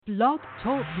Blog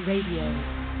Talk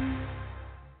Radio.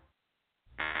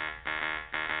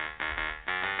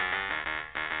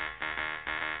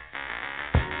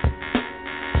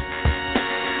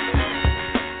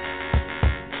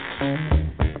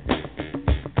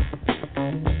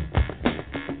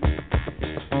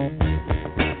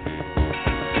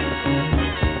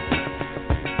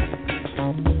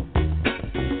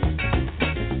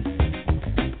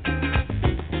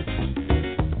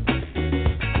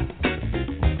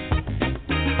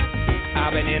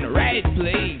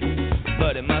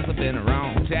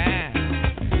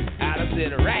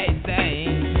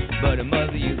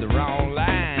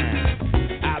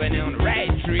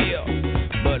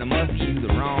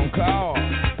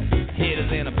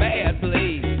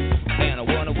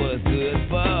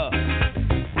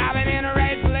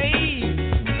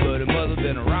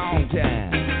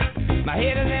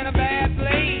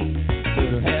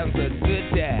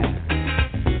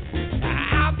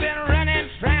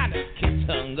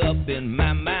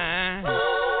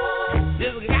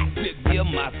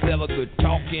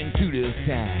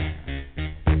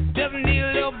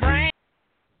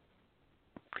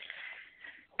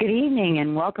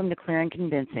 Welcome to Clear and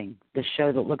Convincing, the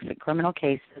show that looks at criminal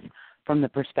cases from the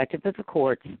perspective of the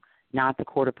courts, not the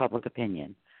court of public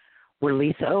opinion. We're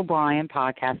Lisa O'Brien,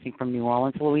 podcasting from New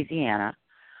Orleans, Louisiana,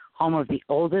 home of the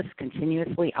oldest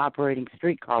continuously operating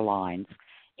streetcar lines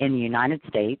in the United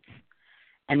States,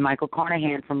 and Michael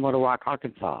Carnahan from Little Rock,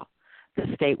 Arkansas, the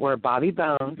state where Bobby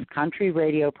Bones, country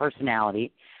radio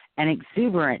personality, and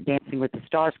exuberant Dancing with the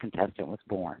Stars contestant was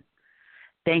born.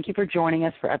 Thank you for joining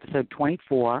us for episode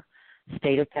 24,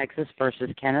 State of Texas versus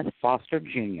Kenneth Foster,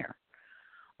 Jr.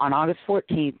 On August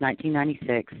 14,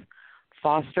 1996,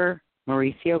 Foster,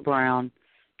 Mauriceo Brown,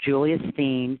 Julius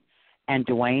Steen, and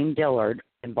DeWayne Dillard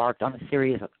embarked on a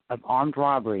series of armed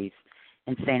robberies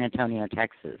in San Antonio,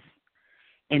 Texas.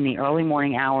 In the early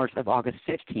morning hours of August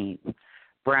 15th,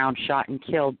 Brown shot and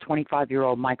killed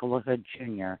 25-year-old Michael LaHood,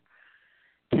 Jr.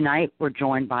 Tonight, we're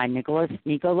joined by Nico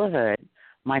LaHood,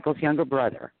 Michael's younger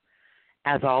brother.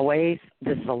 As always,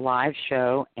 this is a live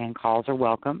show and calls are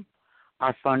welcome.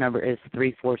 Our phone number is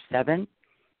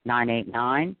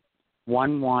 347-989-1171.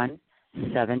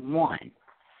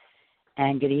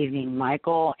 And good evening,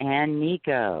 Michael and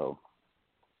Nico.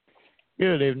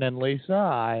 Good evening, Lisa.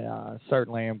 I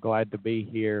certainly am glad to be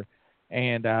here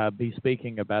and be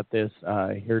speaking about this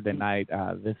here tonight.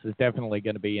 This is definitely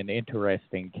going to be an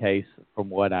interesting case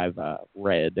from what I've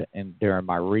read and during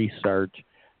my research.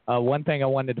 One thing I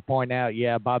wanted to point out,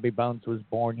 Bobby Bones was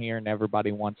born here, and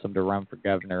everybody wants him to run for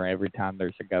governor every time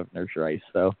there's a governor's race.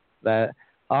 So that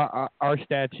our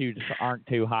statutes aren't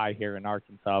too high here in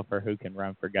Arkansas for who can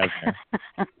run for governor.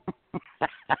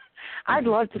 I'd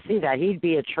love to see that. He'd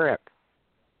be a trip.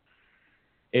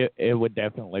 It would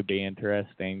definitely be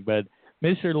interesting. But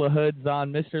Mr. LaHood's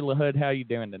on. Mr. LaHood, how you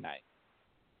doing tonight?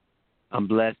 I'm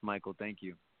blessed, Michael. Thank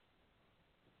you.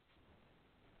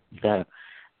 So,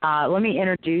 let me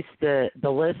introduce the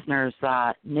listeners.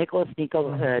 Nico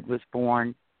LaHood was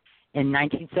born in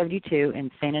 1972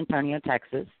 in San Antonio,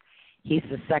 Texas. He's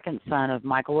the second son of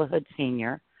Michael LaHood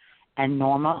Sr. and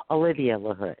Norma Olivia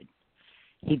LaHood.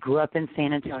 He grew up in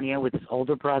San Antonio with his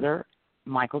older brother,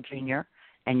 Michael Jr.,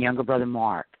 and younger brother,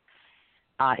 Marc.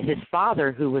 His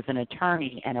father, who was an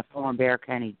attorney and a former Bexar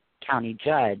County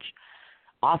judge,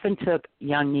 often took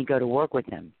young Nico to work with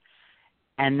him.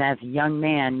 And as a young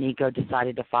man, Nico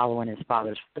decided to follow in his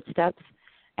father's footsteps,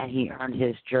 and he earned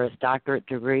his Juris Doctorate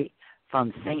degree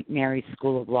from St. Mary's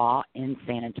School of Law in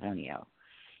San Antonio.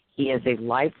 He is a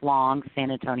lifelong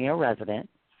San Antonio resident.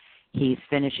 He's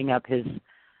finishing up his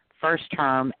first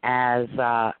term as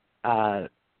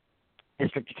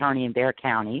district attorney in Bexar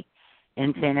County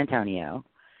in San Antonio,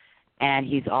 and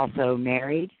he's also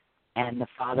married and the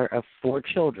father of 4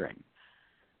 children,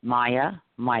 Maya,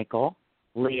 Michael,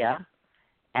 Leah,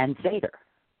 and Zader.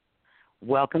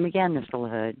 Welcome again, Mr.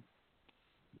 LaHood.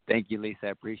 Thank you, Lisa. I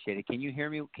appreciate it. Can you hear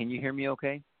me? Can you hear me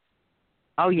okay?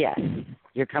 Oh, yes.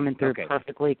 You're coming through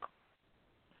perfectly.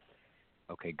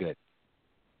 Okay, good.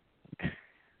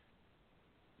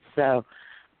 So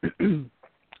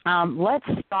let's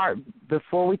start,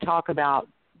 before we talk about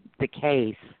the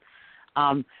case,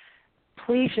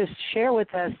 please just share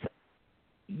with us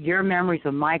your memories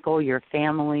of Michael, your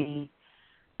family,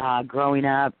 growing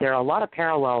up. There are a lot of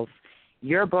parallels.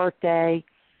 Your birthday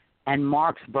and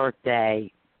Marc's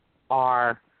birthday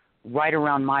are right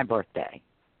around my birthday.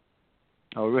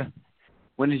 Oh, really?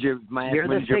 When is your You're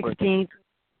the 16th.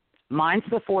 Mine's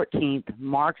the 14th.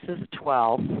 Marc's is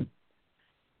 12th.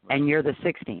 And you're the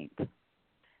 16th. Correct.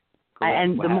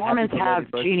 And the Mormons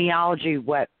have genealogy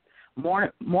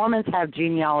Mormons have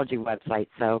genealogy websites,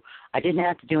 so I didn't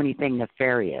have to do anything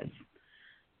nefarious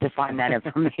to find that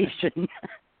information.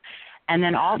 And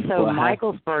then also,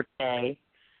 Michael's birthday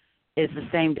is the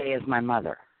same day as my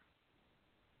mother.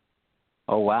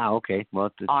 Oh, wow. Okay.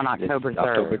 Well, on October 3rd.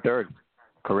 October 3rd.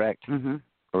 Correct. Mm-hmm.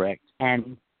 Correct.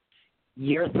 And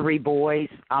you're 3 boys.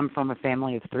 I'm from a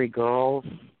family of 3 girls.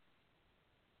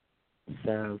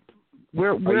 So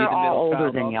we're all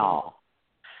older than y'all.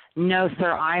 No,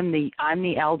 sir. I'm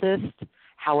the eldest.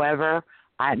 However,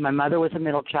 my mother was a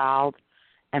middle child,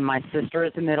 and my sister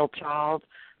is a middle child.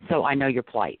 So I know your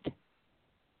plight.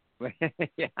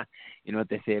 Yeah, you know what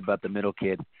they say about the middle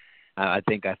kid. I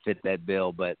think I fit that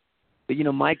bill. But you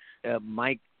know, Mike,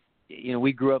 you know,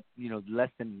 we grew up, you know,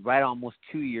 almost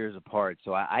 2 years apart.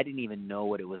 So I didn't even know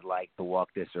what it was like to walk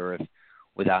this earth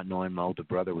without knowing my older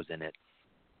brother was in it.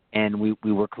 And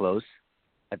we were close.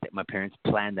 I think my parents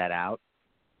planned that out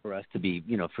for us to be,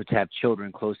 you know, to have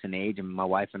children close in age. And my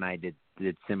wife and I did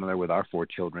similar with our 4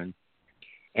 children.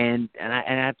 And I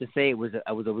have to say it was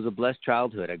a blessed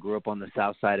childhood. I grew up on the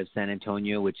south side of San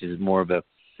Antonio, which is more of the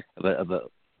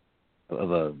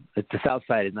south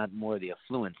side is not more of the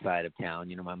affluent side of town.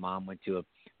 You know, my mom went to a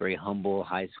very humble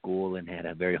high school and had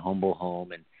a very humble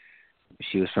home, and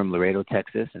she was from Laredo,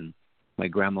 Texas, and my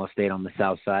grandma stayed on the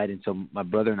south side. And so my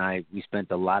brother and I, we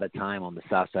spent a lot of time on the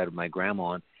south side with my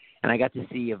grandma, and I got to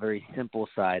see a very simple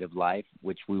side of life,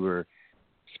 which we were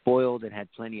spoiled and had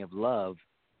plenty of love,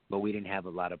 but we didn't have a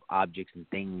lot of objects and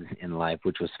things in life,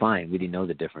 which was fine. We didn't know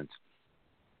the difference.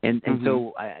 And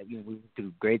so we went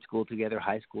through grade school together,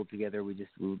 high school together. We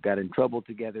got in trouble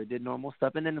together, did normal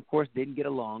stuff, and then of course didn't get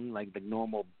along like the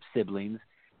normal siblings.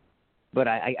 But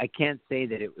I can't say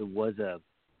that it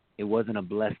wasn't a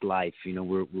blessed life. You know,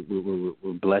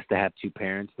 we're blessed to have 2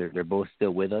 parents. They're both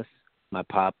still with us. My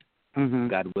pop,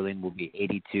 God willing, will be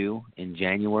 82 in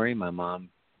January. My mom,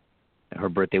 her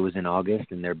birthday was in August,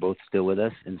 and they're both still with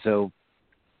us. And so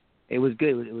it was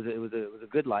good. It was a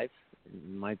good life.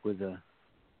 Mike was a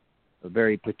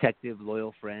very protective,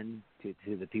 loyal friend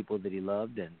to the people that he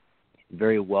loved, and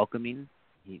very welcoming.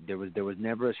 There was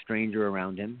never a stranger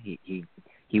around him. He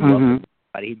welcomed.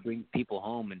 He'd bring people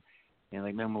home, and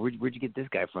like, man, where'd you get this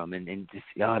guy from? And just,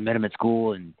 I met him at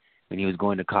school, and when he was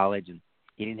going to college, and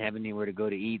he didn't have anywhere to go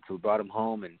to eat, so we brought him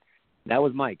home, and that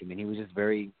was Mike. I mean, he was just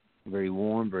very, very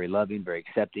warm, very loving, very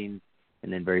accepting,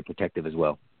 and then very protective as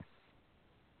well.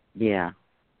 Yeah.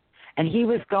 And he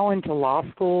was going to law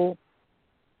school.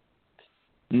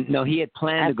 No, he had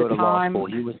planned to go to law school.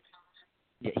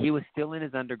 He was still in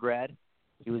his undergrad.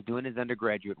 He was doing his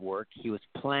undergraduate work. He was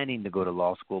planning to go to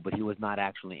law school, but he was not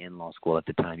actually in law school at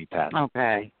the time he passed.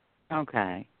 Okay.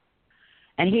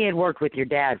 And he had worked with your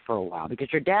dad for a while,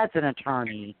 because your dad's an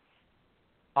attorney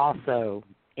also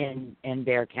in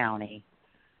Bexar County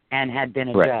and had been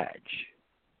a judge.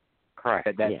 Correct.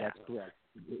 That's correct.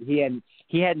 He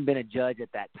hadn't been a judge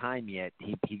at that time yet.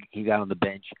 He got on the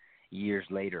bench years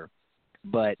later.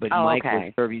 But Mike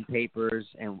was serving papers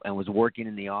and was working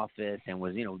in the office and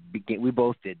was, you know, we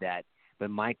both did that. But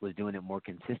Mike was doing it more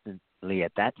consistently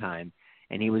at that time,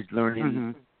 and he was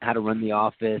learning how to run the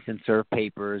office and serve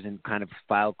papers and kind of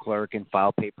file clerk and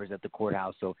file papers at the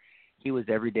courthouse. So he was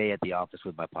every day at the office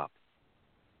with my pop.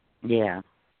 Yeah.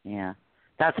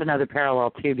 That's another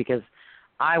parallel, too, because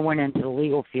I went into the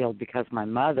legal field because my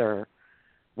mother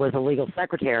was a legal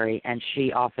secretary, and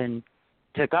she often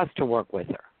took us to work with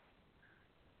her.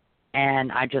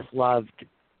 And I just loved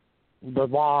the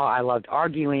law. I loved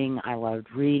arguing. I loved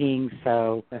reading.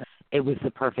 So it was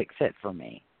the perfect fit for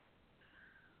me.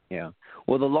 Yeah.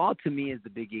 Well, the law to me is the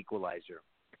big equalizer.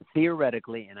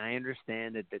 Theoretically, and I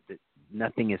understand that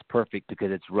nothing is perfect because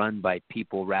it's run by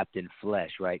people wrapped in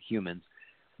flesh, right, humans.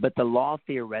 But the law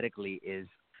theoretically is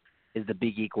the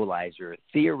big equalizer.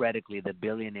 Theoretically, the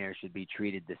billionaire should be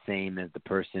treated the same as the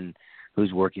person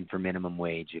who's working for minimum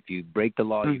wage. If you break the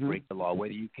law, you break the law.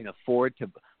 Whether you can afford to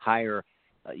hire,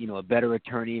 a better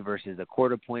attorney versus a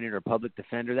court-appointed or public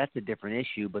defender, that's a different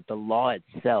issue. But the law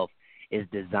itself is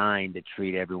designed to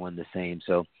treat everyone the same.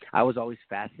 So I was always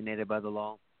fascinated by the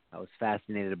law. I was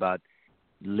fascinated about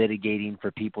litigating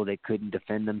for people that couldn't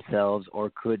defend themselves or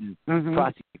couldn't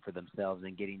prosecute for themselves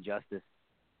and getting justice.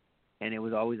 And it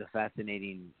was always a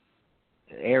fascinating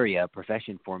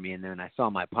profession for me. And then I saw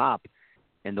my pop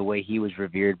and the way he was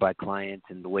revered by clients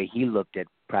and the way he looked at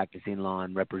practicing law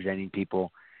and representing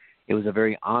people. It was a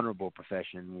very honorable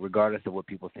profession, regardless of what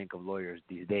people think of lawyers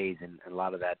these days. And a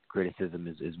lot of that criticism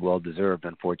is well-deserved,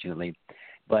 unfortunately.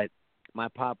 But my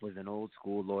pop was an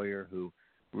old-school lawyer who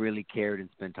really cared and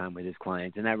spent time with his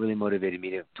clients, and that really motivated me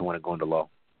to want to go into law.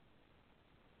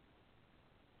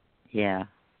 Yeah,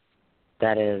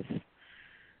 that is.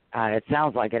 It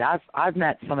sounds like it. I've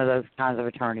met some of those kinds of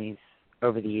attorneys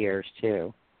over the years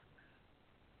too,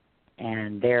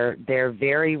 and they're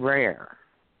very rare.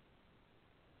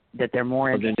 That they're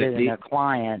more interested in their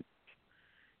client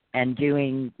and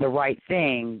doing the right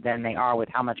thing than they are with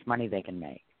how much money they can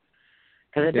make.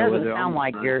 Because it doesn't sound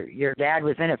like your dad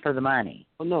was in it for the money.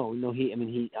 Well, no.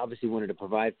 He obviously wanted to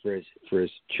provide for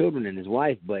his children and his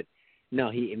wife, but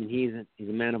no, he's a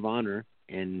man of honor,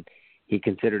 and he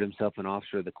considered himself an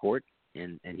officer of the court,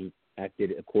 and he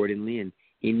acted accordingly, and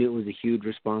he knew it was a huge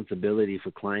responsibility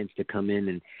for clients to come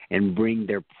in and bring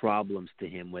their problems to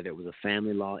him, whether it was a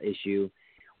family law issue,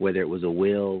 whether it was a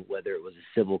will, whether it was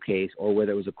a civil case, or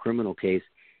whether it was a criminal case.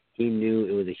 He knew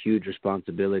it was a huge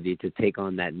responsibility to take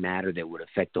on that matter that would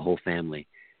affect the whole family.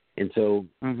 And so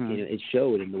it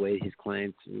showed in the way his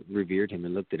clients revered him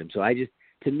and looked at him. So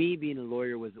to me, being a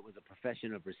lawyer was a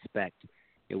profession of respect.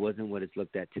 It wasn't what it's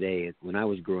looked at today. When I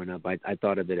was growing up, I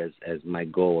thought of it as my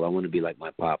goal. I want to be like my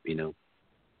pop,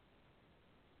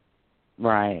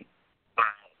 Right.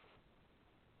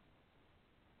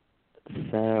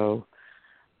 So,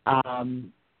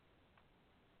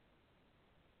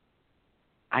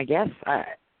 I guess,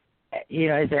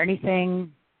 is there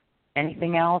anything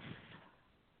else?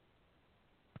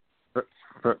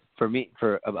 For me,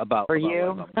 about you,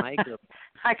 about Mike.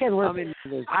 I could listen.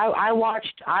 I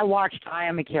watched I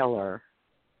Am a Killer.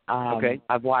 Okay.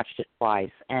 I've watched it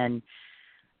twice, and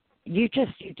you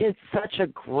did such a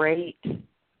great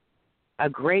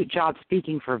job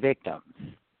speaking for victims.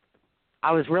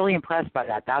 I was really impressed by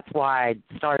that. That's why I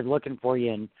started looking for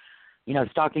you and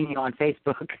stalking you on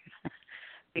Facebook.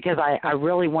 Because I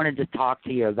really wanted to talk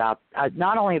to you about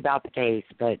not only about the case,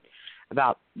 but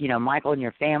about Michael and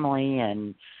your family,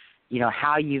 and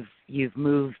how you've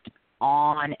moved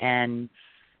on and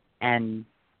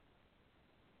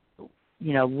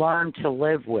learned to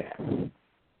live with.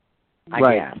 I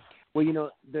guess.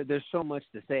 Well, there's so much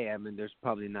to say. I mean, there's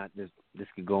probably not this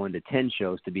could go into 10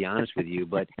 shows, to be honest with you.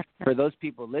 But for those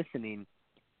people listening,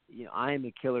 I Am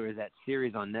a Killer is that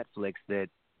series on Netflix that.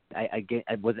 I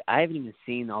haven't even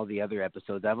seen all the other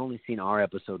episodes. I've only seen our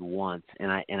episode once,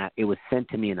 and it was sent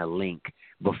to me in a link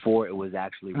before it was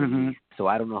actually released. So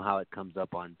I don't know how it comes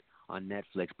up on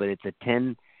Netflix, but it's a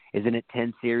 10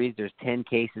 series. There's 10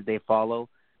 cases they follow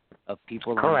of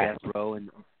people on death row,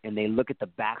 and they look at the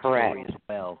backstory as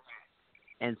well.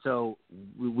 And so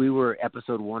we were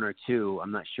episode 1 or 2.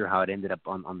 I'm not sure how it ended up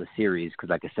on the series because,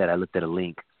 like I said, I looked at a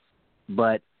link,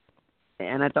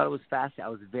 and I thought it was fascinating. I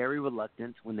was very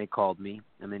reluctant when they called me.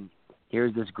 I mean,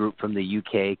 here's this group from the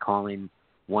UK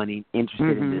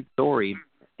interested in this story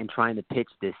and trying to pitch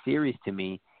this series to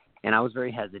me, and I was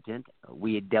very hesitant.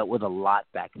 We had dealt with a lot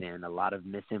back then, a lot of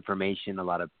misinformation, a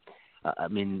lot of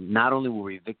not only were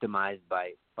we victimized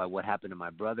by what happened to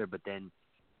my brother, but then,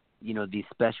 these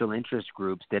special interest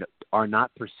groups that are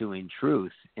not pursuing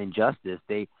truth and justice,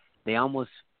 they almost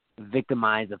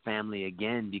victimize a family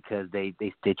again because they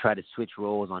try to switch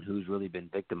roles on who's really been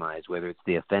victimized, whether it's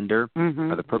the offender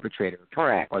or the perpetrator,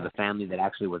 or the family that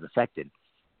actually was affected.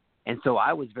 And so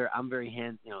I was very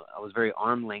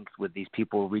arm length with these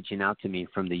people reaching out to me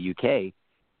from the UK,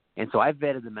 and so I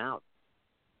vetted them out.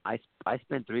 I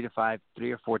spent 3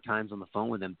 or 4 times on the phone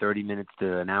with them, 30 minutes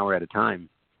to an hour at a time,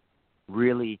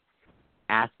 really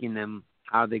asking them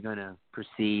how they're going to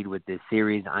proceed with this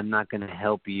series. I'm not going to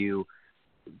help you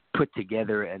put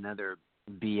together another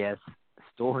BS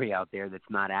story out there that's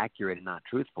not accurate and not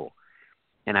truthful.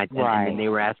 And then they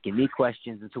were asking me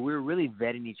questions, and so we were really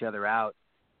vetting each other out.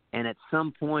 And at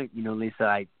some point,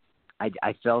 Lisa,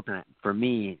 I felt, and for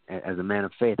me, as a man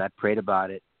of faith, I prayed about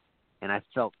it, and I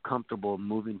felt comfortable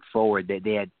moving forward.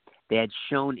 They had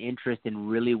shown interest in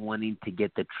really wanting to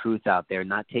get the truth out there,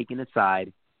 not taking a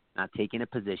side, not taking a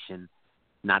position,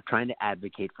 not trying to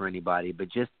advocate for anybody, but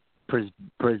just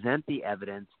present the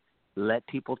evidence, let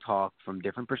people talk from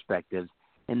different perspectives,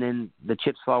 and then the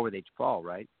chips fall where they fall,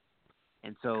 right?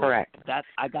 And so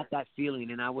I got that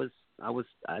feeling, and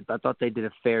I thought they did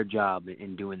a fair job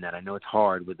in doing that. I know it's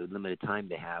hard with the limited time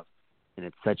they have, and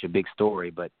it's such a big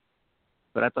story, but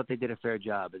I thought they did a fair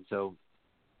job. And so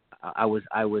I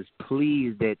was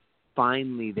pleased that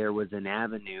finally there was an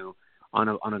avenue on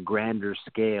a grander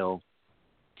scale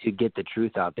to get the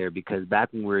truth out there, because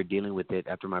back when we were dealing with it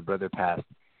after my brother passed,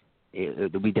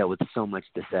 we dealt with so much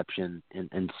deception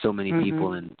and so many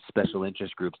people in special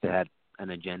interest groups that had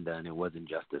an agenda, and it wasn't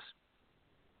justice.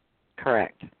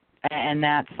 Correct. And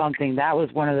that's something, that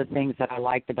was one of the things that I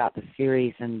liked about the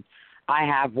series, and I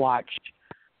have watched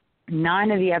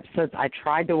 9 of the episodes. I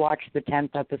tried to watch the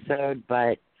 10th episode,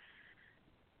 but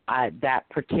that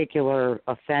particular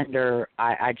offender,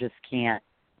 I just can't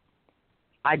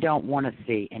I don't want to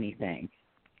see anything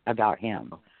about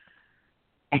him.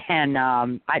 And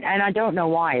I don't know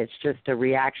why. It's just a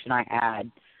reaction I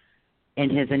had in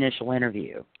his initial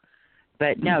interview.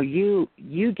 But no, you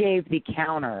gave the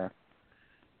counter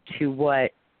to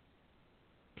what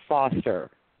Foster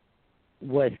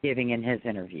was giving in his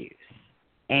interviews,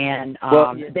 and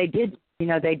they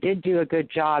did do a good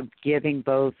job giving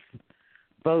both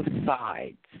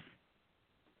sides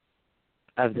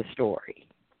of the story.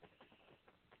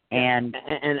 And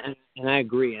I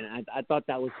agree, and I thought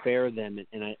that was fair of them,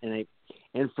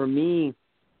 and for me,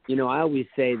 I always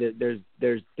say that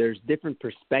there's different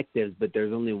perspectives, but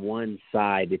there's only one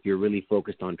side if you're really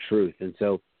focused on truth. And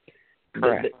so,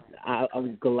 correct. I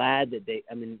was glad that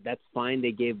that's fine.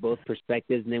 They gave both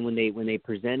perspectives, and then when they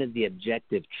presented the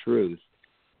objective truth,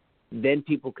 then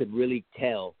people could really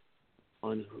tell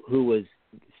on who was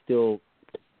still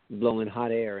blowing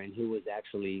hot air and who was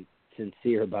actually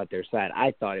sincere about their side.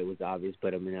 I thought it was obvious,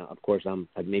 but of course,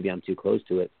 maybe I'm too close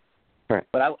to it. Right.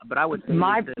 But I would say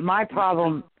my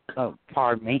problem. Oh,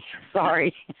 pardon me.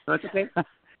 Sorry. That's okay.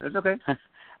 That's okay.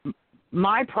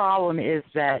 My problem is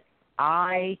that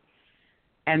I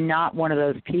am not one of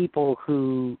those people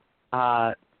who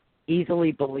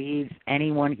easily believes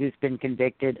anyone who's been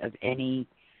convicted of any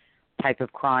type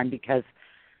of crime, because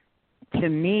to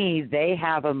me they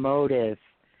have a motive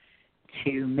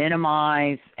to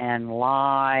minimize and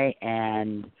lie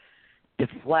and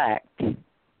deflect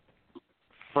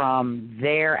from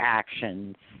their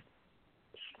actions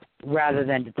rather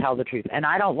than to tell the truth. And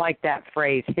I don't like that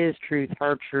phrase, his truth,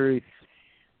 her truth,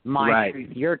 my truth,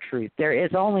 your truth. There is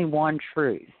only one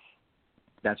truth.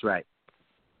 That's right.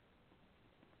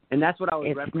 And that's what I was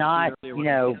referencing. It's not,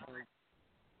 earlier.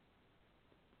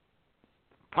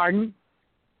 Pardon?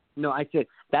 No, I said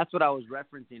that's what I was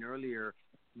referencing earlier,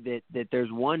 that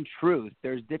there's one truth.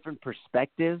 There's different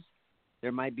perspectives.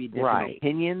 There might be different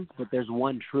opinions, but there's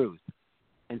one truth.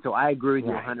 And so I agree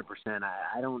with you 100%.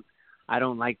 I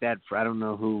don't like that. I don't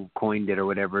know who coined it or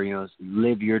whatever.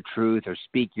 Live your truth or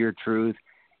speak your truth.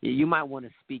 You might want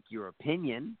to speak your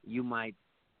opinion. You might,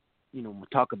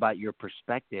 talk about your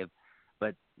perspective,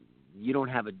 but you don't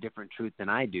have a different truth than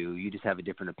I do. You just have a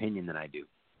different opinion than I do.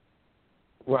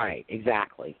 Right.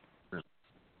 Exactly.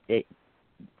 You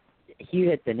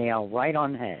hit the nail right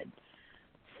on the head.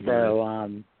 So,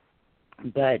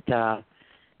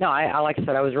 no, I like I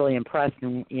said, I was really impressed.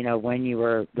 And, when you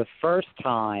were the first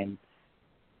time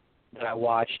that I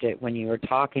watched it, when you were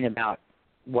talking about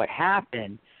what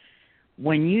happened,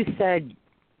 when you said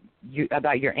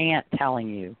about your aunt telling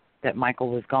you that Michael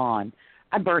was gone,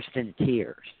 I burst into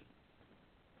tears.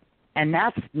 And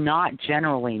that's not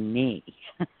generally me.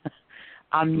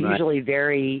 I'm usually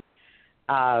very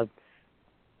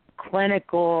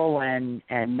clinical and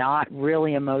not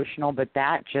really emotional, but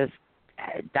that just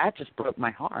broke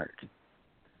my heart.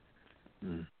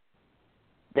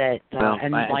 That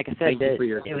like I said, that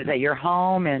it was at your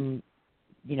home, and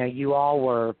you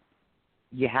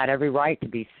had every right to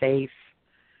be safe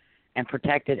and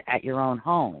protected at your own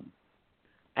home,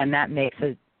 and that makes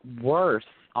it worse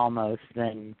almost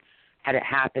than had it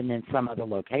happened in some other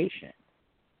location.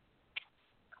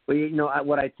 Well,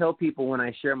 what I tell people when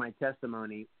I share my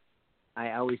testimony,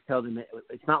 I always tell them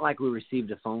it's not like we received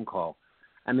a phone call.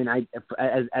 I mean, as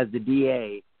the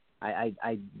DA,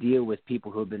 I deal with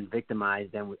people who have been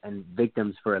victimized and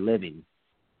victims for a living.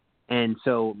 And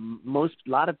so a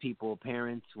lot of people,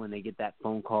 parents, when they get that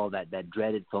phone call, that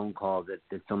dreaded phone call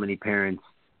that so many parents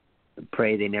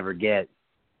pray they never get,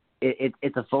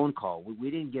 it's a phone call.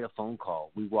 We didn't get a phone call.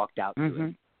 We walked out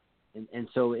to it. And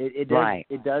so it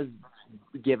does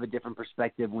give a different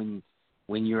perspective when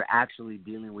you're actually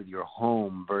dealing with your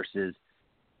home versus,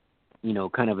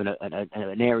 kind of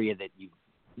an area that you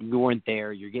weren't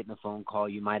there. You're getting a phone call.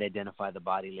 You might identify the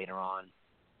body later on,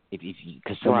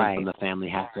 because someone from the family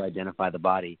has to identify the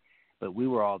body. But we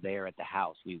were all there at the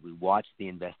house. We watched the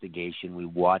investigation. We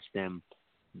watched them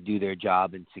do their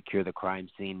job and secure the crime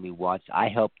scene. I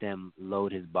helped them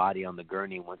load his body on the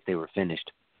gurney once they were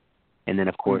finished. And then,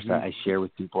 of course, I share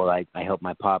with people. I helped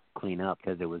my pop clean up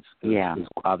because it was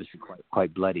obviously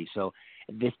quite bloody. So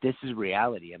this is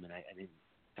reality. I mean,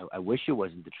 I wish it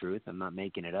wasn't the truth. I'm not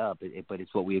making it up, but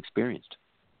it's what we experienced.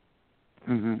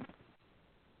 And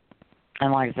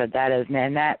like I said,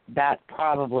 that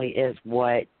probably is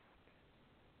what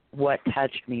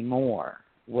touched me more,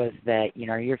 was that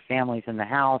your family's in the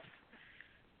house,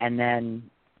 and then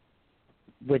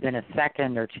within a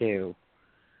second or two,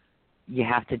 you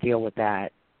have to deal with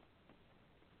that,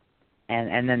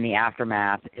 and then the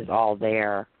aftermath is all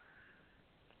there.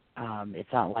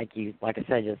 It's not like I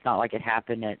said, it's not like it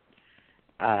happened at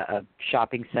a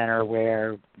shopping center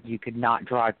where you could not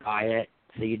drive by it,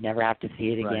 so you'd never have to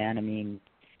see it Right. again. I mean,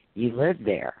 you lived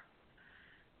there.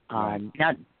 Right.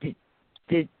 Now,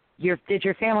 did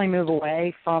your family move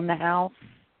away from the house?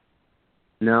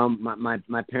 No,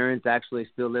 my parents actually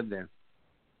still live there.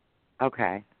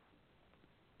 Okay.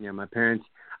 Yeah, my parents.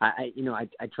 I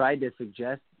tried to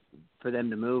suggest for them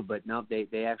to move, but no,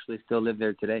 they actually still live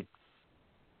there today.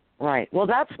 Right. Well,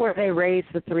 that's where they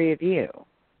raised the three of you.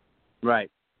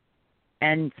 Right.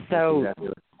 And so That's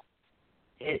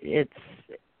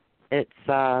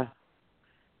exactly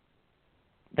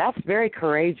that's very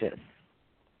courageous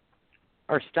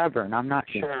or stubborn. I'm not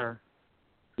sure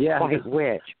quite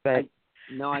which, but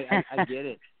I get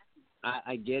it.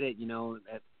 I get it.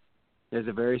 There's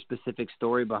a very specific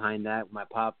story behind that. My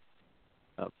pop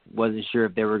wasn't sure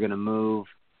if they were going to move.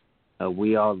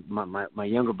 My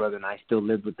younger brother and I still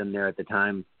lived with them there at the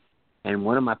time, and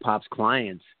one of my pop's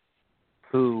clients,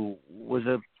 who was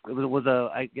a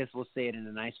I guess we'll say it in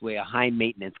a nice way, a high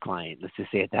maintenance client. Let's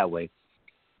just say it that way.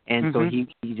 And so he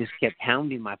just kept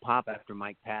hounding my pop after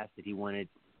Mike passed that he wanted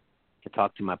to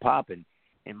talk to my pop, and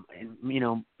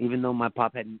even though my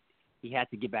pop he had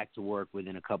to get back to work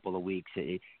within a couple of weeks.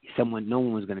 No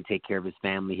one was going to take care of his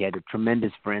family. He had a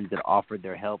tremendous friends that offered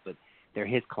their help, but they're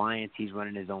his clients. He's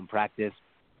running his own practice.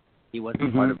 He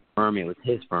wasn't part of the firm; it was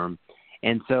his firm,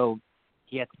 and so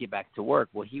he had to get back to work.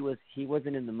 Well, he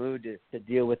wasn't in the mood to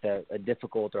deal with a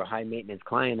difficult or high maintenance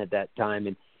client at that time,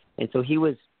 and so he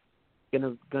was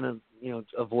gonna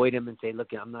avoid him and say,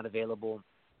 "Look, I'm not available."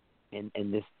 And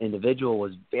this individual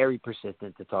was very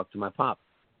persistent to talk to my pop.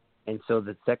 And so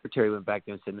the secretary went back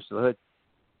there and said, "Mr.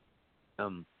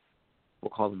 LaHood, we'll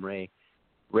call him Ray.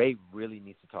 Ray really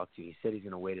needs to talk to you. He said he's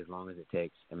going to wait as long as it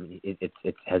takes. I mean,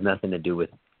 it has nothing to do with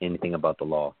anything about the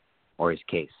law or his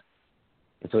case."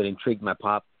 And so it intrigued my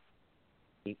pop.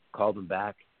 He called him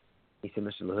back. He said,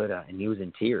 "Mr. LaHood," and he was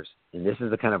in tears. And this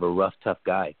is a kind of a rough, tough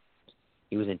guy.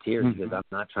 He was in tears because I'm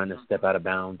not trying to step out of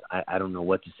bounds. I don't know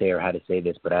what to say or how to say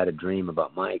this, but I had a dream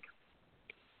about Mike.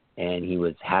 And he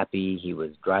was happy. He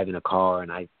was driving a car,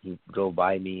 and he drove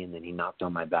by me, and then he knocked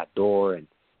on my back door and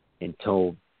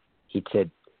he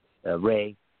said,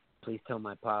 "Ray, please tell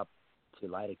my pop to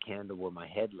light a candle where my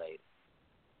head laid,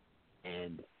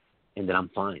 and that I'm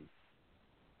fine."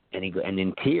 And and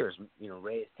in tears,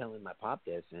 Ray is telling my pop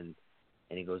this, and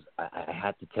he goes, I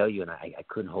had to tell you, and I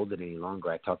couldn't hold it any longer.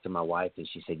 I talked to my wife, and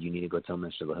she said, "You need to go tell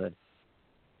Mr. LaHood."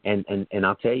 And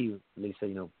I'll tell you,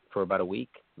 Lisa, for about a week,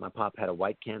 my pop had a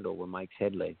white candle where Mike's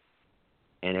head lay.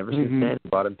 And ever since then, it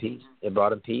brought him peace. It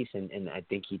brought him peace, and I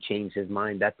think he changed his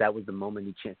mind. That was the moment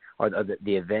he changed, or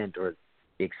the event or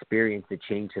the experience that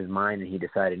changed his mind, and he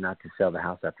decided not to sell the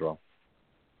house after all.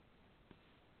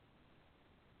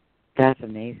 That's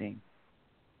amazing.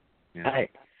 Yeah.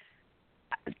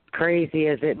 Crazy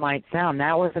as it might sound,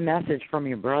 that was a message from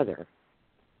your brother.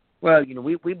 Well,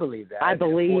 we believe that. I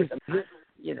believe.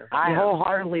 I Yeah.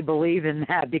 wholeheartedly believe in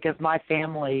that because my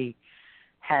family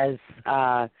has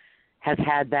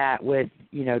had that with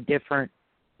different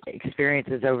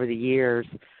experiences over the years.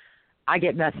 I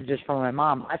get messages from my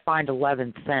mom. I find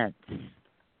 11 cents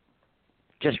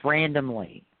just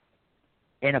randomly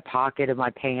in a pocket of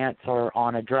my pants or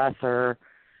on a dresser,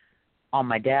 on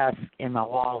my desk, in my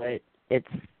wallet. It's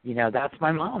that's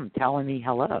my mom telling me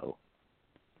hello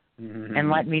and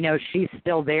letting me know she's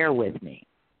still there with me.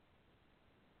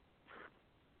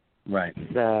 Right.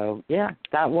 So, yeah,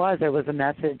 it was a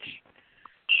message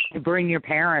to bring your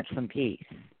parents some peace.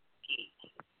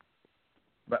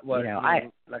 But like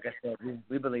I said,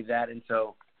 we believe that, and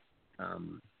so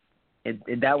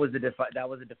that was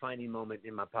a defining moment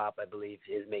in my pop. I believe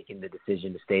is making the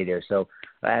decision to stay there. So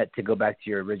to go back to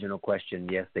your original question,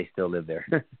 yes, they still live there.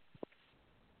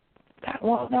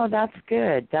 Well, no, that's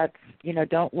good. That's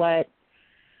don't let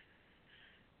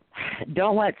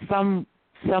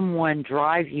someone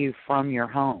drive you from your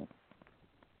home.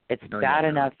 It's bad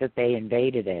enough that they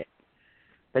invaded it.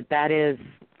 But that is,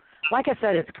 like I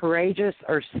said, it's courageous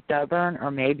or stubborn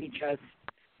or maybe just,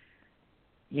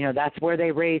 that's where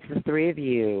they raised the three of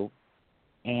you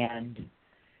and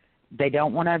they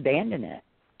don't want to abandon it.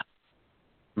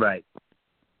 Right.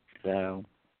 So,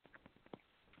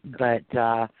 but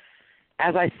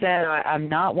as I said, I'm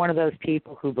not one of those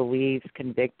people who believes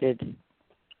convicted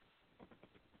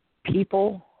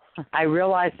people. I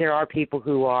realize there are people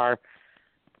who are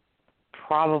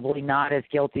probably not as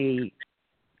guilty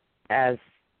as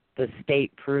the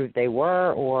state proved they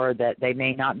were, or that they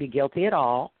may not be guilty at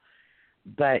all,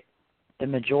 but the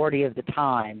majority of the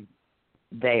time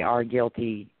they are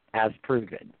guilty as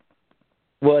proven.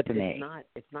 Well, to me.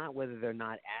 It's not whether they're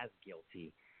not as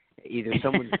guilty. Either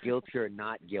someone's guilty or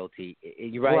not guilty.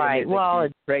 You're right. Right. Well,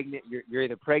 you're pregnant. You're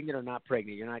either pregnant or not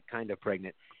pregnant. You're not kind of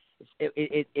pregnant.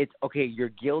 It's okay. You're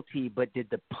guilty, but did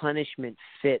the punishment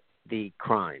fit the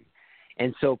crime?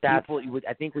 And so people,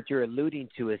 I think what you're alluding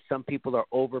to is some people are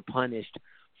over-punished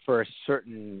for a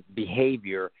certain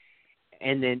behavior,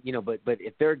 and then, but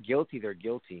if they're guilty, they're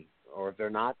guilty. Or if they're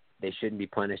not, they shouldn't be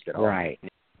punished at all. Right.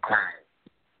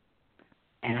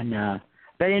 And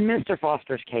but in Mr.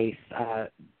 Foster's case,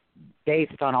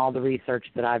 based on all the research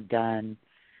that I've done,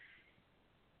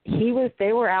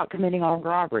 they were out committing armed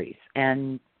robberies,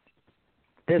 and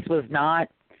this was not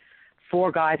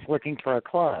 4 guys looking for a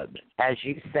club, as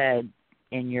you said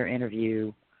in your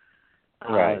interview,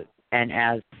 right. And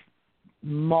as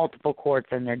multiple courts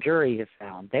and their jury have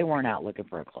found, they weren't out looking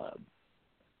for a club.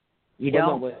 You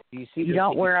don't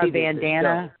wear a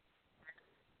bandana.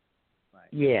 Right.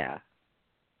 Yeah.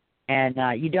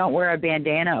 And you don't wear a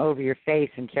bandana over your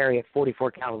face and carry a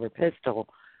 .44 caliber pistol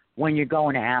when you're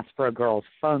going to ask for a girl's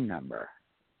phone number.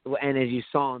 Well, and as you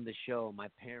saw on the show, my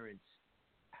parents'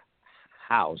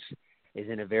 house is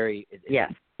in a very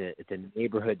it's a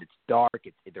neighborhood that's dark.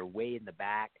 They're way in the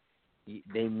back.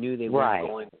 They knew they weren't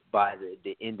going by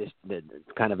the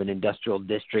kind of an industrial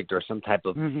district or some type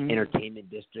of entertainment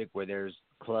district where there's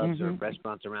clubs or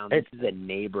restaurants around. This is a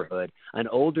neighborhood, an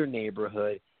older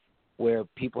neighborhood where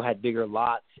people had bigger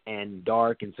lots and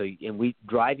dark, and we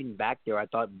driving back there, I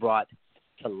thought brought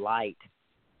to light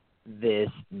this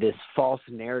false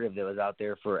narrative that was out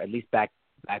there for at least back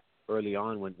early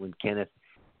on when Kenneth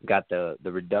got the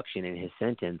reduction in his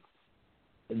sentence.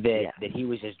 That he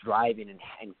was just driving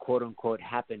and quote unquote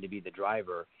happened to be the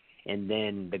driver, and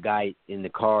then the guy in the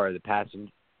car, the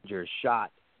passenger,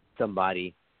 shot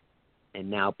somebody, and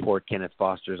now poor Kenneth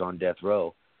Foster's on death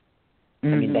row. I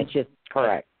mean, that's just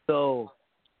correct.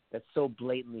 That's so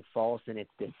blatantly false, and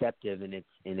it's deceptive in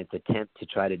its attempt to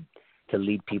try to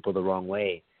lead people the wrong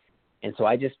way. And so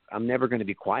I'm never going to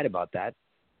be quiet about that.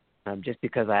 Just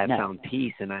because I have found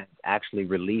peace and I've actually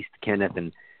released Kenneth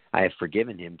and I have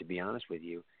forgiven him, to be honest with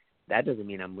you, that doesn't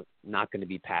mean I'm not going to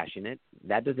be passionate.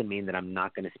 That doesn't mean that I'm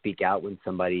not going to speak out when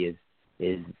somebody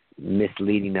is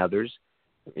misleading others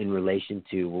in relation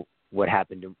to what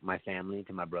happened to my family and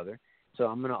to my brother. So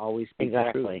I'm going to always speak the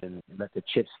truth and let the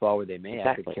chips fall where they may.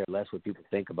 I could care less what people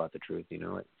think about the truth.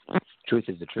 Truth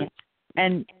is the truth.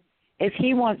 And if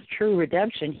he wants true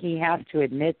redemption, he has to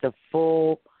admit the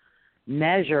full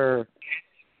measure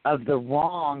of the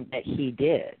wrong that he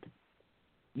did.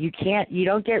 You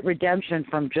don't get redemption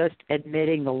from just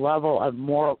admitting the level of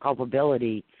moral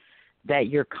culpability that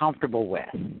you're comfortable with.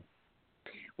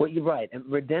 Well, you're right. And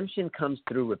redemption comes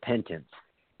through repentance.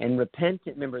 And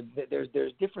remember,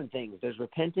 there's different things. There's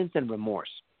repentance and remorse.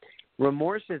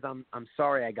 Remorse is I'm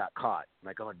sorry I got caught.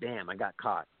 Like, oh damn, I got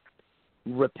caught.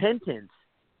 Repentance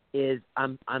is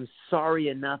I'm sorry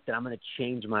enough that I'm going to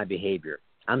change my behavior.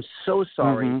 I'm so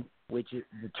sorry, which is,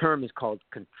 the term is called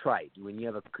contrite. When you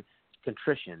have a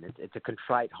contrition, it's a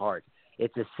contrite heart.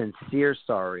 It's a sincere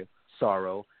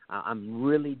sorrow. I'm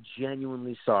really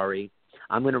genuinely sorry.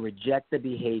 I'm going to reject the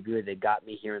behavior that got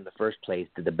me here in the first place,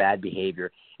 the bad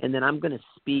behavior, and then I'm going to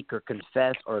speak or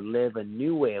confess or live a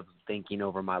new way of thinking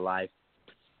over my life.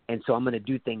 And so I'm going to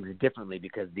do things differently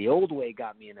because the old way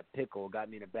got me in a pickle, got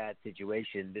me in a bad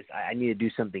situation. I need to do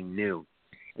something new.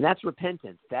 And that's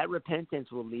repentance. That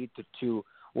repentance will lead to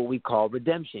what we call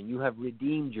redemption. You have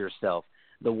redeemed yourself.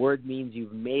 The word means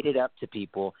you've made it up to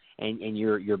people, and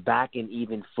you're back in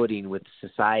even footing with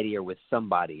society or with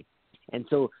somebody. And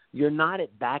so you're not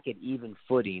back at even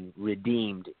footing,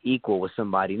 redeemed, equal with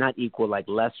somebody, not equal like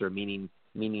lesser, meaning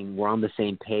we're on the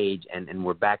same page and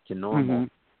we're back to normal.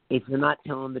 If you're not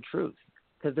telling the truth,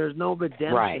 because there's no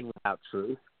redemption without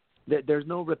truth. There's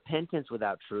no repentance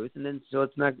without truth, and then so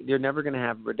you're never going to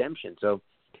have redemption. So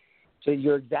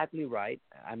you're exactly right.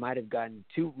 I might have gotten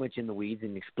too much in the weeds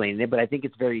in explaining it, but I think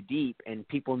it's very deep, and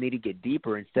people need to get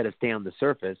deeper instead of stay on the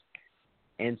surface.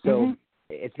 And so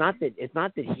it's not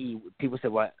that people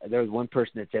said, well, there was one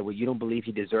person that said, well, you don't believe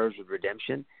he deserves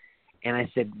redemption. And I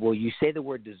said, well, you say the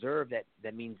word deserve,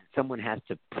 that means someone has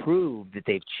to prove that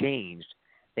they've changed.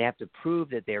 They have to prove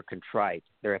that they're contrite.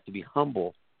 They have to be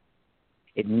humble,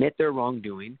 admit their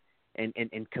wrongdoing, and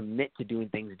commit to doing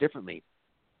things differently.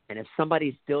 And if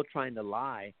somebody's still trying to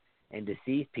lie and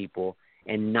deceive people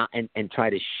and try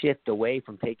to shift away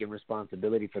from taking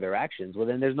responsibility for their actions, well,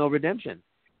 then there's no redemption.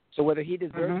 So whether he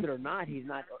deserves it or not, he's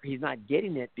not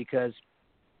getting it because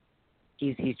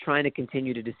he's trying to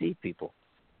continue to deceive people.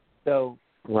 So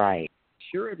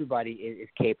sure, everybody is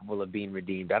capable of being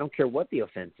redeemed. I don't care what the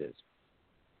offense is,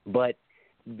 but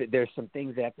there's some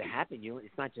things that have to happen.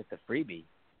 It's not just a freebie.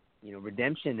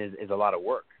 redemption is a lot of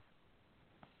work.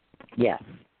 Yes,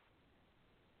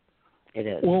 it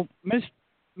is. Well,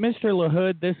 Mr.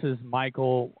 LaHood, this is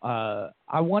Michael.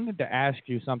 I wanted to ask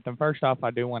you something. First off,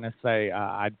 I do want to say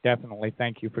I definitely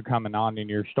thank you for coming on, and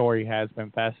your story has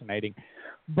been fascinating.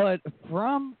 But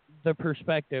from the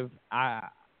perspective, I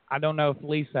don't know if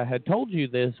Lisa had told you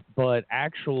this, but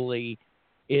actually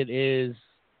it is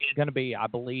going to be, I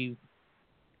believe,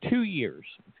 2 years.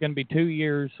 It's going to be 2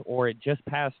 years, or it just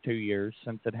passed 2 years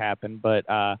since it happened. But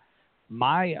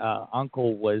my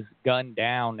uncle was gunned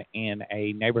down in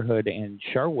a neighborhood in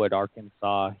Sherwood,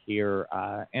 Arkansas here,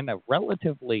 in a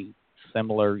relatively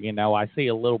similar, I see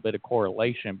a little bit of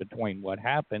correlation between what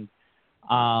happened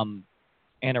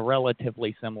in a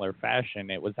relatively similar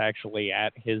fashion. It was actually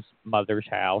at his mother's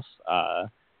house,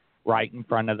 right in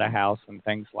front of the house and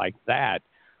things like that.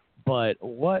 But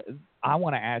what I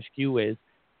want to ask you is,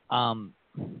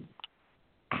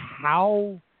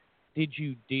 how did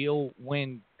you deal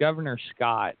when Governor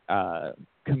Scott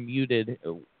commuted?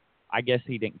 I guess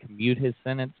he didn't commute his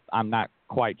sentence. I'm not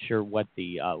quite sure what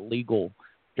the legal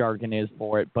jargon is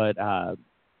for it, but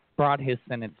brought his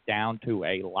sentence down to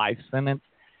a life sentence.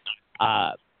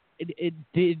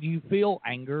 Did you feel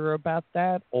anger about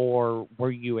that, or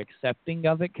were you accepting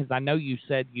of it? Because I know you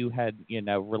said you had,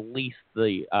 released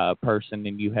the person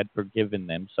and you had forgiven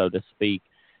them, so to speak.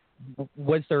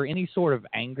 Was there any sort of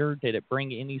anger? Did it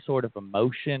bring any sort of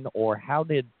emotion, or how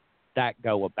did that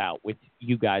go about with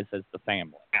you guys as the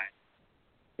family?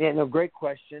 Yeah, no, great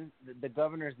question. The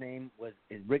governor's name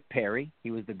is Rick Perry. He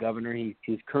was the governor.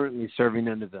 He's currently serving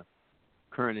under the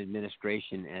current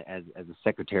administration as a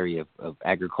secretary of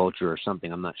agriculture or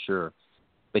something. I'm not sure,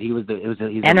 but he's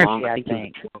energy. I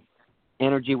think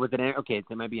energy with an okay.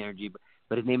 It might be energy,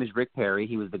 but his name is Rick Perry.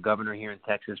 He was the governor here in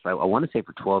Texas for, I want to say,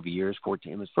 for 12 years,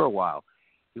 14. It was for a while.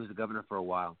 He was the governor for a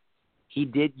while. He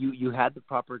did. You had the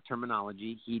proper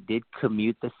terminology. He did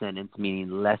commute the sentence, meaning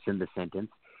lessen the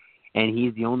sentence, and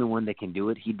he's the only one that can do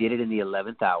it. He did it in the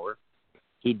 11th hour.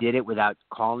 He did it without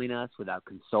calling us, without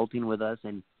consulting with us,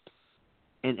 and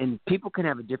people can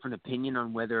have a different opinion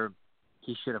on whether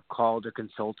he should have called or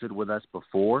consulted with us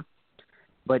before.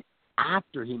 But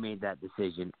after he made that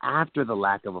decision, after the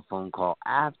lack of a phone call,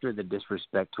 after the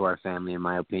disrespect to our family, in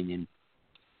my opinion,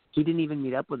 he didn't even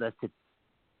meet up with us to,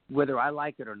 whether I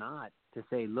like it or not, to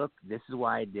say, look, this is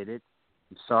why I did it.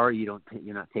 I'm sorry you're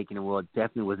not taking it well. It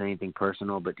definitely wasn't anything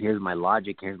personal, but here's my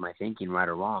logic, here's my thinking, right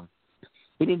or wrong.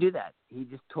 He didn't do that. He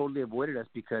just totally avoided us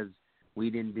because we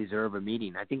didn't deserve a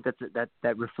meeting. I think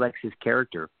that reflects his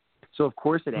character. So, of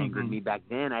course, it angered me. Back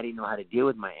then, I didn't know how to deal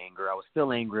with my anger. I was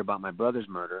still angry about my brother's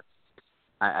murder.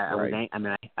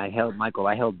 I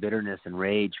held bitterness and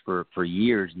rage for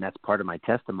years, and that's part of my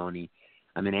testimony.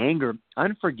 Anger,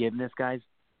 unforgiveness, guys,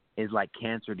 is like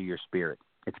cancer to your spirit.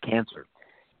 It's cancer.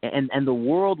 And the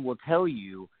world will tell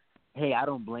you, hey, I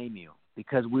don't blame you,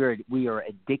 because we are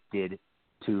addicted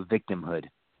to victimhood.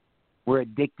 We're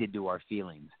addicted to our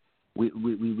feelings. We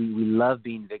love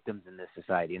being victims in this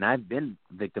society, and I've been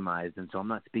victimized, and so I'm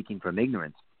not speaking from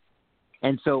ignorance.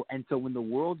 And so when the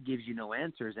world gives you no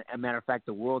answers, as a matter of fact,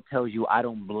 the world tells you, I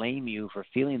don't blame you for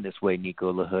feeling this way,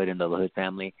 Nico LaHood and the LaHood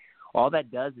family, all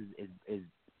that does is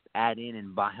add in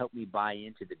and help me buy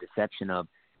into the deception of,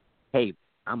 hey,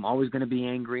 I'm always going to be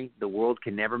angry. The world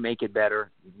can never make it better.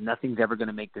 Nothing's ever going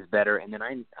to make this better. And then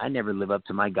I never live up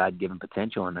to my God-given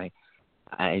potential,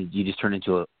 and you just turn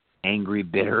into an angry,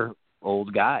 bitter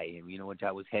old guy, which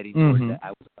I was heading towards.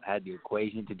 I had the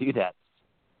equation to do that.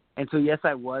 And so, yes,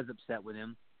 I was upset with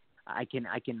him. I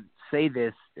can say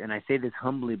this, and I say this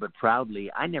humbly but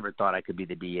proudly. I never thought I could be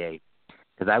the DA,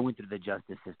 because I went through the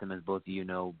justice system, as both of you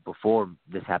know. Before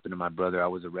this happened to my brother, I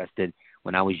was arrested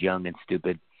when I was young and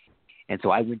stupid. And so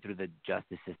I went through the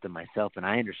justice system myself, and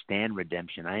I understand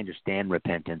redemption. I understand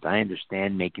repentance. I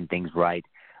understand making things right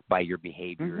by your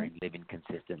behavior and living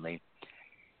consistently.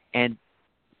 And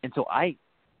so I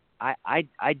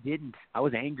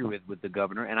was angry with the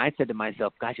governor, and I said to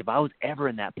myself, gosh, if I was ever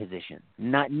in that position,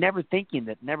 never thinking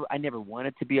that I never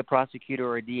wanted to be a prosecutor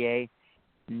or a DA,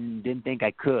 didn't think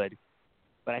I could,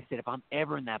 but I said, if I'm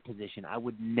ever in that position, I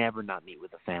would never not meet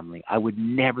with the family. I would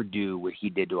never do what he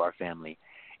did to our family.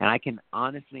 And I can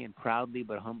honestly and proudly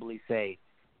but humbly say,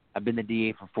 I've been the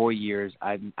DA for 4 years.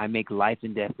 I make life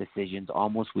and death decisions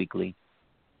almost weekly.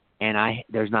 And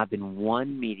there's not been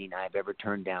one meeting I've ever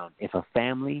turned down. If a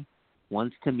family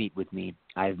wants to meet with me,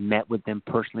 I've met with them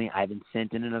personally. I haven't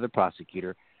sent in another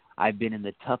prosecutor. I've been in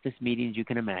the toughest meetings you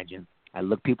can imagine. I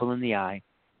look people in the eye.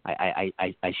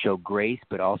 I show grace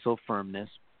but also firmness,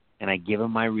 and I give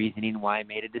them my reasoning why I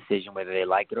made a decision, whether they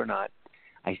like it or not.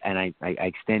 I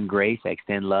extend grace, I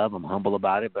extend love. I'm humble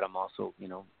about it, but I'm also,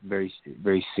 very,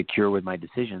 very secure with my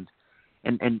decisions.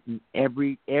 And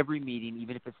every meeting,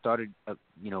 even if it started,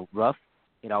 rough,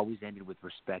 it always ended with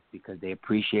respect because they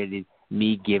appreciated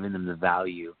me giving them the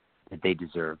value that they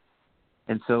deserve.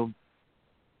 And so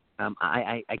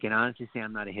I can honestly say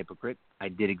I'm not a hypocrite. I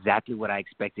did exactly what I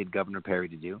expected Governor Perry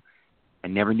to do. I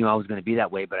never knew I was going to be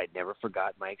that way, but I never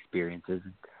forgot my experiences.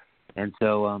 And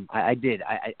so I did.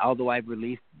 Although I've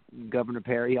released Governor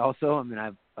Perry also,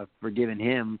 I've forgiven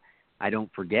him. I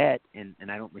don't forget, and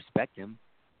I don't respect him.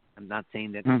 I'm not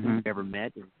saying that we've ever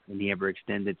met and he ever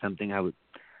extended something.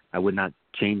 I would not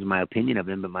change my opinion of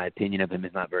him, but my opinion of him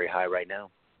is not very high right now.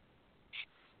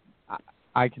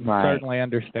 I can certainly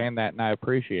understand that, and I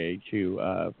appreciate you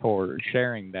for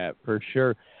sharing that for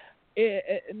sure.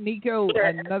 Nico,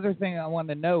 another thing I want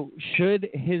to know, should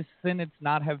his sentence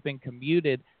not have been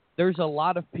commuted, there's a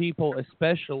lot of people,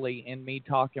 especially in me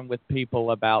talking with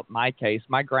people about my case.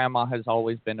 My grandma has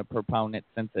always been a proponent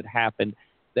since it happened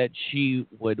that she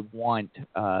would want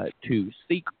to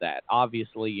seek that.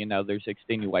 Obviously, there's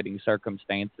extenuating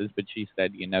circumstances, but she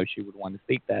said, she would want to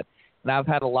seek that. And I've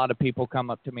had a lot of people come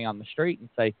up to me on the street and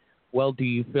say, well, do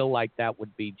you feel like that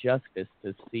would be justice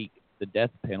to seek the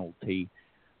death penalty?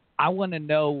 I want to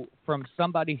know from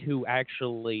somebody who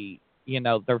actually,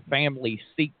 their family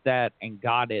seeked that and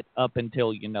got it up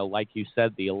until, like you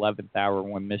said, the 11th hour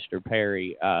when Mr.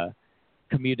 Perry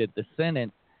commuted the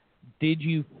sentence. Did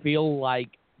you feel like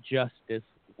justice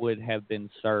would have been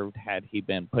served had he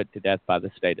been put to death by the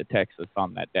state of Texas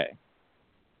on that day?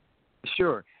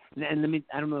 Sure. And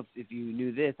I don't know if you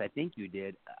knew this, I think you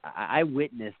did. I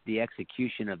witnessed the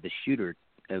execution of the shooter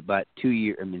about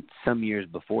some years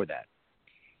before that.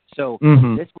 So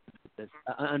this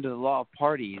under the law of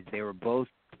parties, they were both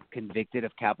convicted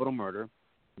of capital murder.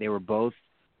 They were both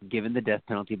given the death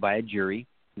penalty by a jury,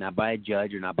 not by a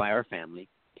judge or not by our family.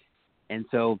 And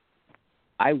so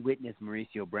I witnessed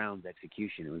Mauriceo Brown's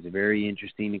execution. It was a very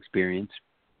interesting experience.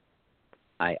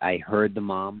 I heard the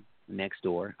mom next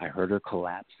door. I heard her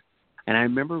collapse. And I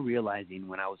remember realizing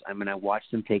when I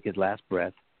watched him take his last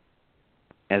breath,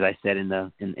 as I said in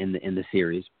the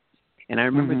series, and I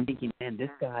remember thinking, man, this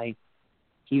guy,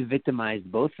 he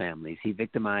victimized both families. He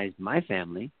victimized my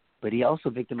family, but he also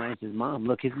victimized his mom.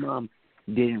 Look, his mom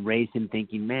didn't raise him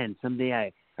thinking, man,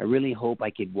 someday I really hope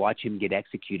I could watch him get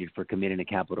executed for committing a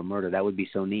capital murder. That would be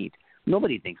so neat.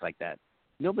 Nobody thinks like that.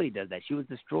 Nobody does that. She was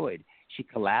destroyed. She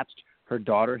collapsed. Her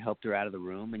daughter helped her out of the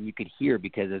room, and you could hear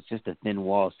because it's just a thin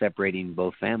wall separating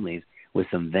both families with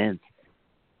some vents,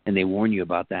 and they warn you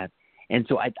about that. And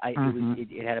so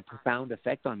it had a profound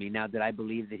effect on me. Now, did I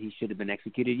believe that he should have been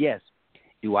executed? Yes.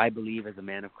 Do I believe as a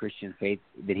man of Christian faith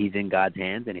that he's in God's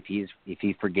hands, and if he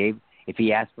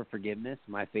asked for forgiveness,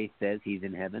 my faith says he's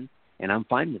in heaven, and I'm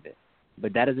fine with it.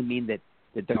 But that doesn't mean that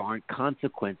there aren't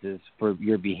consequences for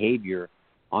your behavior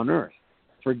on earth.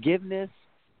 Forgiveness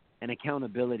and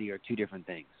accountability are two different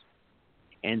things.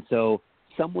 And so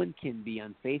someone can be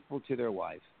unfaithful to their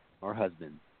wife or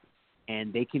husband,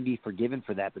 and they can be forgiven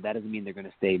for that, but that doesn't mean they're going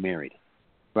to stay married,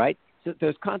 right? So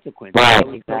there's consequences.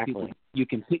 Right, exactly. You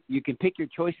can pick your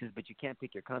choices, but you can't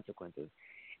pick your consequences.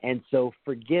 And so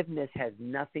forgiveness has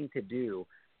nothing to do.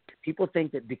 People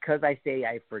think that because I say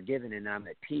I've forgiven and I'm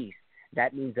at peace,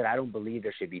 that means that I don't believe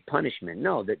there should be punishment.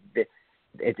 No,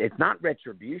 it's not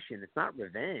retribution. It's not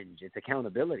revenge. It's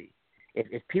accountability.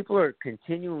 If people are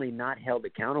continually not held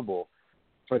accountable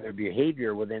for their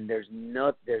behavior, well, then there's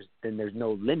no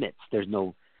limits. There's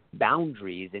no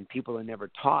boundaries, and people are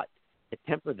never taught to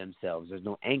temper themselves. There's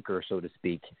no anchor, so to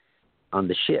speak, on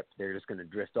the ship. They're just going to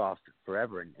drift off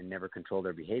forever and never control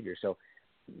their behavior. So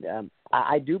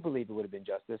I do believe it would have been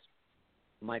justice,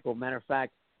 Michael. Matter of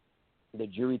fact, the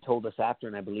jury told us after,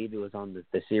 and I believe it was on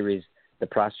the series, the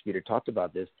prosecutor talked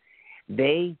about this,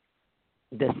 they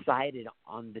decided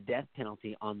on the death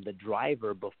penalty on the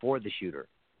driver before the shooter.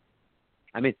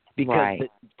 Because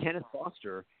Kenneth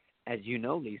Foster, as you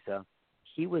know, Lisa,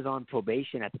 he was on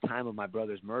probation at the time of my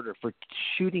brother's murder for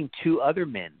shooting two other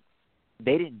men.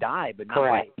 They didn't die, but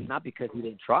not because he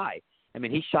didn't try.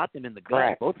 He shot them in the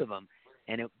gut, both of them,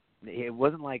 and it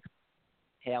wasn't like,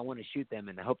 hey, I want to shoot them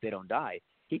and I hope they don't die.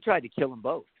 He tried to kill them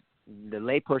both. The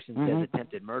layperson says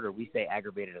attempted murder. We say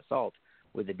aggravated assault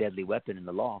with a deadly weapon in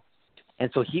the law. And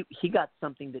so he got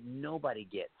something that nobody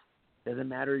gets. Doesn't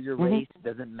matter your race.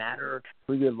 Doesn't matter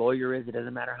who your lawyer is. It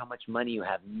doesn't matter how much money you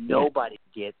have. Nobody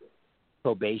gets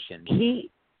probation. He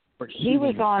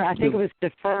was on, I think it was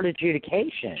deferred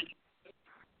adjudication.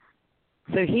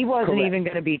 So he wasn't even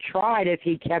going to be tried if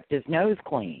he kept his nose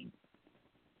clean.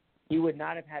 He would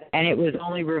not have had it. And it was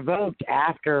only revoked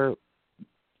after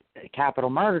capital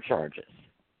murder charges.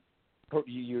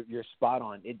 You're spot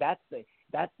on.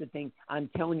 That's the thing. I'm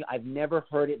telling you, I've never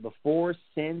heard it before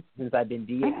since I've been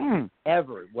DA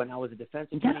ever. When I was a defense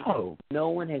attorney, no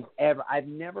one has ever. I've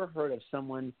never heard of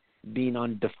someone being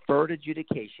on deferred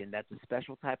adjudication. That's a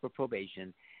special type of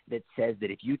probation that says that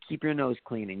if you keep your nose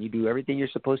clean and you do everything you're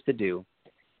supposed to do,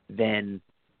 then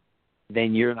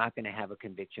you're not going to have a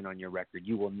conviction on your record.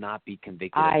 You will not be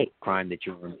convicted of a crime that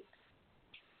you're.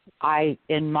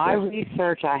 In my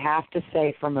research, I have to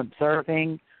say, from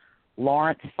observing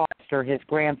Lawrence Foster, his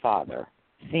grandfather,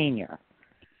 senior,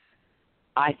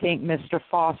 I think Mr.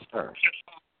 Foster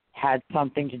had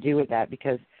something to do with that,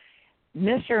 because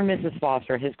Mr. and Mrs.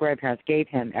 Foster, his grandparents, gave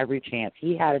him every chance.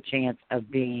 He had a chance of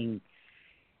being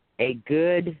a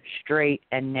good, straight,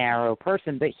 and narrow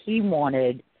person, but he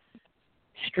wanted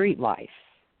street life.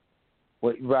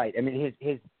 Well, right. I mean,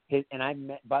 his and I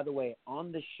met, by the way,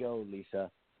 on the show, Lisa,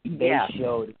 they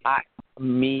showed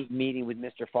me meeting with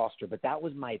Mr. Foster, but that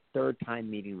was my third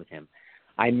time meeting with him.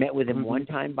 I met with him one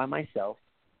time by myself.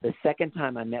 The second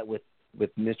time I met with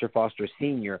Mr. Foster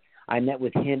Sr., I met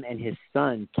with him and his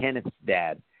son, Kenneth's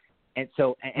dad. And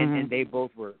so, and they both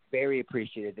were very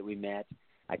appreciative that we met.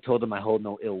 I told them I hold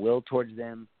no ill will towards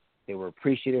them. They were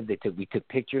appreciative. We took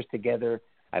pictures together.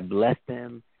 I blessed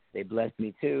them. They blessed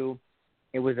me too.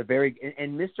 It was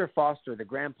and Mr. Foster, the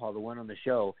grandpa, the one on the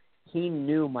show, he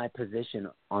knew my position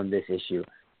on this issue.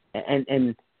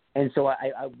 And so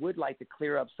I would like to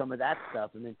clear up some of that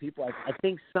stuff. And then I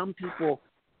think some people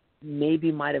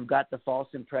maybe might have got the false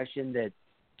impression that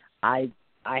I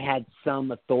had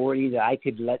some authority that I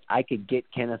could get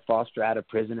Kenneth Foster out of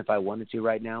prison if I wanted to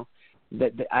right now.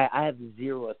 But I have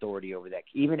zero authority over that.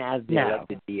 Even as the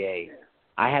elected DA,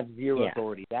 I have zero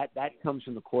authority. That comes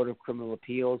from the Court of Criminal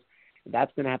Appeals.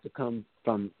 That's going to have to come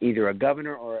from either a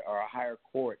governor or a higher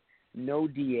court. No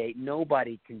DA,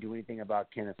 nobody can do anything about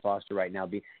Kenneth Foster right now.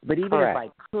 But even if I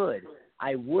could,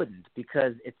 I wouldn't,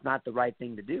 because it's not the right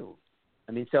thing to do.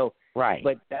 I mean,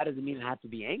 but that doesn't mean I have to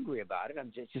be angry about it.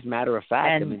 I'm just matter of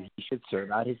fact. I mean, he should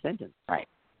serve out his sentence. Right.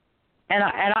 And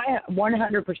I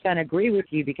 100% agree with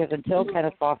you, because until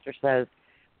Kenneth Foster says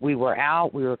we were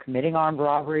out, we were committing armed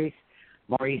robberies,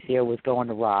 Mauriceo was going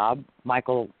to rob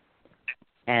Michael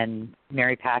and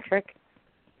Mary Patrick,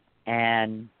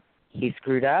 and he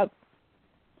screwed up,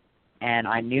 and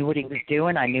I knew what he was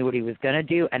doing, I knew what he was going to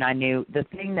do, and I knew the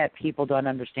thing that people don't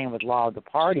understand with law of the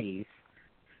parties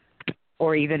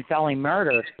or even felony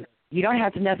murder, you don't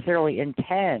have to necessarily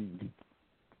intend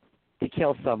to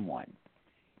kill someone.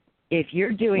 If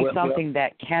you're doing something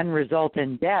that can result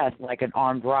in death, like an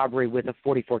armed robbery with a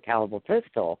 .44 caliber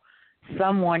pistol,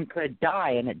 someone could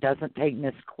die, and it doesn't take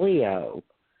Miss Cleo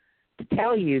to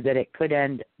tell you that it could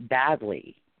end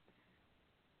badly.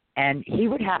 And he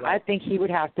would have, I think he would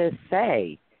have to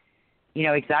say,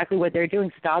 exactly what they're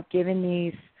doing. Stop giving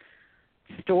these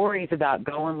stories about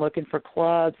going looking for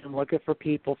clubs and looking for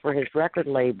people for his record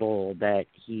label that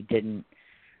he didn't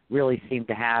really seem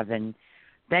to have. And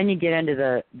then you get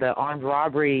into the armed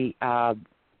robbery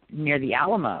near the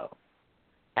Alamo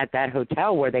at that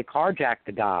hotel where they carjacked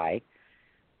the guy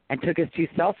and took his 2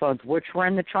 cell phones, which were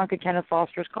in the trunk of Kenneth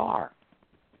Foster's car.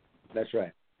 That's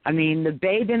right. I mean, the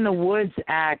Babe in the Woods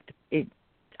Act, it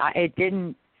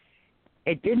didn't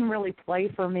really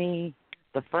play for me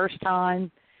the first time,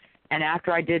 and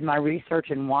after I did my research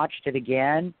and watched it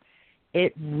again,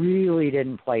 it really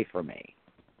didn't play for me.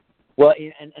 Well,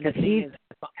 and the thing is,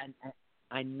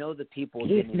 I know the people.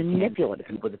 He's manipulative.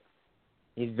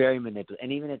 He's very manipulative,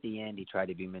 and even at the end, he tried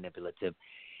to be manipulative.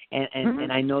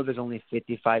 And I know there's only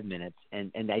 55 minutes,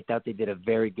 and I thought they did a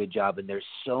very good job. And there's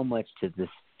so much to this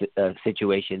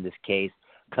situation, this case,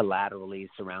 collaterally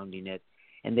surrounding it,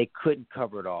 and they couldn't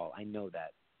cover it all. I know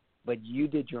that, but you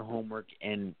did your homework,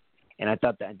 and I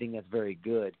think that's very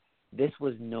good. This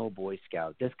was no Boy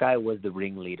Scout. This guy was the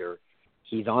ringleader.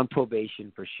 He's on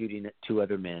probation for shooting at 2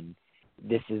 other men.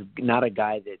 This is not a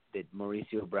guy that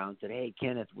Mauriceo Brown said, "Hey,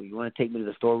 Kenneth, you want to take me to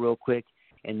the store real quick?"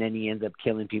 And then he ends up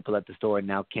killing people at the store, and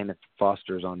now Kenneth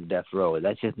Foster's on death row.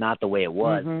 That's just not the way it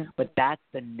was. But that's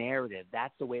the narrative.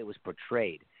 That's the way it was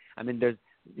portrayed. I mean, there's,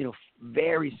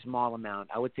 very small amount.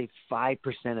 I would say 5%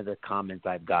 of the comments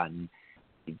I've gotten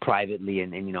privately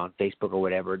and on Facebook or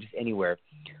whatever, just anywhere,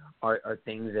 are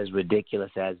things as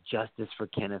ridiculous as justice for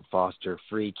Kenneth Foster,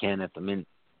 free Kenneth. I mean,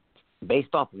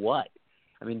 based off what?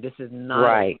 I mean, this is not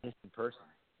an innocent person.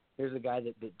 Here's a guy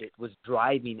that was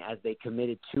driving as they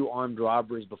committed 2 armed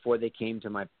robberies before they came to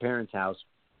my parents' house.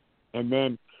 And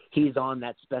then he's on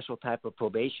that special type of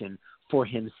probation for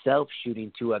himself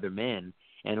shooting 2 other men,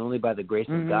 and only by the grace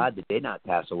of God did they not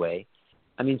pass away.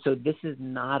 I mean, so this is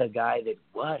not a guy that,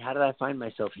 how did I find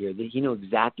myself here? He knew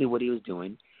exactly what he was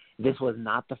doing. This was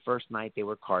not the first night they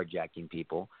were carjacking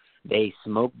people. They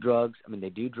smoke drugs. I mean,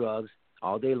 they do drugs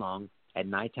all day long. At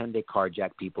nighttime, they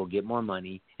carjack people, get more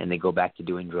money, and they go back to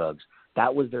doing drugs.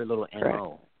 That was their little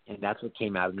MO, and that's what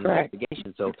came out of the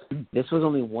investigation. So this was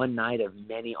only one night of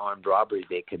many armed robberies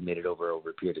they committed over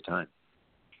a period of time.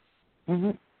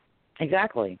 Mm-hmm.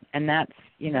 Exactly, and that's,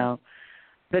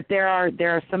 but there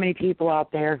are so many people out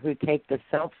there who take the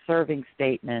self-serving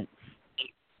statements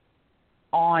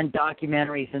on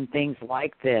documentaries and things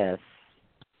like this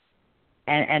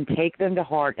and take them to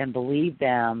heart and believe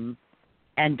them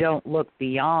and don't look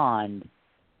beyond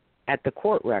at the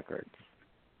court records.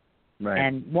 Right.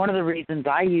 And one of the reasons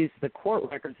I use the court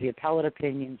records, the appellate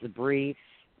opinions, the briefs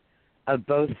of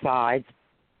both sides,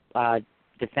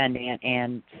 defendant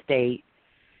and state,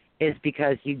 is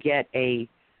because you get a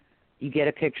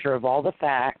picture of all the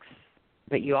facts,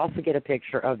 but you also get a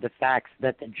picture of the facts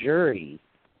that the jury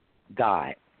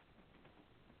got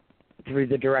through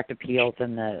the direct appeals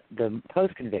and the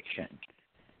post-conviction.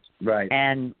 Right.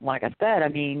 And like I said, I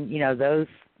mean,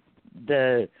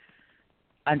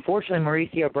 unfortunately,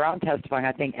 Mauriceo Brown testifying,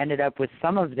 I think, ended up with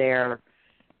some of their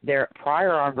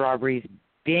prior armed robberies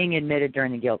being admitted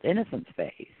during the guilt-innocence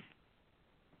phase,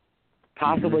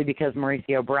 possibly because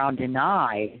Mauriceo Brown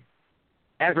denied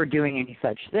ever doing any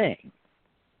such thing.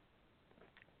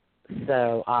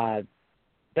 So,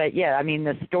 but yeah, I mean,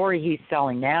 the story he's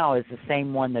selling now is the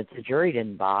same one that the jury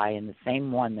didn't buy and the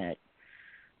same one that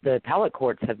the appellate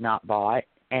courts have not bought.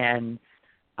 And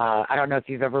I don't know if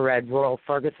you've ever read Royal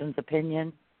Ferguson's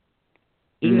opinion.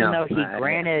 Even though he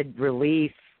granted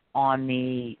relief on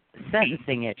the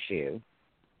sentencing issue,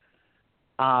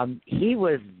 he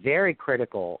was very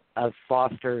critical of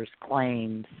Foster's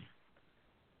claims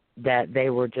that they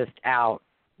were just out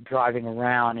driving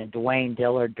around and DeWayne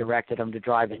Dillard directed them to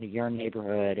drive into your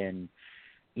neighborhood and,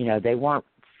 they weren't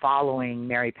following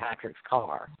Mary Patrick's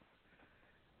car.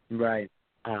 Right.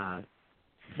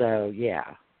 So,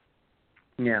 yeah.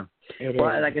 Yeah.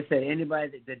 Well, like I said,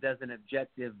 anybody that does an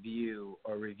objective view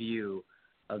or review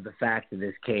of the facts of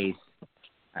this case,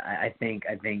 I think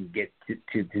gets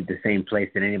to the same place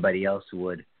that anybody else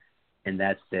would, and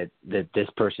that's that this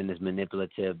person is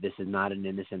manipulative. This is not an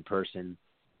innocent person.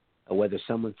 Whether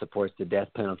someone supports the death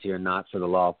penalty or not for the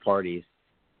law of parties,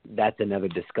 that's another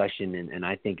discussion, and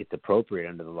I think it's appropriate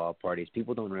under the law of parties.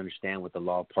 People don't understand what the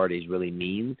law of parties really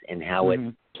means and how it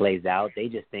plays out. They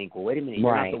just think, well, wait a minute,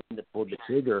 you're not the one that pulled the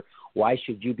trigger. Why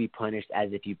should you be punished as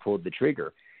if you pulled the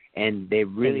trigger? And they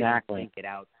really don't think it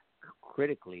out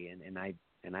critically, and I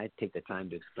take the time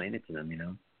to explain it to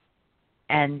them,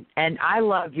 And I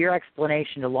love your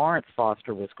explanation to Lawrence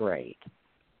Foster was great.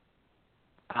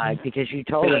 Because you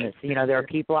told him, there are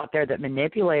people out there that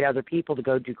manipulate other people to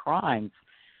go do crimes.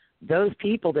 Those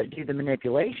people that do the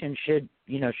manipulation should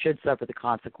suffer the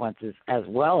consequences as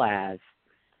well as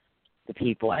the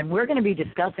people. And we're going to be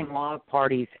discussing law of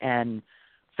parties and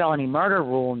felony murder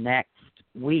rule next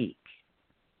week.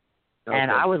 Okay.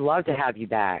 And I would love to have you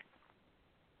back.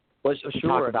 Well, to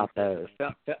talk about those.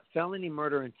 Felony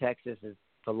murder in Texas is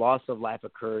the loss of life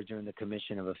occurs during the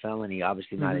commission of a felony,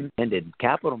 obviously not intended.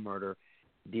 Capital murder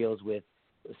deals with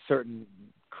certain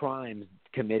crimes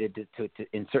committed to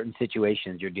in certain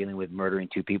situations. You're dealing with murdering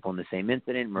two people in the same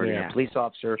incident, murdering a police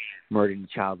officer, murdering a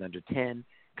child under 10,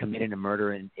 committing a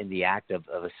murder in the act of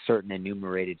a certain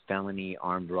enumerated felony,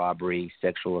 armed robbery,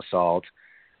 sexual assault,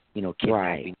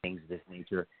 kidnapping, things of this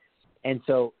nature. And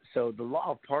so the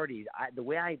law of parties, the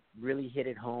way I really hit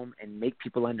it home and make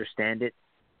people understand it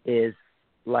is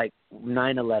like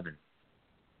 9/11,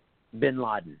 Bin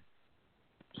Laden.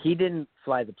 He didn't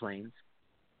fly the planes.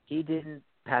 He didn't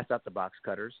pass out the box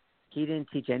cutters. He didn't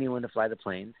teach anyone to fly the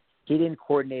planes. He didn't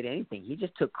coordinate anything. He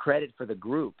just took credit for the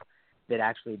group that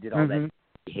actually did all that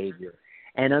behavior.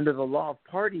 And under the law of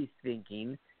parties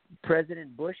thinking,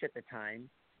 President Bush at the time,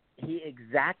 he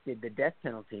exacted the death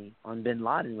penalty on Bin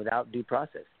Laden without due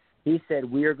process. He said,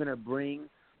 we are going to bring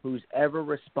who's ever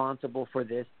responsible for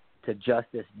this to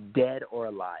justice, dead or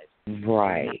alive.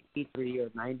 Right. 93 or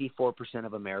 94%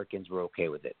 of Americans were okay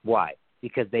with it. Why?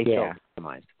 Because they felt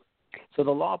victimized. So the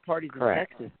law of parties in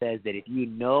Texas says that if you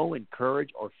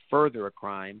encourage, or further a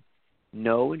crime,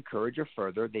 encourage, or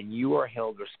further, then you are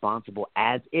held responsible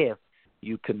as if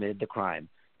you committed the crime.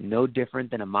 No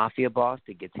different than a mafia boss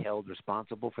that gets held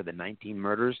responsible for the 19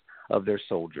 murders of their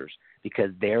soldiers, because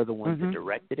they're the ones that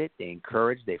directed it, they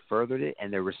encouraged, they furthered it,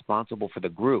 and they're responsible for the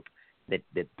group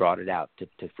that brought it out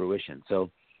to fruition. So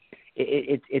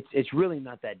it's really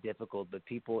not that difficult, but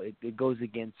it goes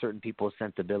against certain people's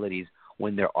sensibilities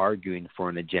when they're arguing for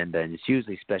an agenda, and it's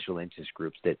usually special interest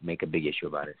groups that make a big issue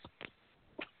about it.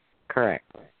 Correct.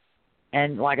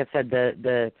 And like I said,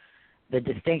 the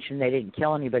distinction, they didn't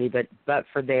kill anybody, but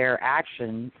for their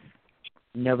actions,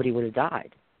 nobody would have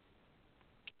died.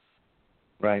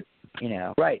 Right. You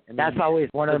know. Right. That's always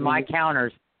one of my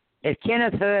counters. If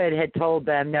Kenneth Hood had told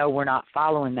them, no, we're not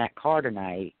following that car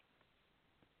tonight,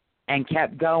 and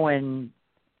kept going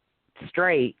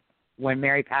straight when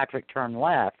Mary Patrick turned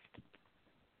left,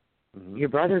 your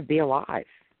brother would be alive.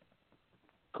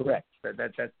 Correct.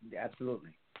 That's absolutely.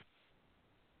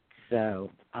 So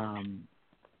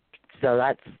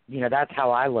that's, you know, that's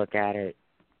how I look at it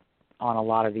on a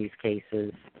lot of these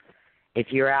cases. If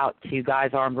you're out two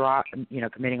guys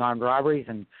committing armed robberies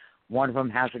and one of them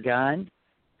has a gun,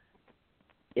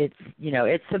 it's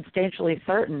substantially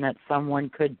certain that someone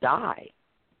could die.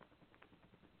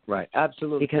 Right,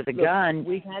 absolutely. Because a gun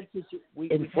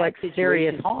inflicts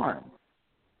serious harm.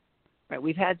 Right,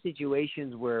 we've had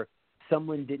situations where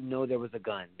someone didn't know there was a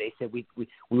gun. They said we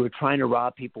were trying to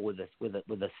rob people with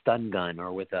a stun gun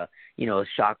or with a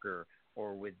shocker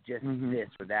or with just this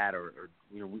or that or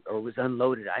it was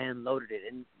unloaded. I unloaded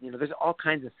it, and there's all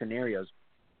kinds of scenarios.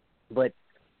 But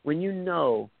when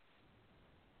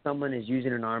someone is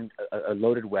using a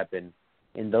loaded weapon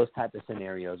in those type of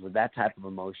scenarios with that type of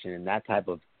emotion and that type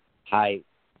of high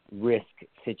risk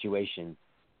situation,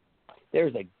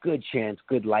 there's a good chance,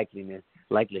 good likelihood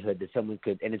that someone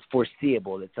could, and it's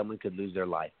foreseeable that someone could lose their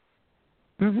life.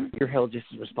 You're held just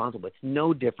as responsible. It's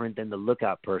no different than the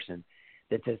lookout person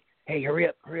that says, hey, hurry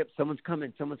up, someone's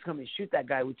coming, shoot that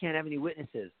guy, we can't have any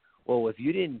witnesses. Well, if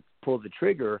you didn't pull the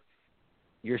trigger,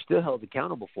 you're still held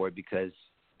accountable for it because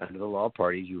under the law of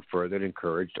parties, you furthered,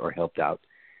 encouraged, or helped out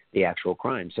the actual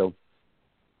crime. So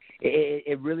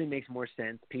it really makes more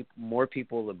sense. More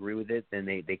people agree with it than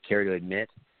they care to admit.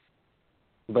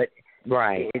 But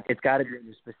it's got to be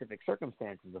in specific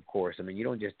circumstances, of course. I mean, you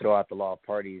don't just throw out the law of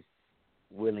parties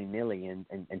willy-nilly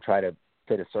and try to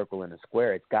fit a circle in a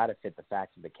square. It's got to fit the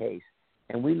facts of the case.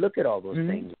 And we look at all those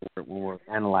things when we're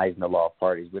analyzing the law of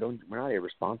parties. We're not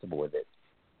irresponsible with it.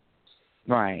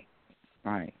 Right.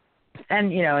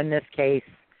 And, in this case,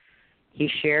 he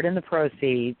shared in the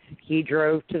proceeds. He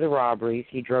drove to the robberies.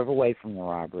 He drove away from the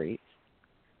robberies.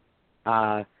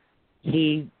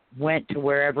 He went to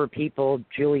wherever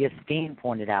Julius Steen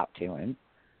pointed out to him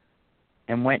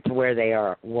and went to where they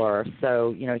were.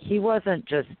 So, he wasn't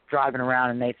just driving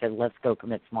around and they said, let's go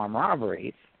commit some armed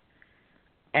robberies.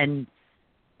 And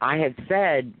I had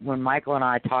said, when Michael and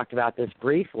I talked about this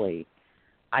briefly,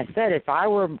 I said, if I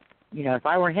were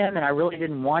him and I really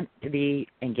didn't want to be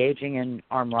engaging in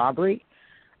armed robbery,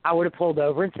 I would have pulled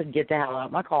over and said, get the hell out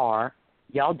of my car.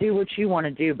 Y'all do what you want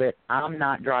to do, but I'm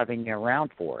not driving you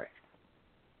around for it.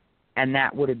 And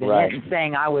that would have been it. And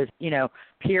saying I was,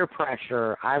 peer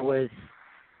pressure. I was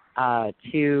I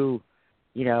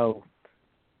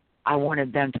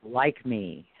wanted them to like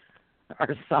me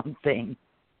or something.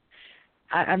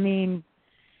 I mean,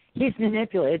 he's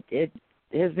manipulated.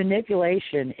 His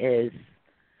manipulation is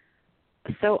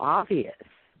so obvious.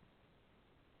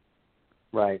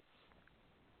 Right.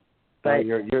 But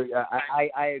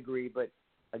I agree. But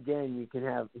again, you can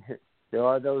have there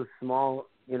are those small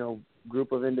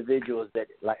group of individuals that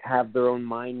have their own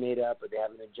mind made up, or they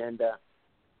have an agenda,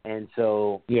 and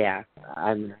so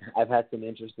I've had some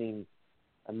interesting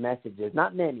messages.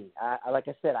 Not many. Like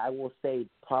I said, I will say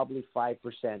probably 5%.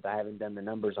 I haven't done the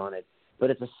numbers on it,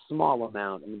 but it's a small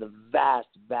amount. I mean, the vast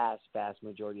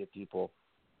majority of people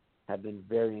have been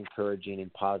very encouraging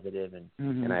and positive,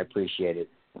 and I appreciate it.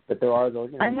 But there are those.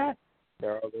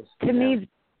 There are those. To me,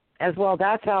 as well,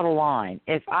 that's out of line.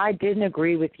 If I didn't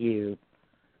agree with you,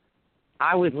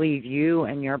 I would leave you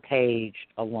and your page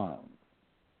alone.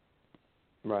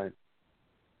 Right.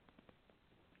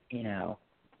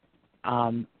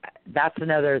 That's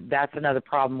another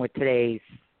problem with today's,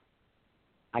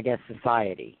 I guess,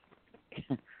 society.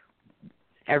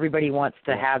 Everybody wants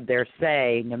to have their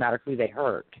say, no matter who they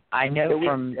hurt. I know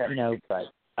from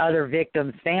other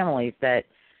victims' families that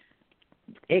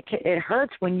it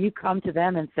hurts when you come to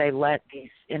them and say, let these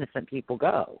innocent people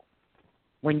go,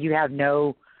 when you have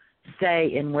no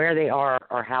say in where they are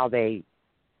or how they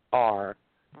are,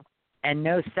 and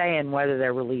no say in whether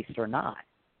they're released or not.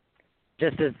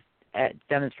 Just as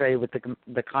demonstrated with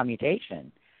the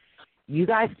commutation. You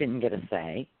guys didn't get a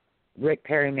say. Rick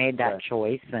Perry made that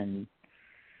choice, and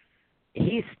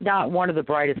he's not one of the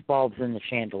brightest bulbs in the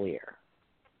chandelier.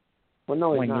 Well, no,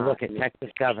 when you look at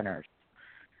Texas governors.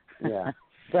 Yeah.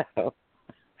 But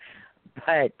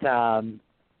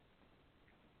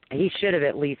he should have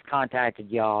at least contacted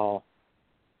y'all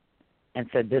and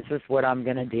said, this is what I'm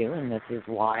going to do, and this is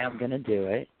why I'm going to do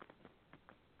it.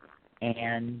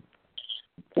 And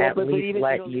at least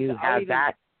let you have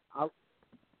that.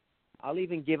 I'll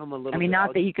even give him a little. I mean,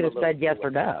 not that you could have said yes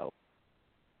or no.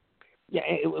 Yeah,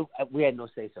 we had no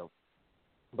say so,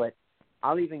 but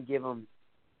I'll even give him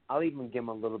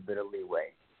a little bit of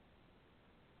leeway.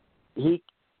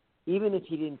 Even if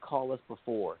he didn't call us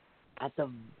before, at the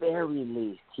very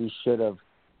least, he should have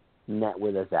met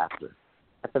with us after.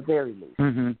 At the very least,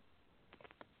 mm-hmm.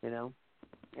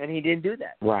 And he didn't do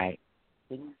that. Right.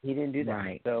 He didn't do that.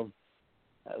 Right. So,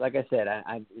 like I said,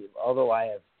 I although I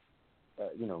have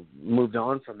moved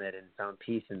on from it and found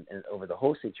peace and over the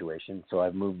whole situation. So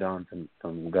I've moved on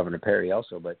from Governor Perry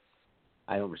also, but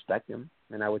I don't respect him,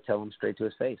 and I would tell him straight to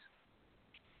his face.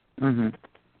 Mm-hmm.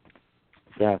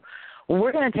 So, well,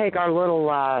 we're going to take our little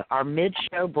our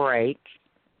mid-show break,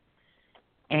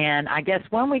 and I guess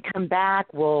when we come back,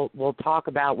 we'll talk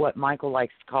about what Michael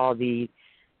likes to call the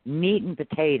meat and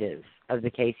potatoes of the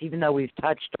case, even though we've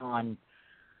touched on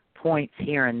points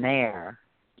here and there.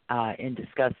 In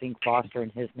discussing Foster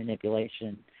and his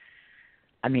manipulation.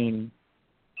 I mean,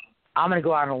 I'm going to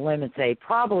go out on a limb and say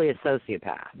probably a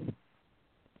sociopath.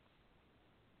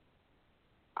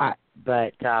 But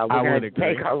we're going to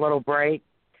take our little break.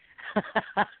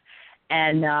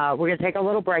 And we're going to take a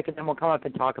little break, and then we'll come up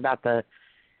and talk about the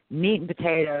meat and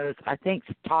potatoes. I think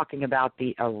talking about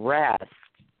the arrest,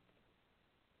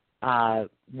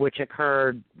 which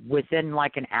occurred within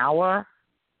like an hour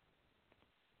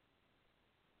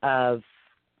of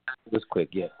it was quick,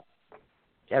 yeah.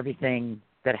 Everything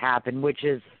that happened, which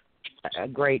is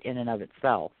great in and of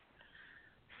itself.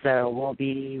 So we'll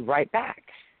be right back.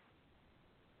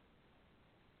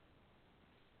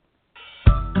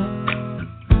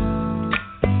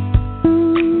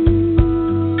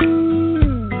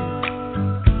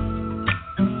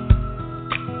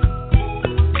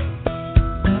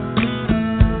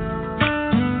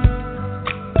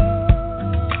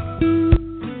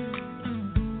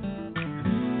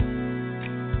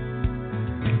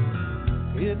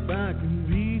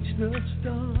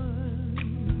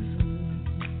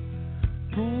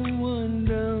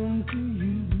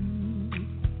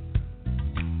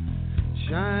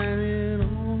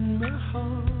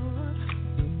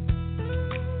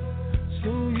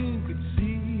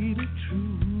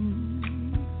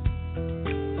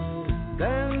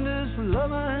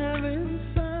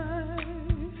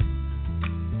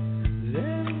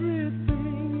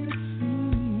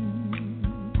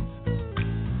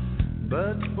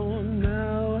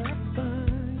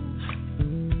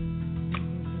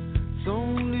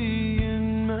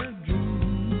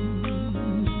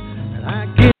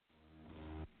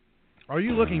 Are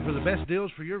you looking for the best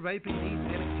deals for your vaping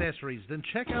needs and accessories? Then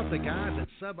check out the guys at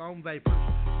Sub-Ohm Vapors.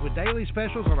 With daily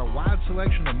specials on a wide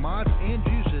selection of mods and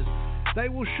juices, they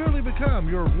will surely become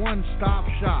your one-stop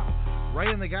shop. Ray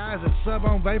and the guys at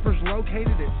Sub-Ohm Vapors, located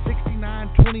at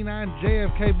 6929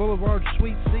 JFK Boulevard,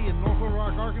 Suite C in North Little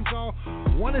Rock, Arkansas,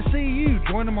 want to see you.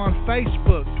 Join them on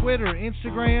Facebook, Twitter,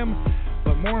 Instagram,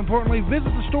 but more importantly, visit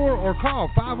the store or call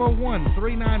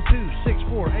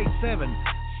 501-392-6487.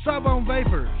 Sub-Ohm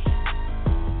Vapors.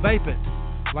 Vape it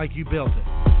like you built it.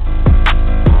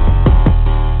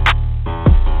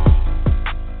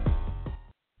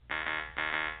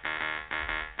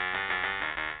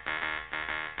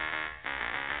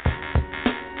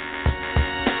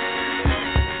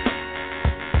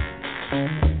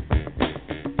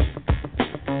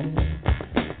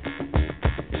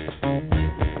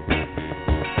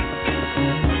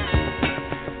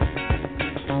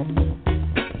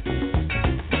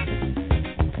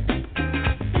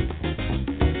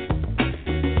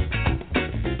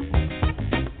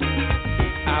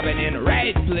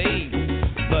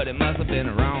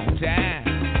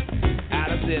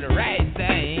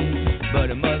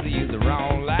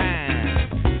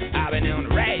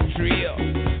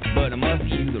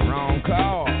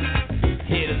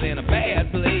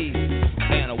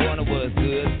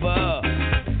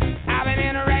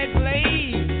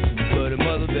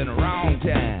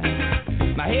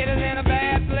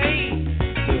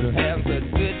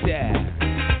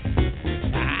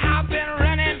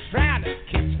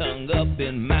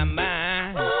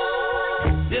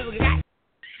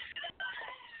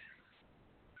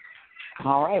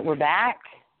 All right, we're back.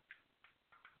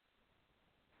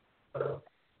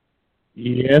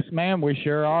 Yes, ma'am, we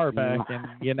sure are back, and,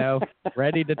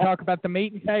 ready to talk about the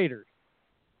meat and taters.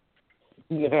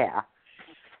 Yeah.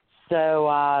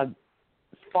 So,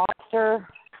 Foster,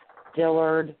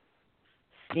 Dillard,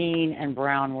 Steen, and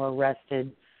Brown were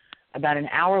arrested about an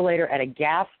hour later at a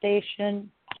gas station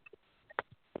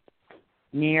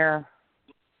near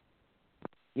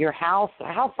your house?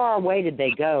 How far away did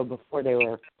they go before they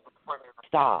were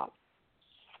stopped?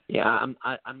 Yeah,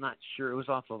 I'm not sure. It was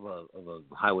off of a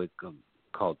highway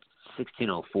called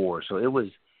 1604, so it was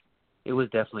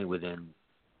definitely within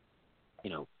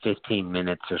 15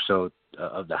 minutes or so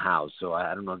of the house. So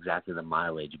I don't know exactly the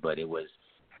mileage, but it was.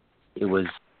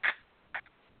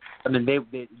 I mean,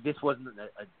 this wasn't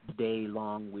a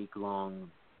day-long,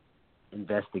 week-long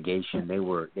investigation. They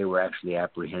were actually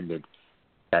apprehended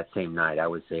that same night. I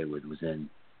would say it was within,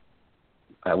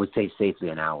 safely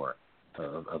an hour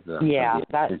of the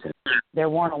incident. There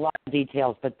weren't a lot of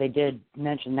details, but they did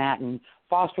mention that. And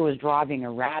Foster was driving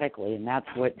erratically, and that's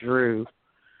what drew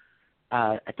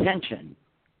attention.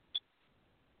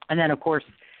 And then, of course,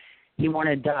 he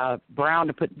wanted Brown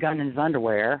to put the gun in his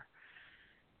underwear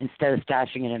instead of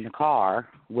stashing it in the car,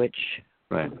 which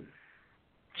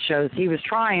shows he was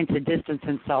trying to distance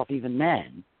himself even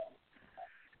then.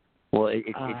 Well, it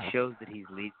shows that he's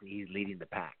leading the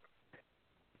pack.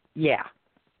 Yeah.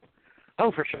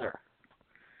 Oh, for sure.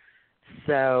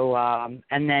 So,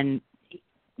 and then,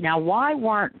 now why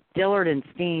weren't Dillard and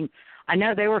Steen, I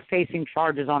know they were facing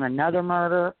charges on another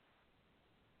murder.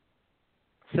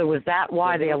 So was that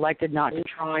why they elected not to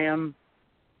try him?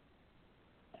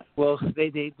 Well,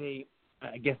 they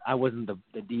I guess I wasn't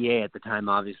the DA at the time,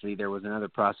 obviously. There was another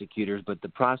prosecutors, but the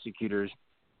prosecutors,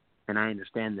 and I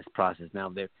understand this process now,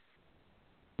 they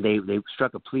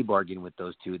struck a plea bargain with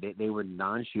those two. They were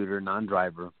non-shooter,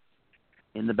 non-driver,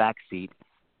 in the back seat.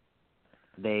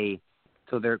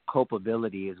 So their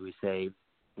culpability, as we say,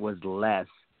 was less,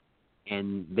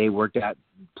 and they worked out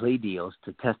plea deals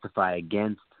to testify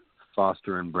against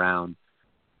Foster and Brown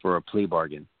for a plea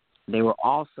bargain. They were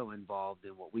also involved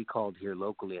in what we called here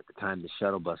locally at the time the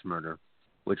shuttle bus murder,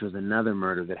 which was another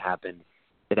murder that happened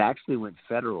that actually went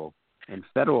federal, and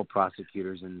federal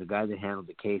prosecutors, and the guy that handled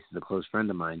the case is a close friend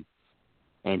of mine,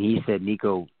 and he said,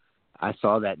 Nico, I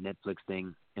saw that Netflix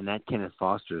thing, and that Kenneth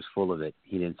Foster is full of it.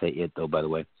 He didn't say it, though, by the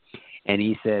way. And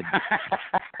he said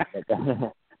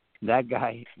that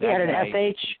guy. He had an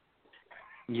SH?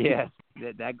 Yes,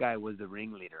 that guy was the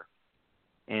ringleader.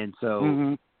 And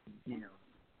so,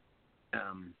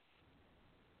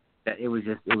 that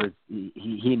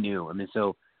he knew. I mean,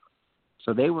 so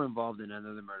they were involved in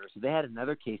another murder. So they had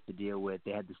another case to deal with.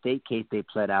 They had the state case they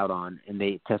pled out on, and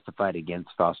they testified against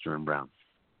Foster and Brown.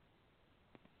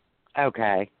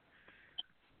 Okay.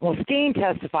 Well, Steen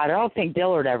testified. I don't think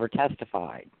Dillard ever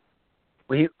testified.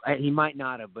 Well, he might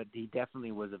not have, but he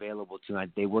definitely was available to.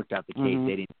 They worked out the case.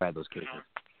 They didn't try those cases.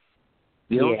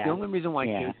 The only reason why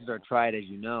cases are tried, as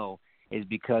you know, is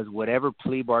because whatever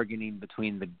plea bargaining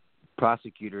between the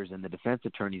prosecutors and the defense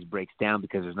attorneys breaks down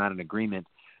because there's not an agreement,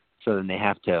 so then they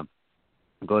have to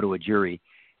go to a jury.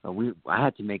 I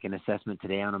had to make an assessment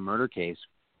today on a murder case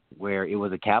where it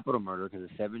was a capital murder because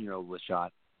a 7-year-old was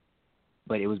shot,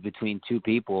 but it was between two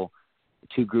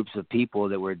groups of people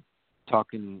that were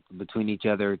talking between each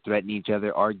other, threatening each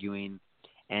other, arguing,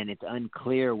 and it's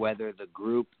unclear whether the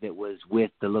group that was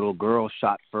with the little girl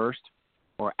shot first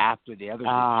or after the other group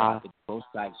shot, but both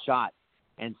sides shot.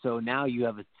 And so now you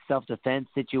have a self-defense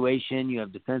situation, you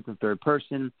have defense in third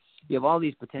person, you have all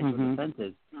these potential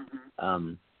defenses.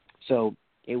 So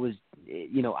it was,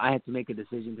 I had to make a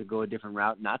decision to go a different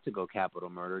route, not to go capital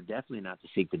murder, definitely not to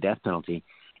seek the death penalty.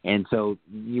 And so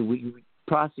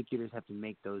prosecutors have to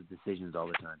make those decisions all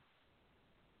the time.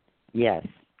 Yes,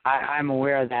 I'm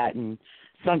aware of that. And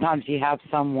sometimes you have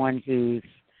someone who's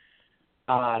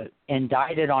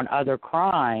indicted on other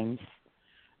crimes,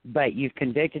 but you've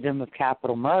convicted them of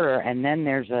capital murder, and then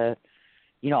there's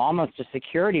almost a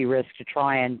security risk to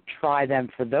try them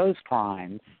for those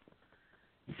crimes,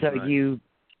 so you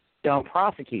don't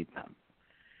prosecute them.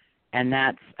 And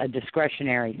that's a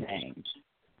discretionary thing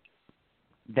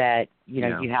that,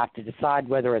 you have to decide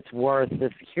whether it's worth the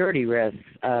security risks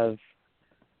of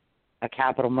a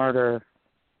capital murder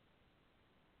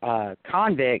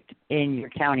convict in your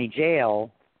county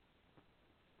jail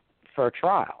for a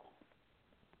trial.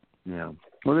 Yeah.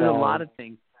 Well, there's a lot of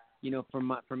things.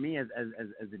 For me as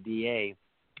a DA,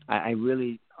 I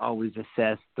really always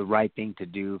assess the right thing to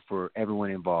do for everyone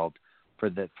involved, for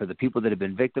the people that have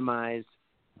been victimized,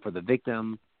 for the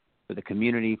victim, for the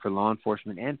community, for law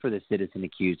enforcement, and for the citizen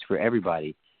accused, for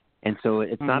everybody. And so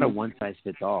it's not a one size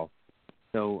fits all.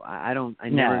 So I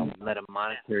never let a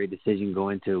monetary decision go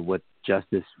into what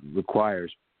justice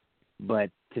requires. But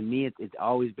to me, it's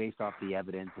always based off the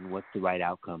evidence and what's the right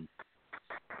outcome.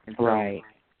 And so, right.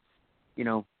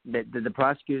 The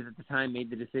prosecutors at the time made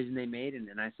the decision they made, and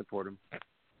I support them.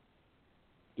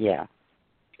 Yeah.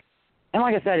 And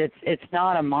like I said, it's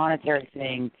not a monetary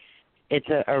thing. it's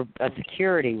a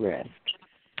security risk.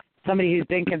 Somebody who's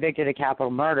been convicted of capital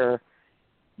murder,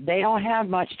 they don't have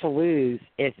much to lose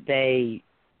if they,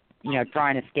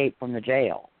 try and escape from the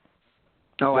jail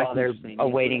while they're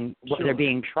awaiting, while they're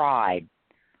being tried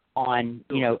on,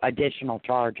 additional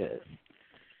charges.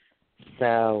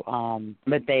 So,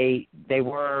 but they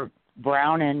were,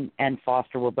 Brown and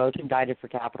Foster were both indicted for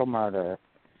capital murder,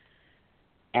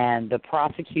 and the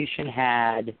prosecution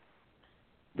had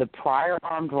the prior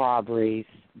armed robberies,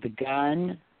 the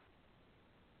gun,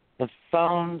 the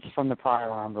phones from the prior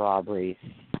armed robberies,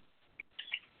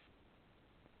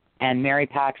 and Mary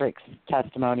Patrick's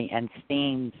testimony and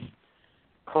Steen's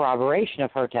corroboration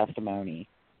of her testimony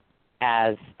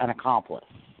as an accomplice.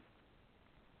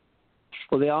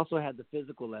 Well, they also had the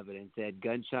physical evidence. They had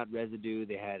gunshot residue.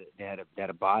 They had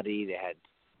a body. They had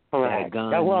a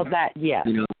gun. Well, that yeah.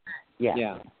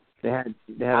 Yeah. They had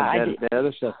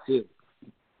other stuff too.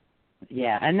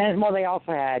 Yeah, and then they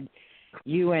also had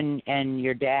you and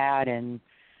your dad and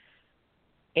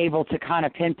able to kind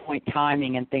of pinpoint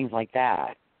timing and things like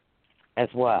that as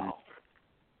well.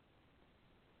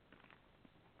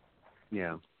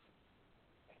 Yeah.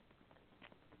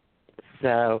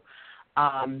 So,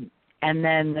 and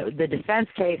then the defense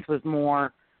case was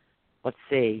more, let's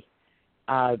see,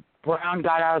 Brown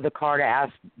got out of the car to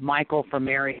ask Michael for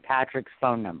Mary Patrick's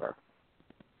phone number.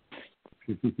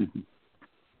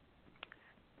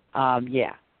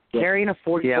 Carrying a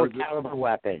 .44 caliber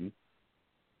weapon,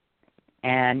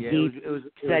 and he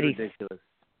said he. Ridiculous.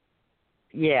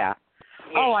 Yeah.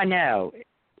 Oh, I know.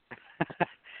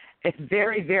 It's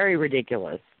very, very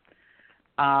ridiculous.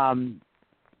 That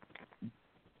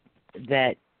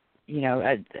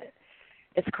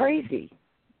it's crazy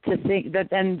to think that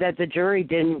the jury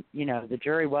didn't. The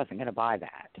jury wasn't going to buy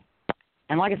that.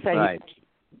 And like I said, right.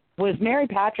 Was Mary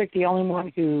Patrick the only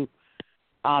one who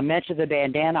mentioned the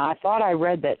bandana? I thought I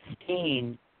read that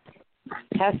Steen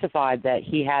testified that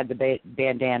he had the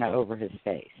bandana over his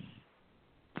face.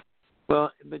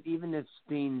 Well, but even if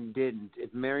Steen didn't,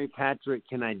 if Mary Patrick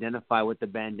can identify what the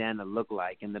bandana looked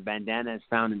like, and the bandana is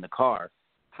found in the car,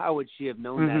 how would she have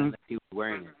known that unless he was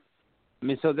wearing it? I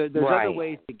mean, so there's right. other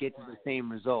ways to get to the same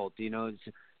result,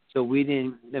 So we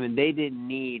didn't. I mean, they didn't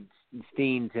need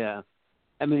Steen to.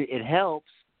 I mean, it helps,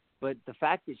 but the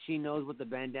fact that she knows what the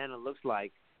bandana looks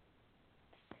like,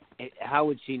 how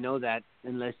would she know that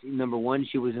unless, number one,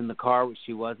 she was in the car, which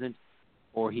she wasn't,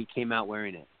 or he came out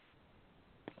wearing it?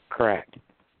 Correct.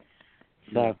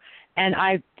 So, and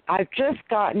I've just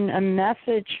gotten a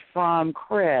message from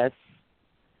Chris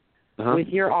with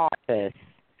your office.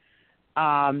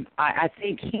 I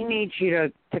think he needs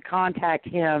you to contact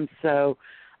him. So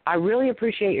I really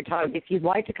appreciate your time. If you'd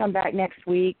like to come back next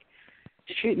week,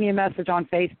 shoot me a message on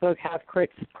Facebook. Have Chris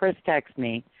text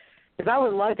me, because I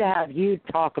would love to have you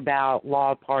talk about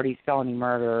law of parties, felony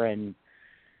murder, and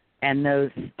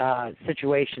those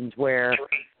situations where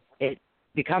it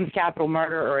becomes capital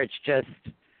murder, or it's just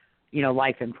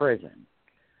life in prison,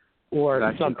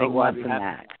 or something less than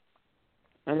that.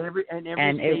 And every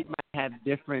state might have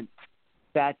different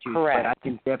statutes. Correct. But I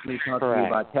can definitely talk to you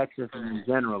about Texas and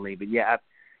generally. But yeah,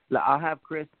 I'll have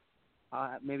Chris.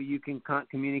 Maybe you can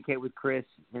communicate with Chris.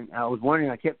 And I was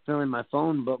wondering, I kept feeling my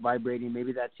phone vibrating.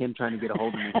 Maybe that's him trying to get a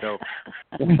hold of me. So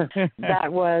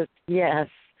that was, yes.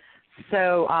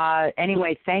 So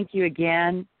anyway, thank you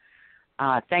again.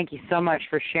 Thank you so much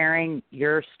for sharing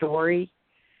your story.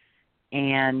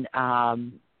 And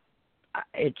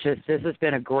this has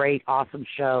been a great, awesome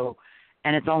show.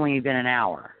 And it's only been an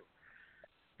hour.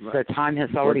 Right. So time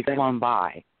has already flown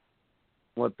by.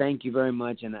 Well, thank you very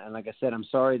much, and like I said, I'm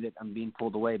sorry that I'm being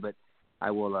pulled away, but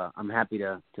I will. I'm happy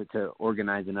to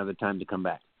organize another time to come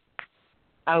back.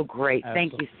 Oh, great! Absolutely.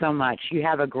 Thank you so much. You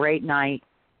have a great night.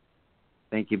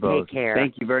 Thank you both. Take care.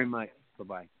 Thank you very much.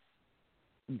 Bye-bye.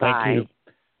 Bye. Thank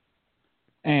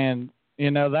you. And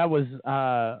that was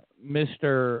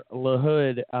Mr.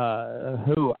 LaHood,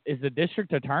 who is the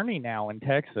district attorney now in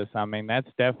Texas. I mean, that's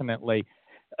definitely.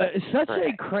 Such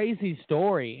a crazy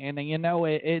story, and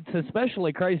it's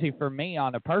especially crazy for me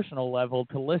on a personal level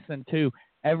to listen to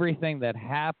everything that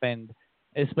happened,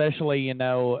 especially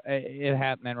it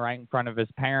happening right in front of his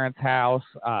parents' house.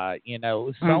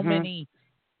 So many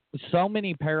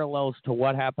parallels to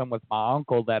what happened with my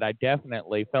uncle that I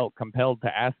definitely felt compelled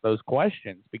to ask those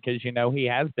questions, because he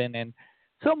has been in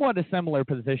somewhat a similar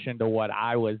position to what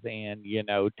I was in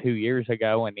 2 years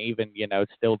ago, and even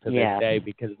still to this day,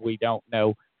 because we don't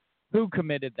know who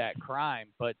committed that crime.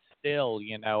 But still,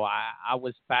 I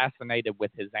was fascinated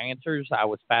with his answers. I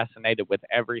was fascinated with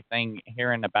everything,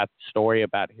 hearing about the story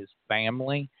about his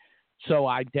family. So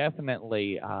I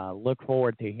definitely look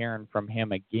forward to hearing from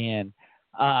him again.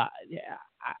 I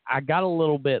got a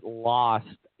little bit lost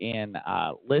in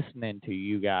listening to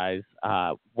you guys.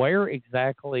 Where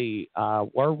exactly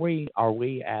were we? Are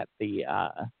we at the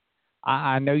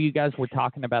I know you guys were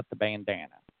talking about the bandana.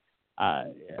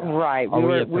 Right. We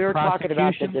were talking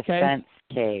about the defense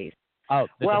case. Oh,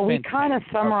 well, we kind of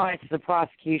summarized the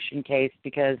prosecution case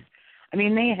because, I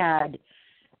mean, they had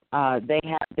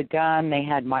the gun, they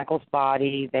had Michael's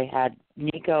body, they had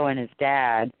Nico and his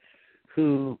dad,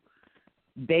 who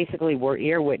basically were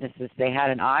ear witnesses. They had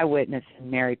an eyewitness,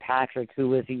 Mary Patrick, who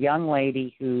was a young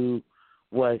lady who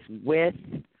was with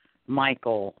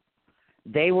Michael.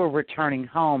 They were returning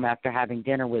home after having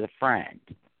dinner with a friend.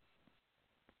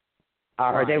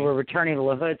 Or they were returning to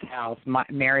LaHood's house.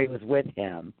 Mary was with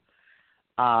him.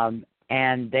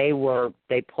 And they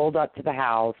pulled up to the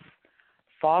house.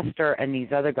 Foster and these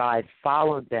other guys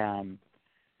followed them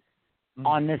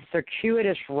on this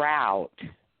circuitous route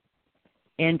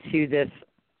into this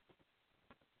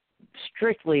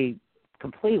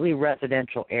completely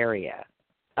residential area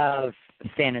of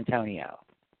San Antonio.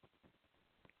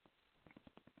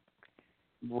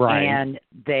 Right. And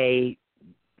they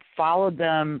followed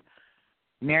them.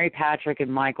 Mary Patrick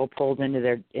and Michael pulled into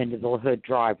the LaHood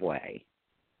driveway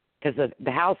because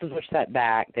the houses are set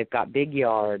back. They've got big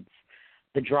yards.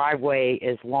 The driveway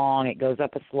is long. It goes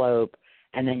up a slope,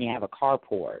 and then you have a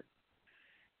carport.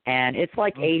 And it's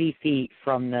like 80 feet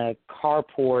from the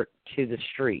carport to the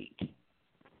street.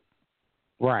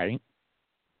 Right.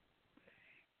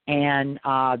 And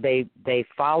they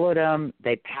followed them.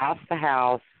 They passed the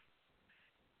house,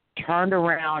 turned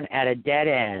around at a dead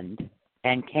end,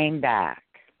 and came back.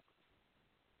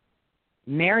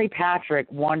 Mary Patrick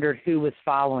wondered who was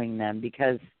following them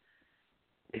because,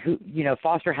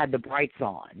 Foster had the brights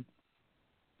on.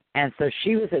 And so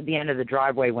she was at the end of the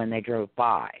driveway when they drove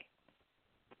by.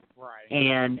 Right.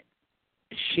 And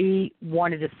she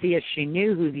wanted to see if she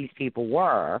knew who these people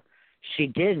were. She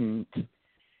didn't.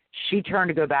 She turned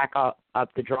to go back up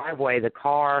the driveway. The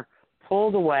car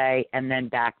pulled away and then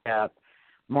backed up.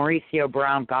 Mauriceo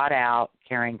Brown got out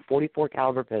carrying a .44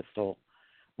 caliber pistol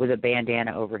with a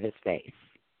bandana over his face.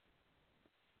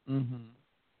 Mm-hmm.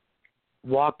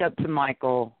 Walked up to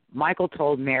Michael. Michael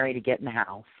told Mary to get in the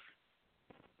house.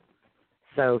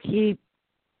 So he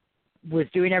was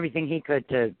doing everything he could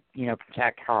to,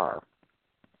 protect her.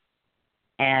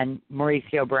 And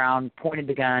Mauriceo Brown pointed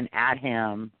the gun at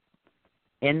him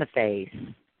in the face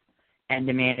and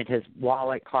demanded his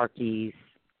wallet, car keys,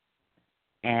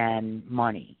 and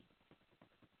money.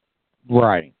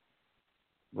 Right.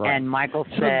 And Michael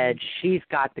said, she's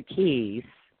got the keys.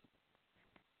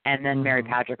 And then Mary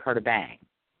Patrick heard a bang.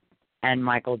 And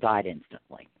Michael died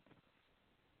instantly.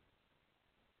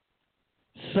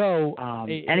 So,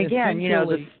 and again,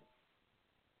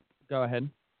 go ahead.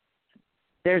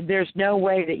 There's no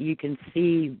way that you can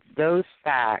see those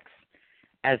facts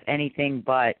as anything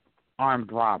but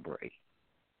armed robbery.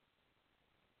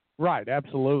 Right,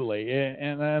 absolutely.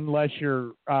 And unless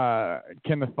you're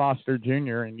Kenneth Foster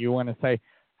Jr. and you want to say,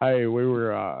 hey, we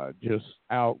were just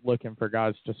out looking for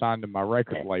guys to sign to my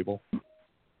record label.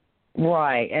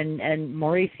 Right, and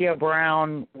Mauriceo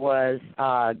Brown was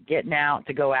getting out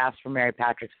to go ask for Mary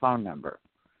Patrick's phone number.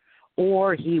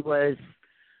 Or he was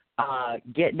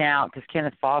getting out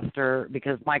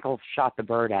because Michael shot the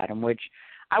bird at him, which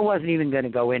I wasn't even going to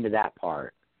go into that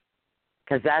part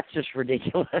because that's just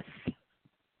ridiculous.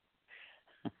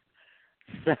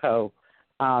 So,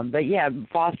 but yeah,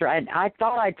 Foster, I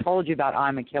thought I told you about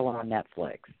I'm a Killer on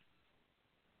Netflix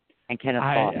and Kenneth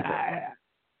Foster.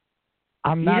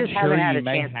 I'm not sure you haven't had a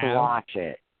chance to watch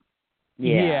it.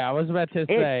 Yeah, I was about to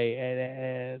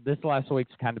say, this last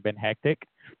week's kind of been hectic.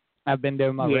 I've been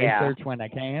doing my research when I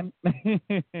can.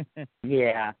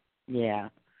 Yeah.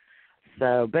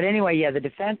 So, but anyway, the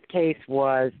defense case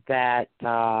was that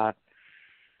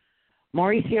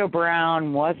Mauriceo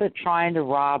Brown wasn't trying to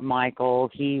rob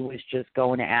Michael. He was just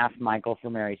going to ask Michael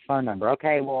for Mary's phone number.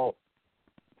 Okay, well,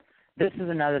 this is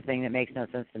another thing that makes no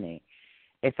sense to me.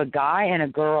 If a guy and a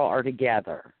girl are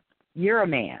together, you're a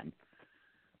man.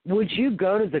 Would you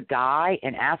go to the guy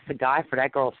and ask the guy for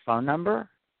that girl's phone number?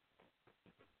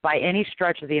 By any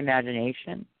stretch of the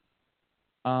imagination?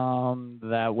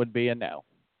 That would be a no.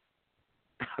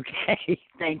 Okay,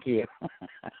 thank you.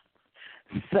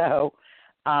 So,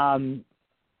 that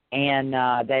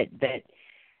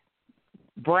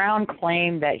Brown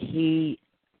claimed that he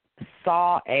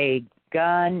saw a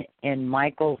gun in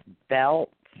Michael's belt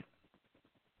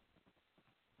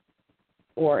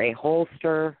or a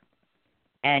holster,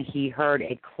 and he heard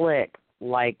a click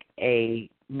like a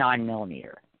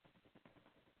 9mm.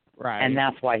 Right. And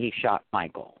that's why he shot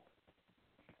Michael.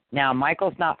 Now,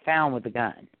 Michael's not found with a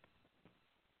gun.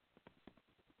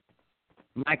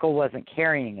 Michael wasn't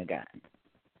carrying a gun.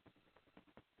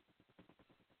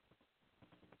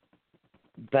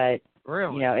 But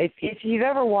Really? you know, if you've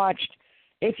ever watched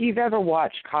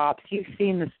Cops, you've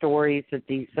seen the stories that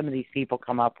some of these people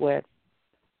come up with.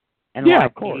 And yeah, live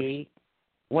of course. TV.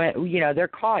 When they're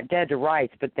caught dead to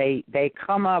rights, but they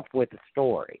come up with a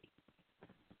story.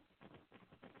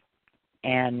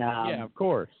 And yeah, of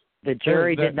course. The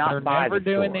jury did not buy the story.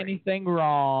 They're never doing anything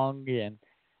wrong, and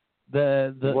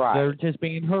right. They're just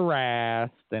being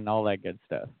harassed and all that good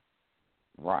stuff.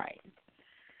 Right.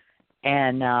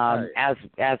 And right.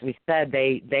 as we said,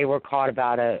 they were caught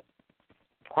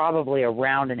probably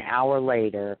around an hour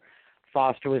later.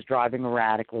 Foster was driving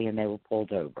erratically, and they were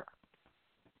pulled over.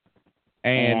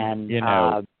 And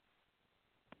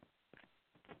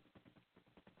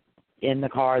in the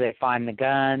car, they find the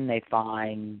gun, they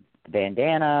find the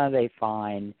bandana, they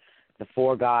find the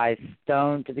 4 guys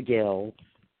stoned to the gills.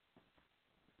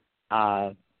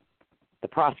 The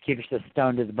prosecutor says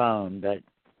stoned to the bone, but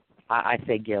I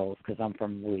say gills because I'm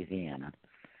from Louisiana.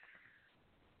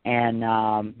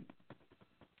 And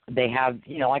they have,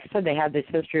 like I said, they have this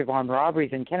history of armed robberies,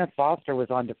 and Kenneth Foster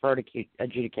was on deferred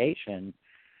adjudication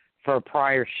for a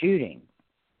prior shooting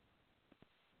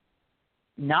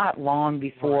not long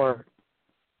before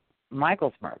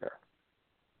Michael's murder.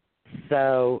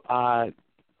 So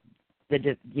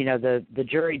the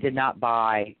jury did not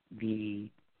buy the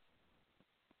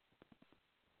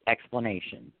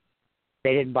explanation.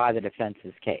 They didn't buy the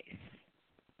defense's case.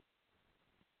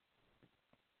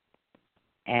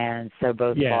 And so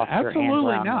both Foster and Brown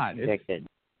were convicted.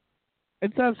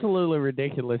 It's absolutely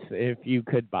ridiculous if you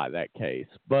could buy that case.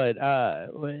 But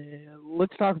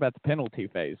let's talk about the penalty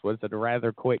phase. Was it a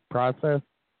rather quick process?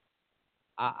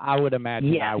 I would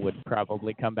imagine I would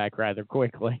probably come back rather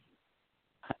quickly.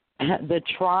 The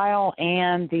trial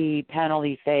and the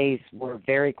penalty phase were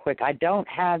very quick. I don't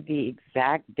have the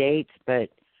exact dates, but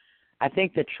I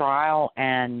think the trial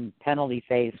and penalty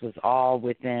phase was all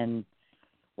within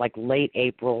like late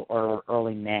April or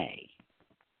early May.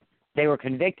 They were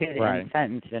convicted and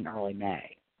sentenced in early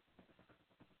May.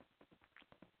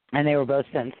 And they were both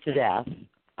sentenced to death.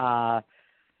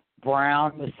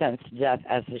 Brown was sentenced to death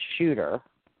as the shooter.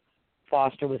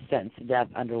 Foster was sentenced to death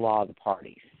under law of the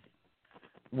parties,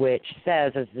 which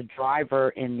says as the driver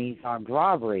in these armed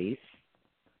robberies,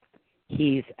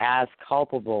 he's as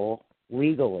culpable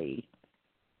legally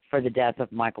for the death of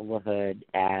Michael LaHood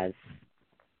as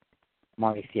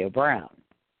Mauriceo Brown.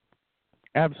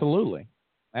 Absolutely,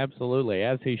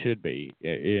 as he should be.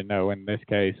 In this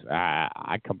case,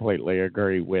 I completely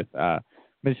agree with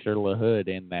Mr. LaHood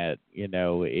in that,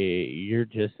 you're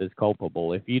just as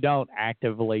culpable. If you don't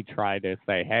actively try to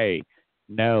say, hey,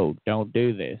 no, don't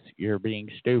do this, you're being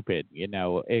stupid,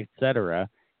 etc.,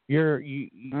 you're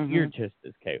just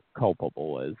as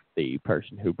culpable as the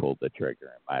person who pulled the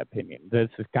trigger, in my opinion. This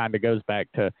kind of goes back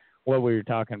to what we were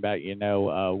talking about,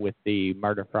 with the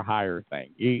murder for hire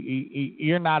thing.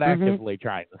 You're not actively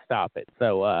trying to stop it.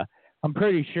 So I'm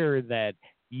pretty sure that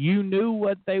you knew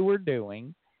what they were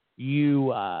doing.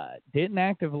 You didn't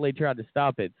actively try to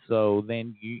stop it, so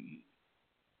then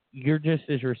you're just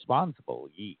as responsible.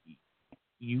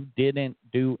 You didn't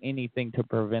do anything to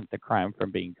prevent the crime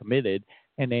from being committed,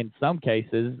 and in some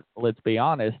cases, let's be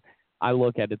honest, I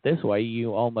look at it this way,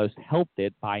 you almost helped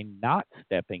it by not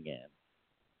stepping in.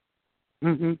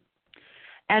 Mm-hmm.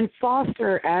 And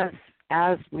Foster,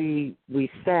 as we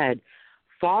said,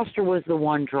 Foster was the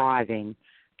one driving.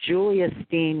 Julius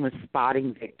Steen was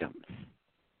spotting victims.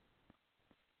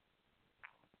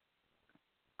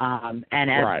 And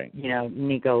as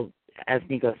Nico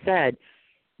said,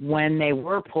 when they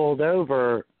were pulled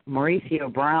over,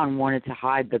 Mauriceo Brown wanted to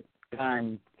hide the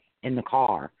gun in the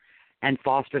car, and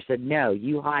Foster said, "No,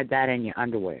 you hide that in your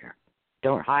underwear.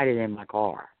 Don't hide it in my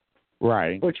car."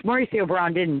 Right. Which Mauriceo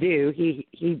Brown didn't do.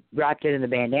 He wrapped it in the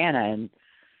bandana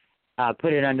and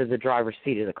put it under the driver's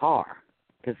seat of the car,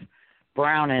 because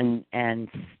Brown and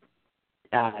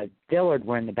Dillard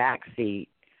were in the back seat,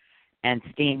 and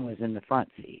Steen was in the front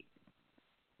seat.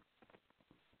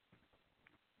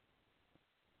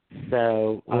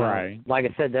 So, like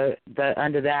I said,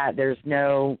 under that, there's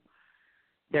no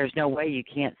way you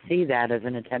can't see that as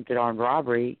an attempted armed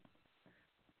robbery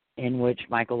in which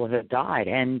Michael LaHood died.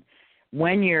 And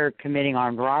when you're committing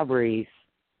armed robberies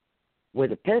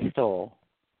with a pistol,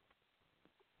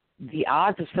 the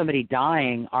odds of somebody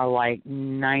dying are like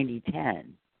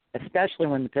 90-10, especially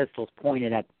when the pistol's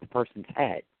pointed at the person's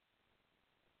head.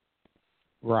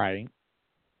 Right.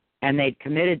 And they'd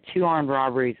committed 2 armed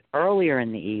robberies earlier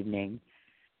in the evening,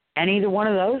 and either one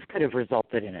of those could have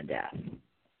resulted in a death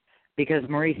because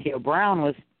Mauriceo Brown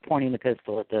was pointing the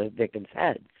pistol at the victims'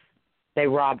 heads. They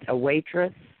robbed a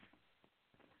waitress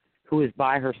who was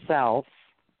by herself,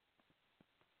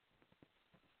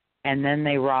 and then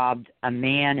they robbed a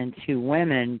man and 2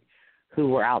 women who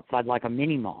were outside like a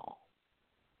mini mall.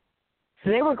 So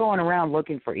they were going around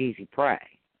looking for easy prey.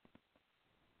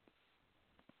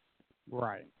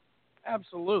 Right.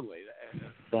 Absolutely.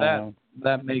 So,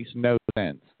 that makes no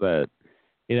sense that,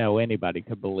 anybody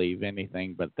could believe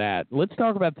anything but that. Let's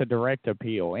talk about the direct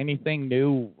appeal. Anything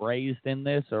new raised in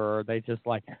this, or are they just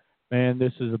like, man,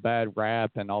 this is a bad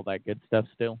rap and all that good stuff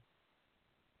still?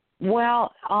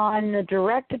 well, on the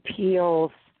direct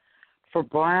appeals for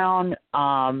Brown,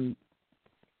 one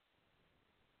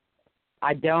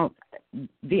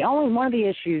of the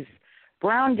issues,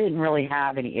 Brown didn't really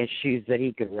have any issues that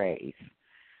he could raise.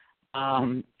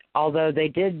 Although they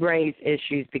did raise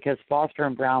issues because Foster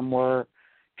and Brown were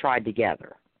tried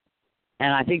together.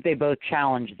 And I think they both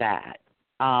challenged that.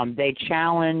 They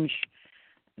challenged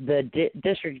the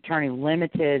district attorney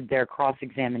limited their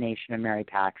cross-examination of Mary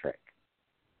Patrick.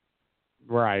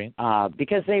 Right.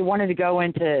 Because they wanted to go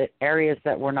into areas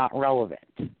that were not relevant.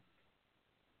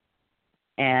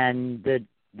 And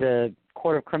the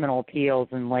Court of Criminal Appeals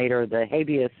and later the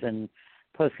habeas and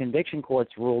post-conviction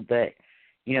courts ruled that,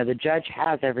 the judge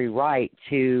has every right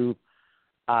to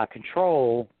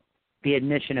control the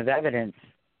admission of evidence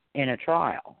in a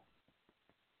trial.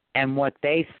 And what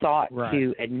they sought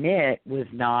to admit was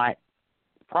not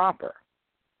proper.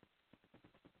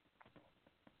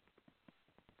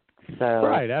 So,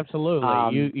 right,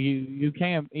 absolutely. You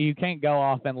can't go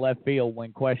off in left field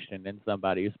when questioning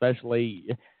somebody, especially.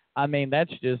 I mean,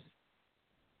 that's just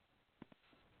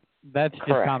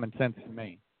common sense to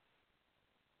me.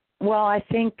 Well, I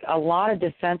think a lot of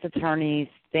defense attorneys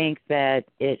think that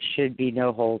it should be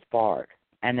no holds barred,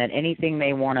 and that anywhere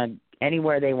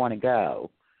they want to go.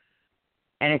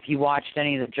 And if you watched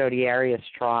any of the Jodi Arias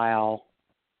trial,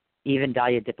 even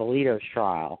Dalia DiPolito's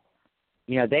trial,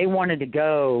 they wanted to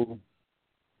go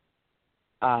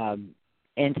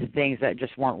into things that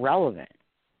just weren't relevant.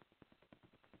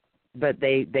 But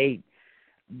the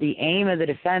aim of the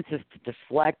defense is to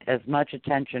deflect as much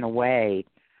attention away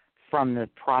from the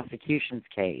prosecution's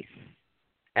case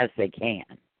as they can.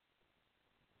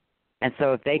 And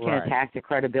so if they can attack the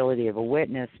credibility of a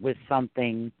witness with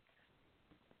something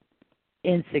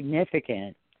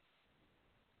insignificant,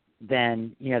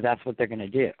 then, that's what they're going to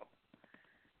do.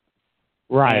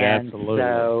 Right, and absolutely.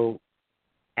 So,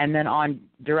 and then on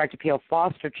direct appeal,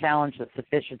 Foster challenged the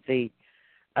sufficiency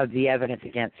of the evidence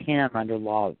against him under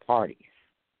law of the parties,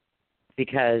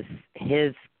 because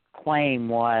his claim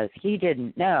was he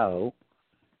didn't know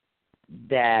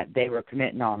that they were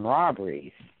committing armed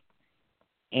robberies,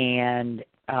 and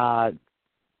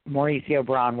Mauriceo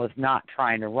Brown was not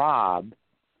trying to rob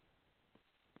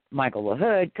Michael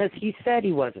LaHood because he said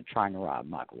he wasn't trying to rob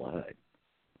Michael LaHood.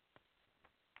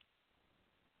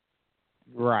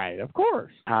 Right, of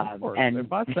course. And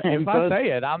if I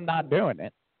say it, I'm not doing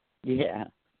it. Yeah,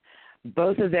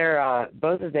 both of their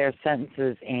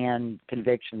sentences and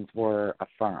convictions were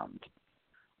affirmed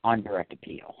on direct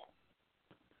appeal.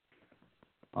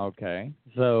 Okay,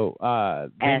 so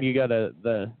then you go to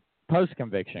the post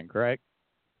conviction, correct?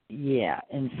 Yeah,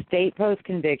 in state post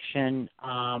conviction,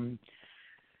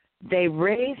 they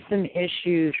raised some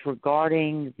issues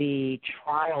regarding the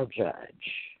trial judge,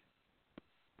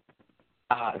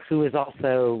 who is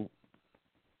also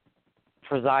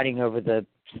presiding over the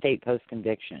state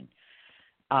post-conviction.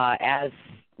 As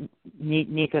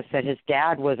Nico said, his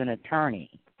dad was an attorney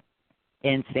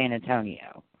in San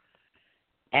Antonio.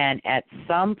 And at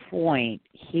some point,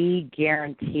 he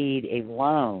guaranteed a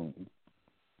loan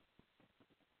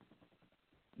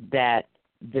that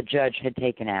the judge had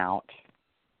taken out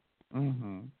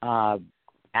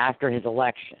after his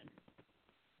election.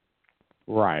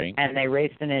 Right. And they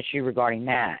raised an issue regarding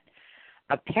that.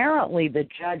 Apparently, the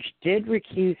judge did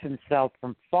recuse himself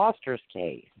from Foster's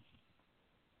case,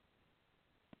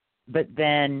 but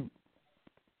then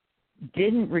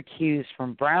didn't recuse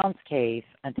from Brown's case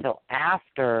until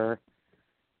after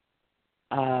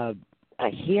a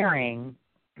hearing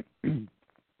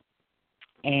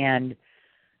and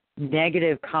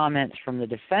negative comments from the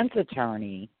defense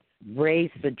attorney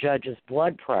raised the judge's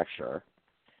blood pressure,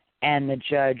 and the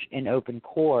judge in open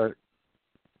court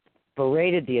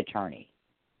berated the attorney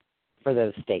for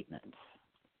those statements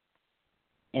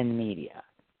in the media.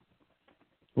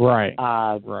 Right.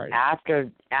 Right.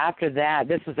 After that,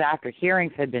 this was after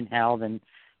hearings had been held and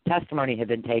testimony had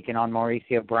been taken on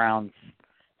Mauriceo Brown's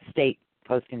state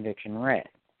post-conviction writ.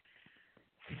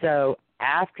 So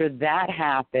after that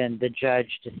happened, the judge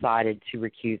decided to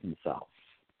recuse himself.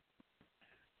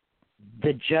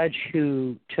 The judge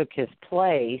who took his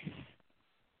place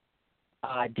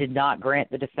did not grant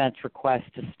the defense request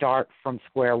to start from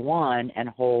square one and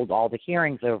hold all the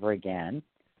hearings over again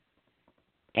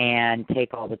and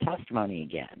take all the testimony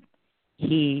again.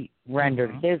 He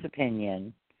rendered his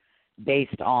opinion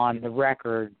based on the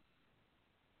record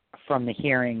from the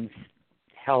hearings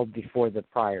held before the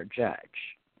prior judge.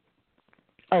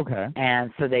 Okay.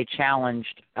 And so they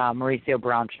challenged, Mauriceo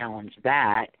Brown challenged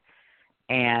that,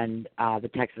 and the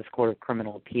Texas Court of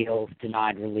Criminal Appeals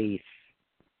denied relief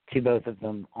to both of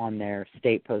them on their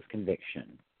state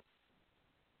post-conviction.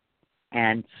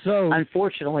 And so,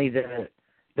 unfortunately,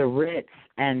 the writs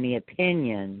and the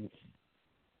opinions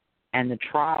and the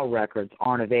trial records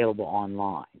aren't available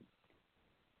online.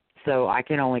 So I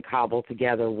can only cobble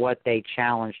together what they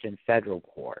challenged in federal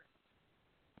court.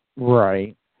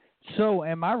 right. So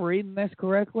am I reading this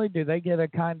correctly? Do they get a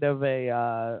kind of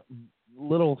a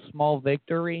little small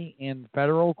victory in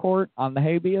federal court on the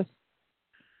habeas?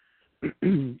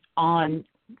 On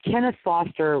Kenneth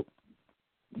Foster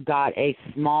got a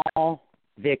small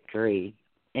victory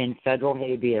in federal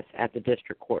habeas at the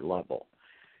district court level.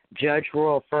 Judge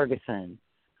Royal Ferguson,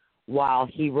 while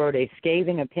he wrote a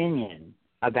scathing opinion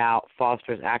about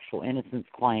Foster's actual innocence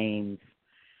claims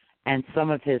and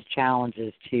some of his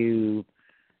challenges to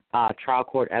trial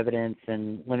court evidence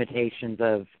and limitations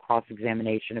of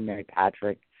cross-examination of Mary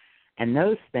Patrick and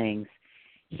those things,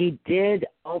 he did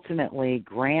ultimately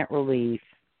grant relief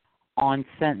on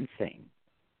sentencing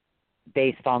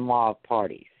based on law of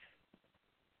parties,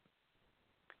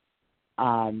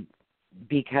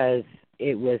 because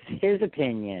it was his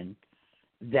opinion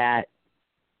that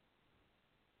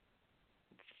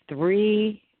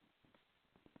 3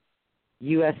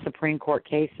 U.S. Supreme Court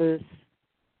cases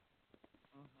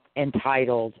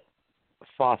entitled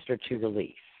Foster to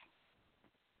relief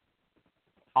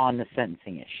on the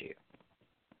sentencing issue.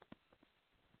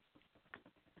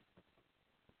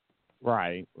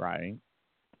 Right, right.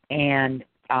 And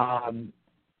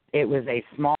it was a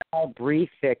small, brief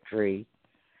victory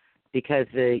because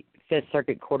the Fifth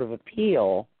Circuit Court of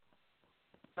Appeal,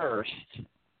 first,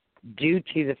 due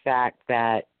to the fact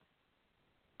that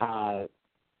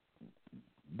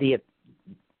the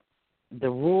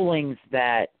rulings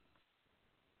that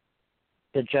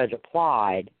the judge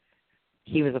applied,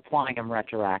 he was applying them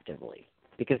retroactively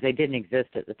because they didn't exist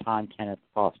at the time Kenneth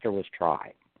Foster was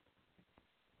tried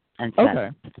and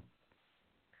sentenced. Okay.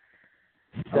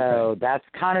 So that's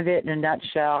kind of it in a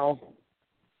nutshell.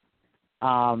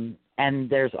 And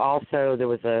there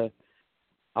was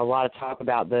a lot of talk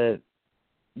about the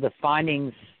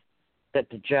findings that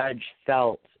the judge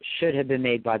felt should have been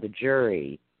made by the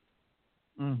jury.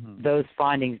 Mm-hmm. Those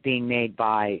findings being made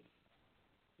by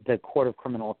the Court of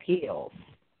Criminal Appeals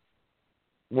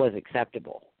was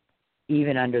acceptable,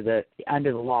 even under the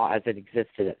law as it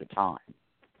existed at the time.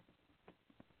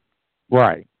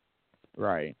 Right,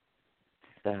 right.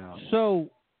 So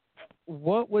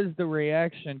what was the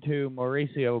reaction to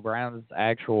Mauriceo Brown's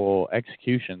actual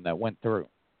execution that went through?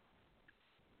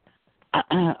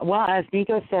 Well, as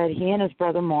Nico said, he and his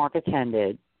brother Marc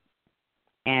attended,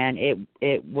 and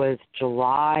it was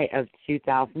July of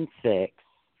 2006.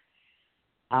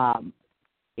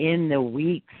 In the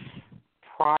weeks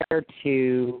prior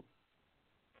to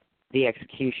the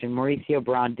execution, Mauriceo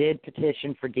Brown did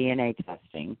petition for DNA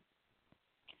testing.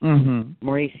 Mm-hmm.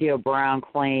 Mauriceo Brown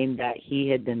claimed that he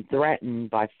had been threatened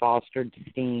by Foster,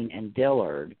 Steen, and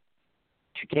Dillard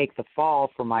to take the fall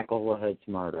for Michael LaHood's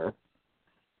murder,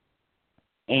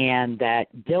 and that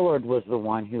Dillard was the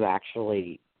one who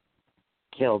actually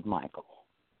killed Michael.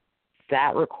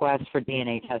 That request for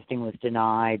DNA testing was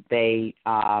denied. They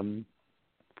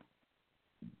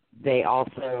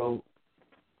also,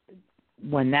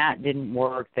 when that didn't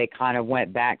work, they kind of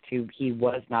went back to he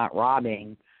was not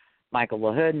robbing Michael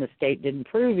LaHood, and the state didn't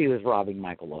prove he was robbing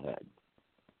Michael LaHood.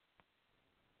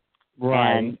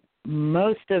 Right. And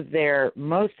most of their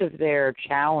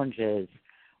challenges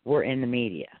were in the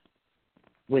media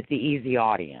with the easy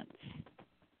audience.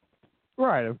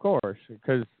 Right, of course,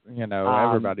 because,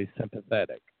 everybody's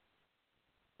sympathetic.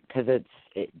 Because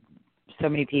so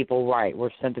many people, right,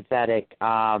 were sympathetic.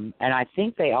 And I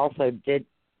think they also did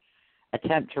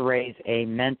attempt to raise a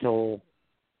mental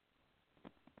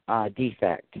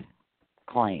defect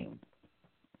claim.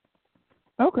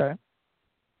 Okay.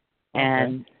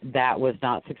 And that was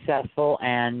not successful,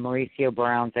 and Mauriceo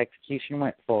Brown's execution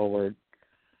went forward.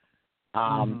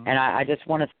 And I just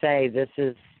want to say this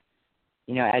is,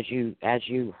 as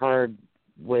you heard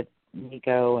with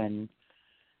Nico, and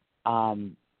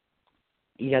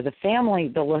the family,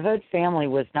 the LaHood family,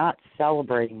 was not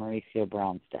celebrating Mauriceo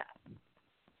Brown's death.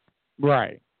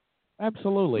 Right.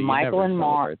 Absolutely. Michael and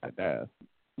Marc, the death.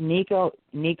 Nico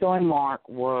and Marc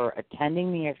were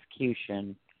attending the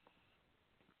execution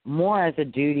more as a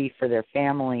duty for their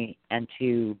family and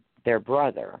to their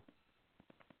brother.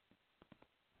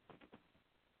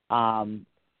 And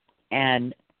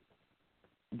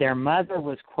their mother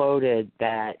was quoted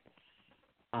that,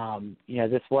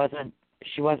 she wasn't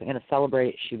going to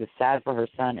celebrate. She was sad for her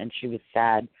son, and she was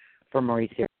sad for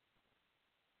Mauriceo.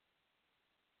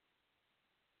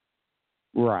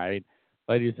 Right.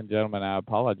 Ladies and gentlemen, I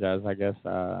apologize. I guess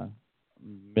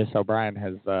Miss O'Brien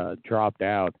has dropped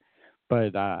out.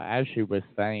 But as she was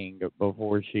saying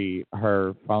before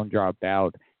her phone dropped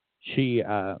out, she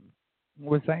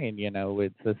was saying,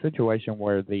 it's a situation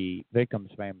where the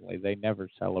victim's family, they never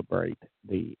celebrate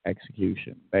the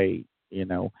execution. They,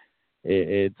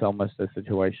 it's almost a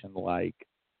situation like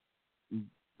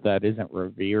that isn't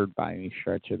revered by any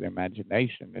stretch of the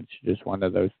imagination. It's just one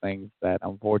of those things that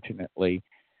unfortunately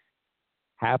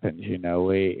happens. You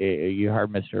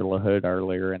heard Mr. LaHood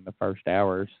earlier in the first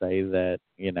hour say that,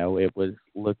 it was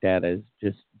looked at as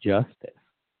just justice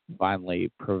finally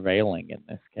prevailing in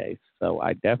this case. So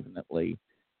I definitely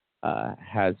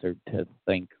hazard to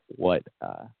think what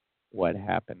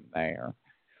happened there.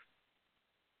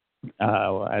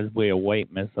 As we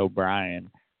await Miss O'Brien,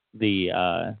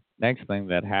 the next thing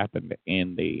that happened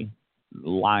in the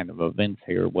line of events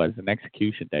here was an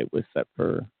execution date was set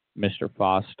for Mr.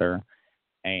 Foster,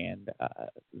 and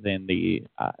then the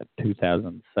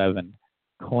 2007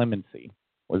 clemency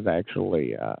was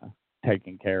actually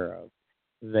taken care of.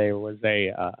 There was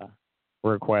a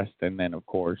request, and then, of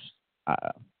course,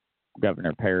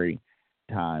 Governor Perry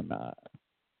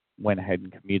went ahead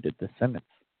and commuted the sentence.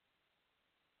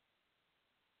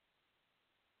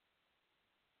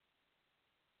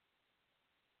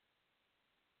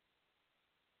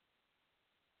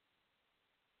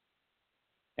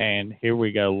 And here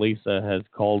we go. Lisa has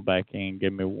called back in.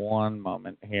 Give me one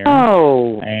moment here.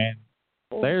 Oh. And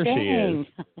there she is.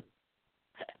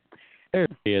 There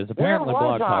she is. Apparently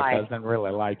Blog Talk doesn't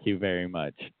really like you very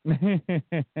much.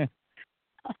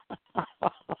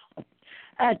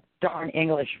 That darn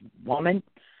English woman.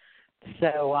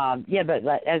 So, but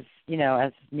as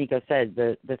Nico said,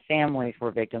 the families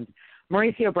were victims.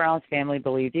 Mauriceo Brown's family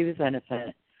believed he was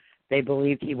innocent. They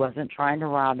believed he wasn't trying to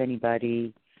rob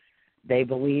anybody. They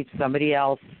believed somebody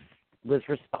else was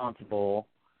responsible,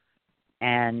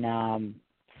 and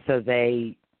so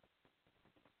they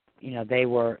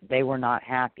were not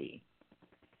happy.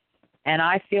 And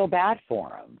I feel bad for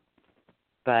them,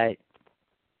 but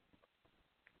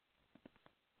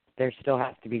there still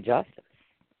has to be justice.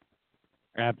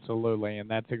 Absolutely, and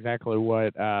that's exactly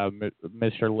what Mr.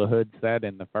 LaHood said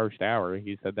in the first hour.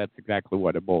 He said that's exactly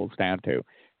what it boils down to.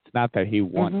 It's not that he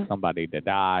wants somebody to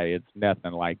die. It's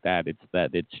nothing like that. It's that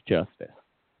it's justice.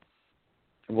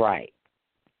 Right.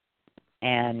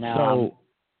 And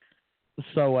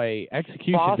so a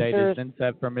execution date has been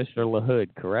set for Mr.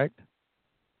 LaHood, correct?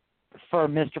 For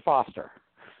Mr. Foster.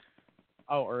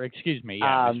 Oh, or excuse me,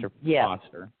 Mr.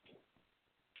 Foster.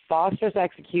 Foster's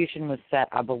execution was set,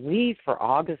 I believe, for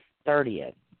August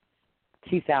 30th,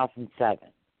 2007.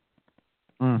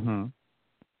 Mm-hmm.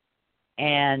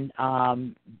 And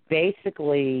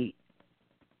basically,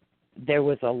 there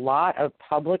was a lot of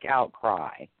public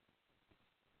outcry.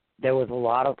 There was a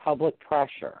lot of public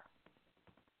pressure.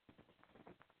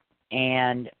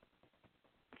 And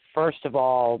first of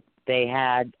all, they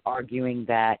had arguing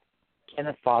that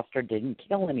Kenneth Foster didn't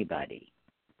kill anybody.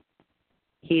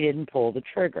 He didn't pull the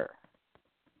trigger.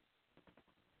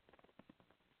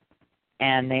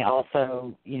 And they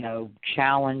also,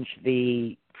 challenged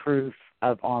the proof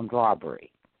of armed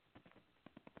robbery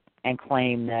and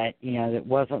claim that, it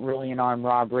wasn't really an armed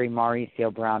robbery.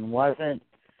 Mauriceo Brown wasn't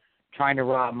trying to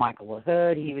rob Michael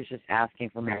LaHood. He was just asking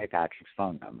for Mary Patrick's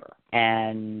phone number.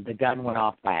 And the gun went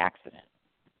off by accident.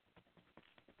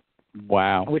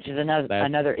 Wow. Which is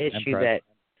another issue that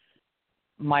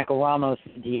Michael Ramos,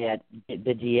 the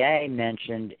DA,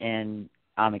 mentioned in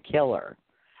I'm a Killer.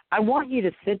 I want you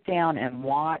to sit down and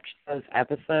watch those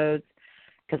episodes,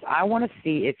 because I want to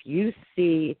see if you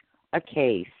see a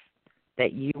case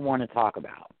that you want to talk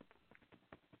about.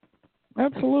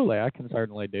 Absolutely, I can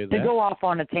certainly do that. To go off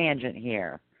on a tangent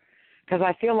here, because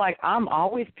I feel like I'm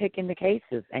always picking the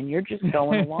cases, and you're just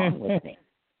going along with me.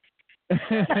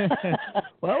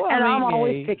 Well, I'm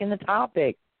always picking the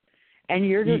topic, and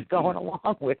you're just going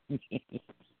along with me.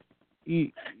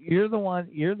 You're the one.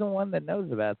 You're the one that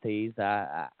knows about these.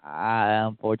 I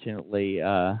unfortunately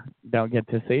don't get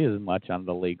to see as much on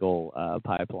the legal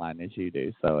pipeline as you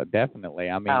do. So definitely,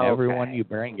 I mean, everyone you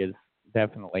bring is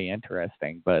definitely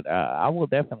interesting. But I will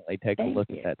definitely take a look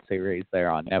at that series there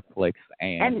on Netflix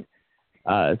and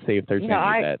see if there's any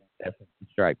that definitely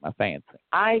strike my fancy.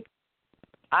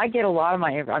 I get a lot of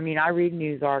my. I mean, I read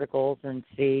news articles and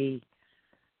see,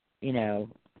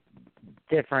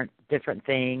 different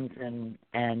things,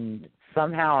 and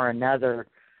somehow or another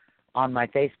on my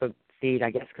Facebook feed,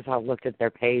 I guess because I looked at their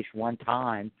page one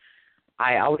time,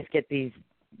 I always get these,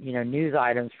 news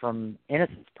items from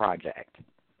Innocence Project.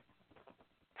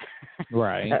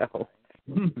 Right. So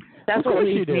that's what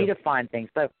leads me to find things.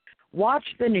 So watch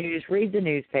the news, read the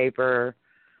newspaper,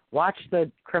 watch the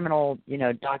criminal,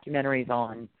 documentaries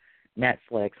on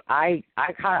Netflix. I'm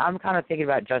kind of thinking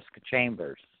about Jessica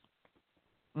Chambers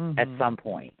at some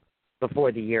point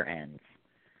before the year ends.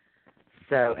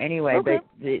 So anyway, but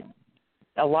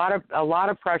a lot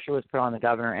of pressure was put on the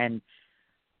governor, and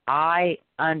I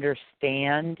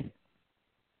understand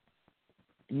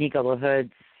Nico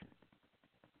LaHood's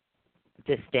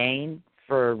disdain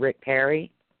for Rick Perry,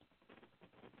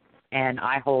 and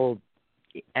I hold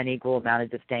an equal amount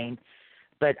of disdain.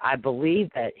 But I believe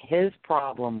that his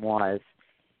problem was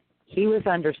he was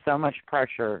under so much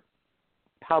pressure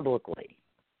publicly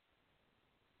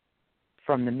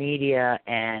from the media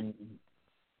and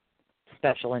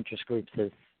special interest groups,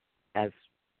 as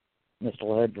Mr.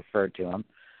 LaHood referred to them,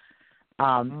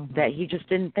 that he just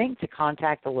didn't think to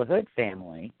contact the LaHood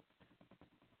family.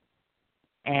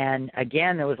 And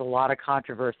again, there was a lot of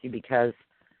controversy because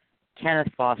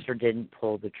Kenneth Foster didn't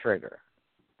pull the trigger.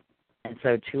 And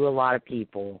so to a lot of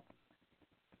people,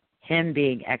 him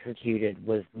being executed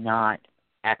was not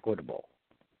equitable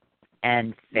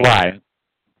and fair. Right.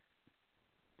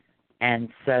 And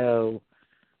so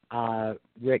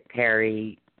Rick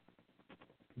Perry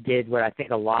did what I think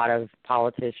a lot of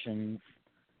politicians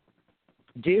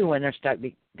do when they're stuck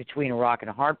between a rock and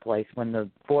a hard place. When the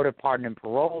Board of Pardon and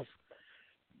Paroles,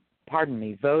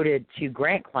 voted to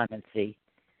grant clemency,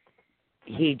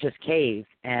 he just caved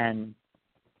and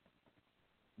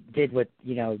did what,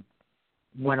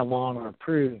 went along or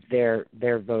approved their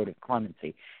vote of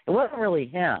clemency. It wasn't really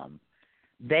him.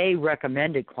 They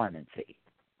recommended clemency.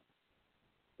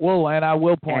 Well, and I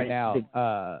will point out,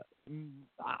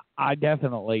 I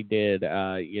definitely did,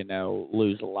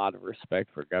 lose a lot of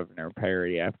respect for Governor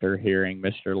Perry after hearing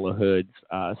Mr. LaHood's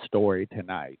story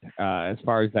tonight. As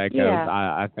far as that goes,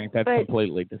 I think that's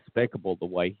completely despicable the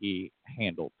way he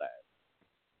handled that.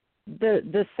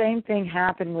 The same thing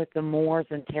happened with the Moores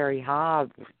and Terry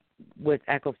Hobbs with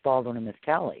Eccles Baldwin and Miss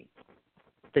Kelly.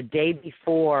 The day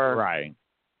before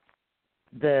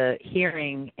the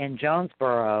hearing in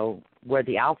Jonesboro, where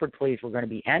the Alford pleas were going to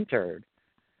be entered,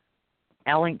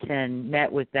 Ellington met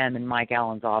with them in Mike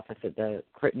Allen's office at the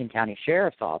Crittenden County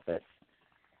Sheriff's Office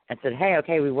and said, hey,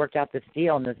 okay, we worked out this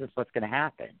deal and this is what's going to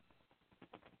happen.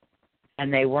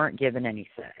 And they weren't given any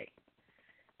say.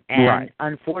 And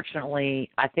unfortunately,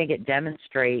 I think it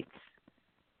demonstrates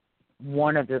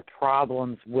one of the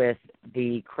problems with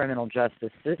the criminal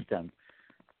justice system.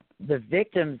 The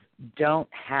victims don't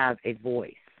have a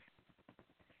voice,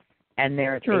 and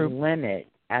there's a limit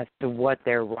as to what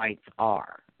their rights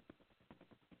are.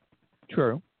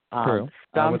 True.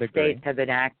 Some states have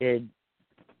enacted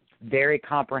very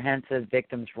comprehensive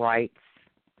victims' rights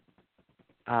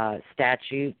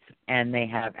statutes, and they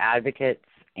have advocates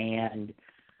and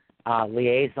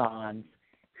liaisons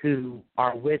who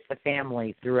are with the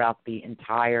family throughout the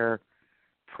entire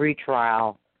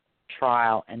pretrial,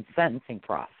 trial, and sentencing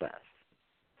process.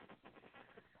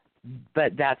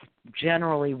 But that's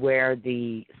generally where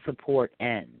the support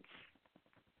ends.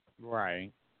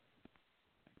 Right.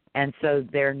 And so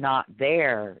they're not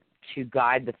there to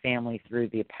guide the family through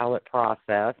the appellate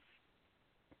process,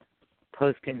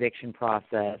 post-conviction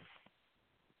process,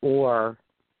 or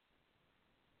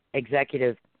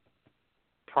executive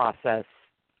process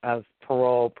of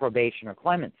parole, probation, or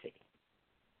clemency.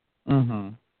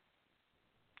 And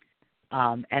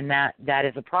that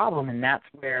is a problem, and that's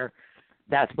where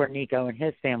Nico and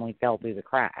his family fell through the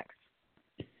cracks,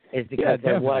 is because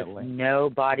there was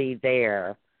nobody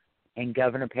there in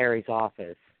Governor Perry's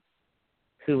office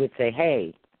who would say,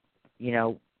 hey,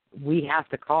 we have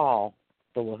to call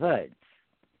the LaHoods.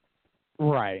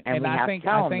 Right. And I think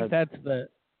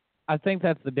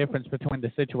that's the difference between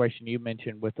the situation you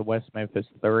mentioned with the West Memphis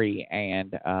Three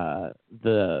and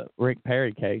the Rick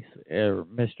Perry case, or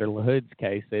Mr. LaHood's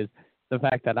case, is the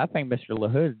fact that I think Mr.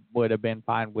 LaHood would have been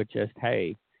fine with just,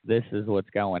 hey, this is what's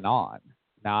going on,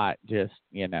 not just,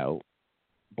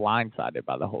 blindsided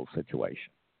by the whole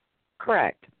situation.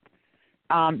 Correct.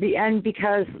 And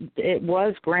because it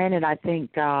was granted, I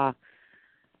think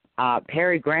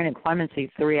Perry granted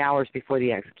clemency 3 hours before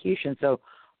the execution, so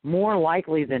more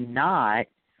likely than not,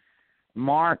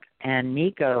 Marc and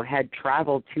Nico had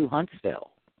traveled to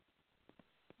Huntsville.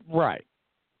 Right.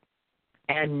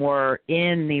 And were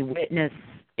in the witness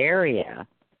area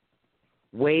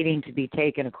waiting to be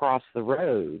taken across the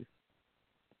road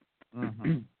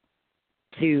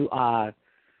to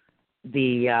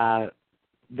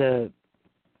the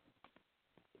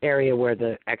area where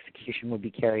the execution would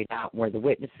be carried out, where the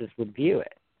witnesses would view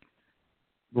it.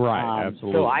 Right,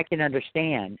 absolutely. So I can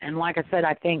understand. And like I said,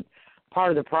 I think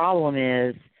part of the problem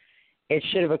is it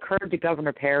should have occurred to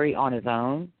Governor Perry on his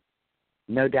own,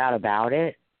 no doubt about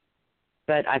it.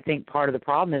 But I think part of the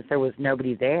problem is there was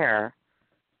nobody there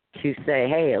to say,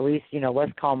 hey, at least,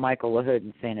 let's call Michael LaHood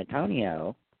in San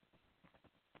Antonio.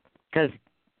 Because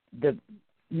the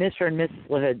Mr. and Mrs.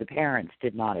 LaHood, the parents,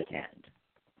 did not attend.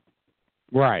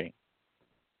 Right.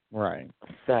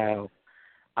 So,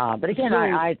 but again,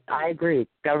 I agree.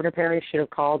 Governor Perry should have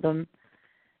called them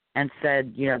and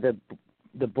said,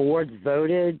 the boards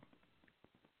voted.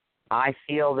 I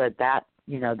feel that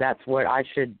that's what I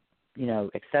should,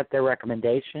 accept their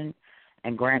recommendation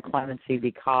and grant clemency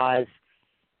because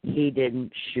he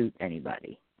didn't shoot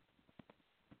anybody.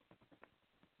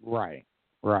 Right.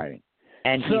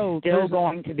 And he's still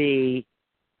going to be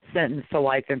sentenced to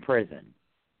life in prison.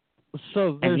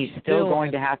 So and he's still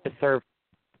going to have to serve.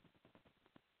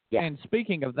 Yeah. And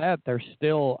speaking of that, there's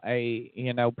still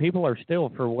people are still,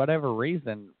 for whatever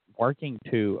reason, working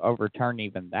to overturn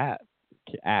even that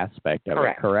aspect of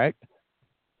it, correct?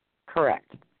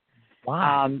 Correct.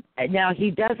 Wow. Now, he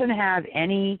doesn't have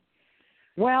any,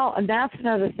 and that's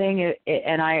another thing,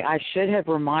 and I should have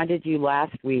reminded you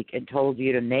last week and told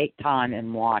you to make time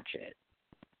and watch it.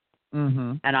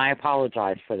 Mm-hmm. And I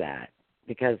apologize for that,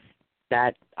 because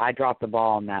I dropped the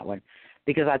ball on that one.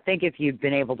 Because I think if you'd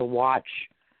been able to watch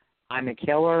I'm a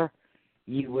Killer,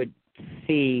 you would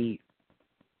see,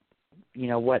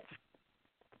 what's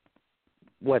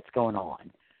going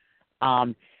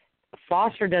on.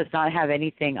 Foster does not have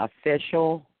anything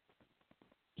official.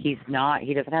 He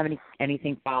doesn't have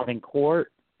anything filed in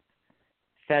court,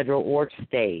 federal or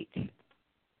state.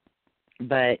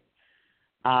 But,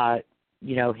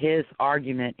 his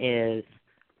argument is,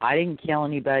 I didn't kill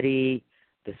anybody.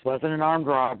 This wasn't an armed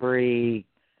robbery.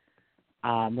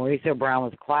 Mauriceo Brown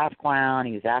was a class clown.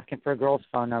 He was asking for a girl's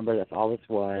phone number. That's all this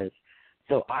was.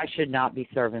 So I should not be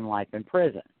serving life in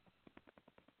prison.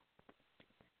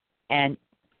 And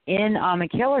in I'm a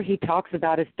Killer, he talks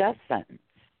about his death sentence.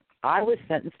 I was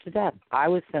sentenced to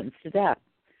death.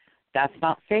 That's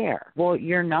not fair. Well,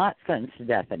 you're not sentenced to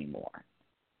death anymore.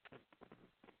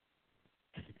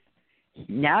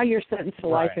 Now you're sentenced to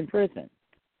life in prison.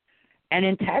 And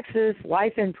in Texas,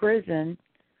 life in prison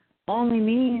only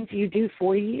means you do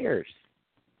 40 years.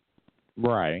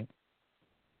 Right.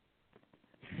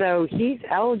 So he's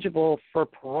eligible for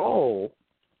parole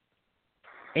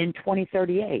in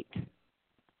 2038.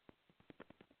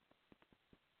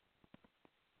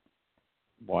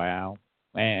 Wow.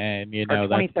 And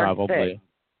that's probably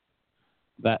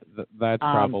that's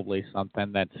probably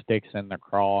something that sticks in the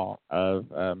craw of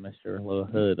Mr.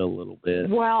 LaHood a little bit.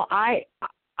 Well, I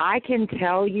can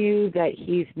tell you that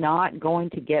he's not going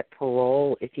to get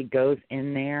parole if he goes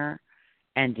in there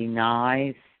and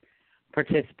denies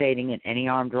participating in any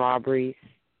armed robberies,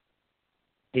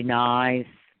 denies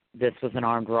this was an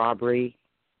armed robbery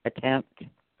attempt,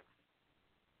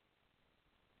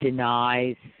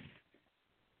 denies,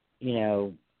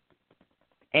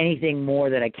 anything more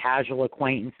than a casual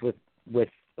acquaintance with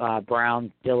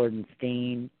Brown, Dillard, and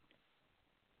Steen.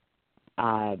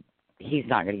 He's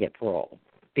not going to get parole.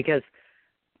 Because,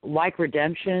 like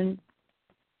redemption,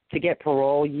 to get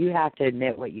parole, you have to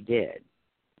admit what you did.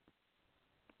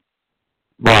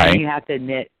 Right. And you have to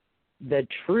admit the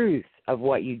truth of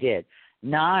what you did,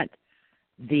 not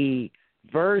the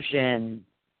version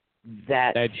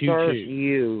that serves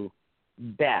you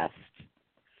best,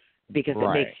 because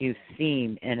it makes you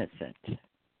seem innocent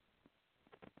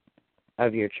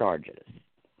of your charges.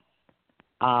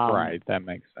 Right, that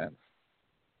makes sense.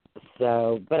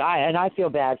 So, but I feel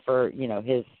bad for,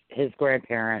 his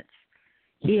grandparents.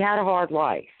 He had a hard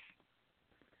life.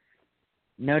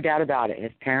 No doubt about it.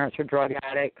 His parents were drug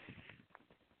addicts.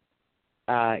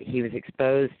 He was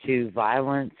exposed to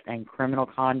violence and criminal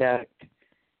conduct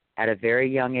at a very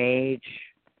young age.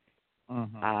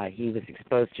 Mm-hmm. He was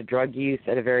exposed to drug use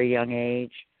at a very young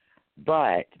age.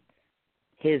 But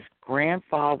his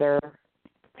grandfather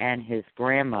and his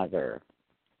grandmother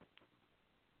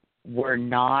were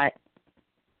not,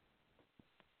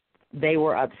 they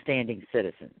were upstanding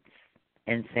citizens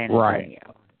in San Antonio.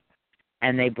 Right.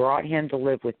 And they brought him to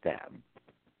live with them.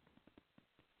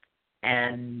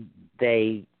 And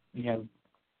they,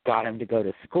 got him to go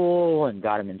to school and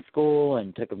got him in school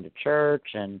and took him to church.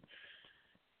 And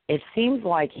it seems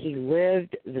like he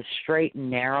lived the straight and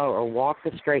narrow or walked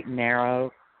the straight and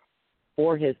narrow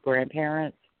for his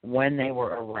grandparents when they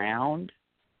were around.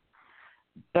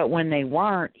 But when they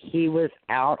weren't, he was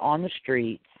out on the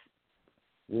streets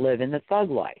living the thug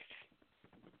life.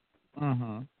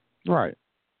 Mm-hmm. Right.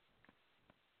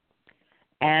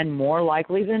 And more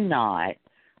likely than not,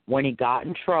 when he got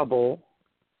in trouble,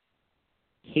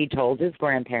 he told his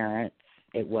grandparents,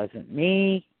 it wasn't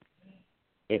me,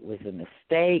 it was a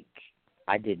mistake,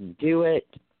 I didn't do it,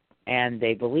 and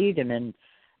they believed him. And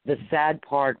the sad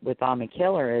part with I'm a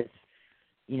Killer is,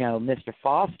 Mr.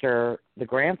 Foster, the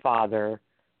grandfather,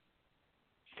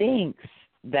 thinks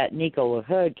that Nico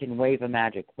LaHood can wave a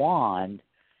magic wand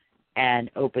and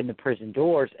open the prison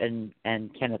doors and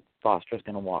Kenneth Foster's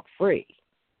going to walk free.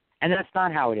 And that's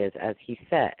not how it is, as he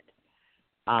said.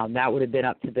 That would have been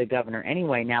up to the governor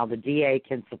anyway. Now, the DA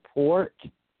can support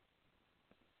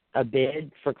a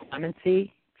bid for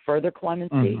clemency, further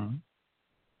clemency.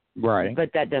 Mm-hmm. Right.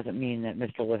 But that doesn't mean that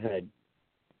Mr. LaHood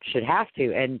should have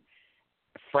to. And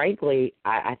frankly,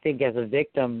 I think as a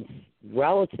victim's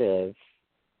relative,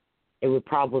 it would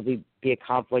probably be a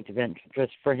conflict of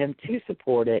interest for him to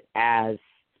support it as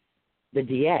the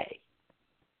DA.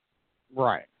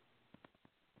 Right.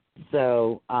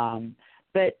 So,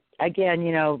 but again,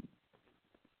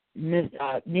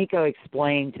 Nico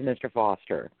explained to Mr.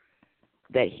 Foster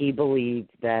that he believed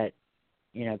that,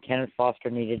 Kenneth Foster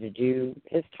needed to do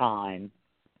his time,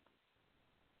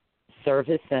 serve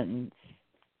his sentence,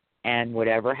 and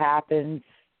whatever happens,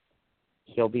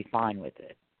 he'll be fine with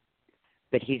it.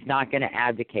 But he's not going to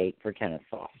advocate for Kenneth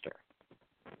Foster.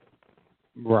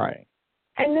 Right.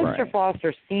 And Mr.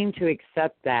 Foster seemed to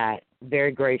accept that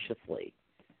very graciously.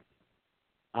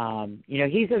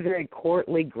 He's a very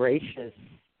courtly, gracious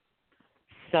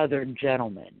Southern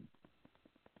gentleman,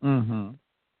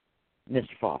 Mr.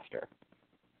 Foster.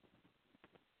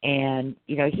 And,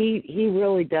 he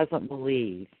really doesn't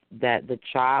believe that the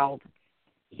child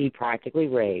he practically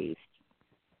raised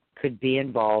could be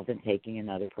involved in taking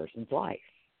another person's life.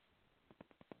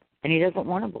 And he doesn't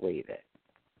want to believe it.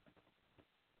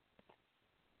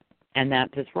 And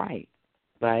that's his right.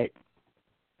 But,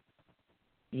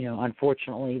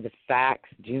 unfortunately, the facts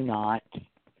do not,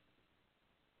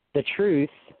 the truth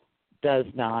does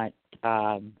not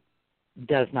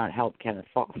help Kenneth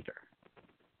Foster.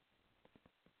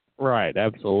 Right,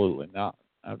 absolutely not.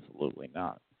 Absolutely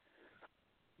not.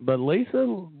 But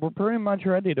Lisa, we're pretty much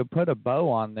ready to put a bow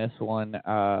on this one.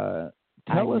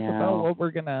 Tell us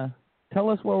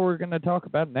what we're gonna talk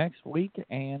about next week,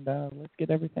 and let's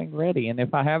get everything ready. And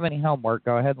if I have any homework,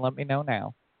 go ahead and let me know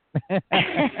now.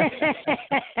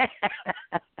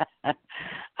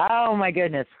 Oh my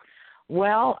goodness.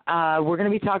 Well, we're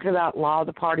going to be talking about law of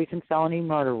the parties and felony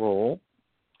murder rule,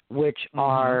 which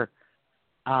are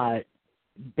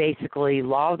basically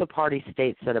law of the party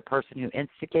states that a person who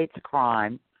instigates a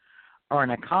crime or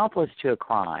an accomplice to a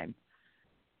crime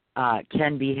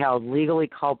can be held legally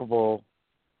culpable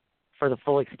for the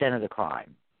full extent of the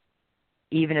crime,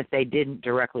 even if they didn't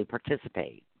directly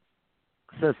participate.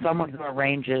 So someone who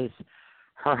arranges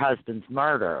her husband's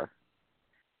murder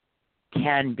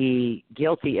can be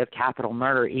guilty of capital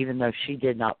murder even though she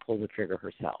did not pull the trigger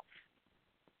herself.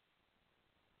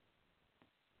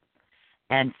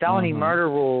 And felony murder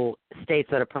rule states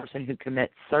that a person who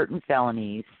commits certain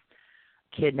felonies,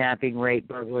 kidnapping, rape,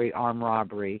 burglary, armed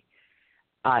robbery,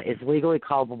 is legally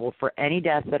culpable for any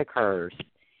death that occurs,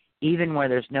 even where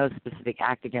there's no specific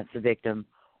act against the victim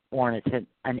or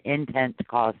an intent to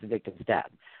cause the victim's death.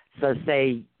 So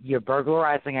say you're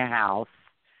burglarizing a house,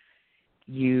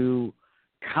 you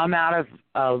come out of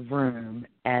a room,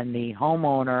 and the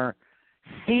homeowner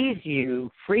sees you,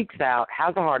 freaks out,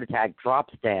 has a heart attack,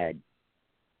 drops dead.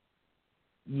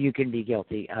 You can be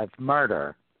guilty of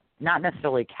murder, not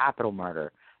necessarily capital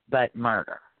murder, but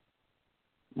murder.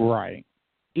 Right.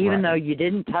 Even though you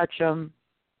didn't touch them,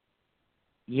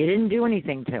 you didn't do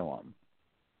anything to them.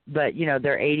 But,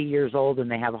 they're 80 years old and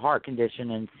they have a heart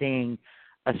condition, and seeing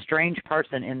a strange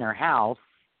person in their house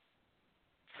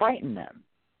frighten them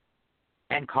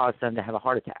and cause them to have a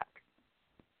heart attack.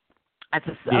 That's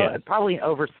probably an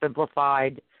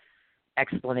oversimplified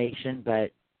explanation,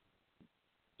 but,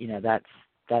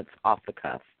 that's off the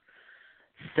cuff.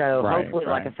 So hopefully,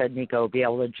 like I said, Nico will be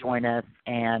able to join us,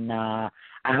 and I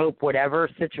hope whatever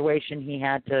situation he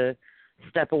had to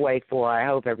step away for. I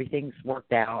hope everything's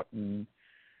worked out and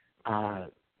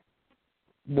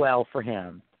well for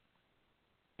him.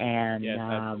 And yes,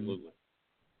 absolutely.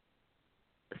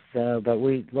 So, but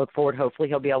we look forward. Hopefully,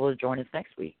 he'll be able to join us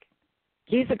next week.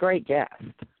 He's a great guest.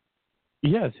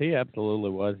 Yes, he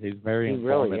absolutely was. He's very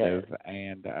informative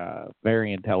and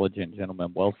very intelligent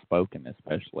gentleman, well-spoken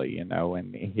especially, and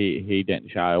he didn't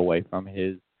shy away from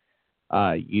his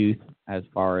youth as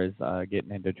far as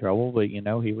getting into trouble, but,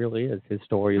 he really is. His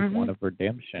story is one of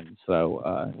redemption,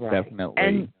 so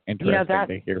definitely interesting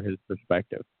to hear his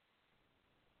perspective.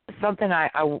 Something I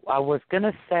was going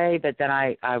to say, but then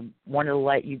I wanted to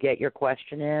let you get your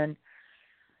question in.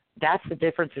 That's the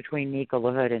difference between Nico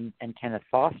LaHood and Kenneth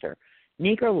Foster.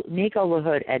 Nico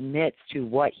LaHood admits to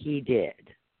what he did.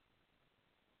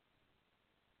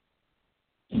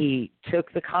 He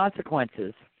took the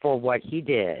consequences for what he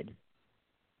did,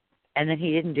 and then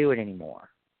he didn't do it anymore.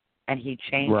 And he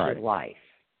changed his life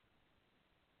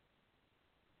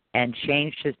and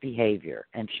changed his behavior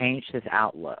and changed his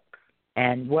outlook.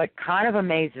 And what kind of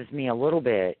amazes me a little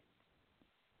bit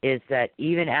is that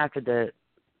even after the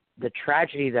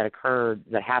tragedy that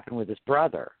happened with his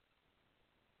brother,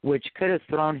 which could have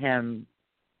thrown him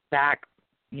back,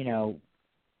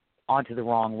 onto the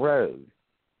wrong road,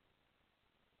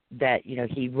 that,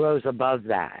 he rose above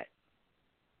that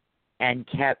and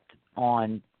kept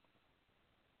on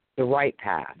the right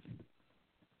path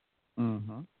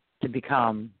to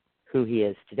become who he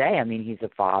is today. I mean, he's a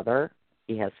father.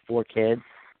 He has 4 kids.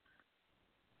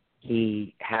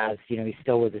 He has, he's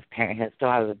still with his parents. He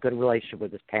still has a good relationship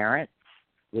with his parents,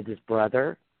 with his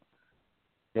brother.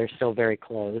 They're still very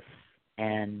close,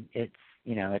 and it's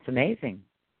amazing.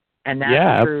 And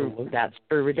that's true. That's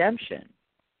true redemption.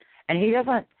 And he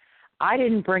doesn't. I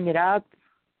didn't bring it up,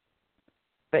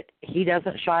 but he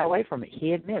doesn't shy away from it.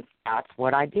 He admits that's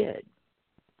what I did.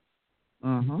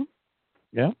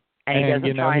 Yeah. And he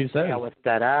doesn't try to say I was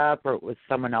set up, or it was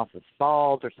someone else's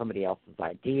fault, or somebody else's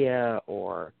idea,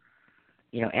 or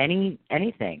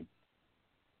anything.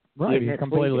 Right. He's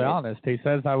completely honest. He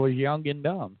says I was young and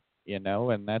dumb. And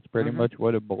that's pretty much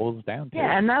what it boils down to.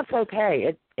 Yeah, and that's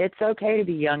okay. It's okay to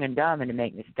be young and dumb and to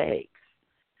make mistakes.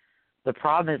 The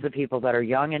problem is the people that are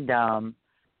young and dumb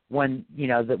when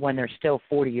they're still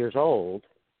 40 years old,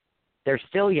 they're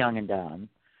still young and dumb,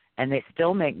 and they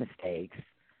still make mistakes,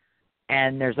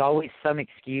 and there's always some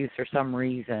excuse or some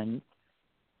reason.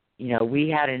 We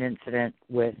had an incident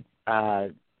with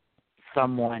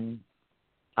someone,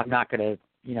 I'm not going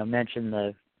to, mention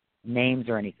the names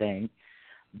or anything,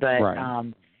 but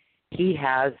he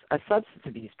has a substance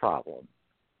abuse problem.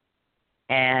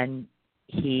 And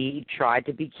he tried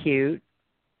to be cute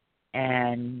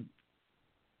and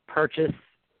purchase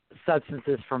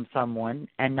substances from someone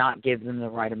and not give them the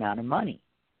right amount of money.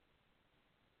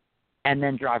 And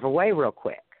then drive away real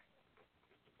quick.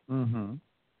 And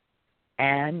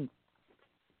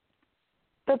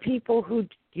the people who,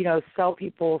 sell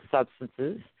people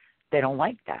substances, they don't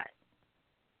like that.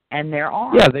 And there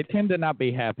are. Yeah, they tend to not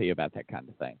be happy about that kind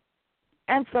of thing.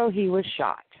 And so he was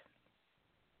shot.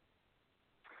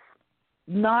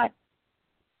 Not,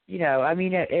 I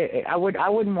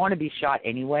wouldn't want to be shot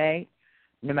anyway,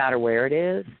 no matter where it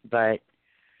is. But,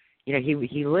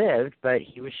 he lived, but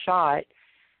he was shot.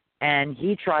 And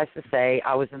he tries to say,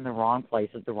 I was in the wrong place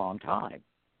at the wrong time.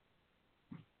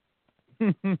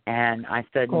 And I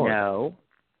said, no,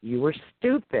 you were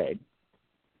stupid.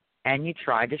 And you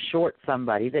tried to short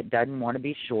somebody that doesn't want to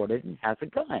be shorted and has a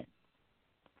gun.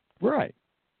 Right.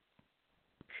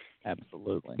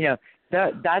 Absolutely.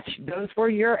 Those were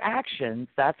your actions.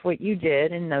 That's what you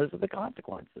did, and those are the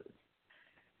consequences.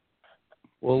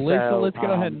 Well, Lisa, let's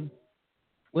go ahead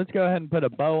and put a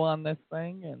bow on this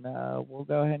thing, and we'll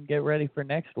go ahead and get ready for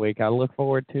next week. I look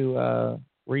forward to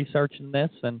researching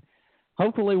this, and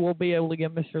hopefully we'll be able to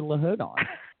get Mr. LaHood on.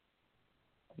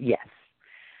 Yes.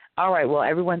 All right. Well,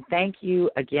 everyone, thank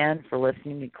you again for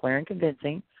listening to Clear and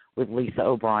Convincing with Lisa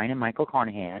O'Brien and Michael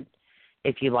Carnahan.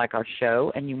 If you like our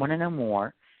show and you want to know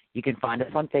more, you can find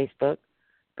us on Facebook.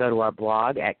 Go to our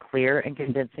blog at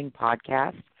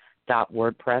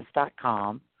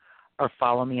clearandconvincingpodcast.wordpress.com or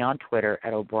follow me on Twitter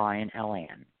at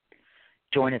O'BrienLN.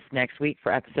 Join us next week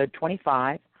for episode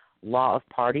 25, Law of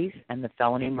Parties and the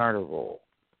Felony Murder Rule.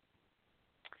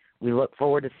 We look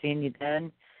forward to seeing you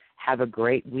then. Have a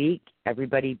great week.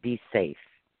 Everybody be safe.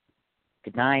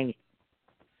 Good night.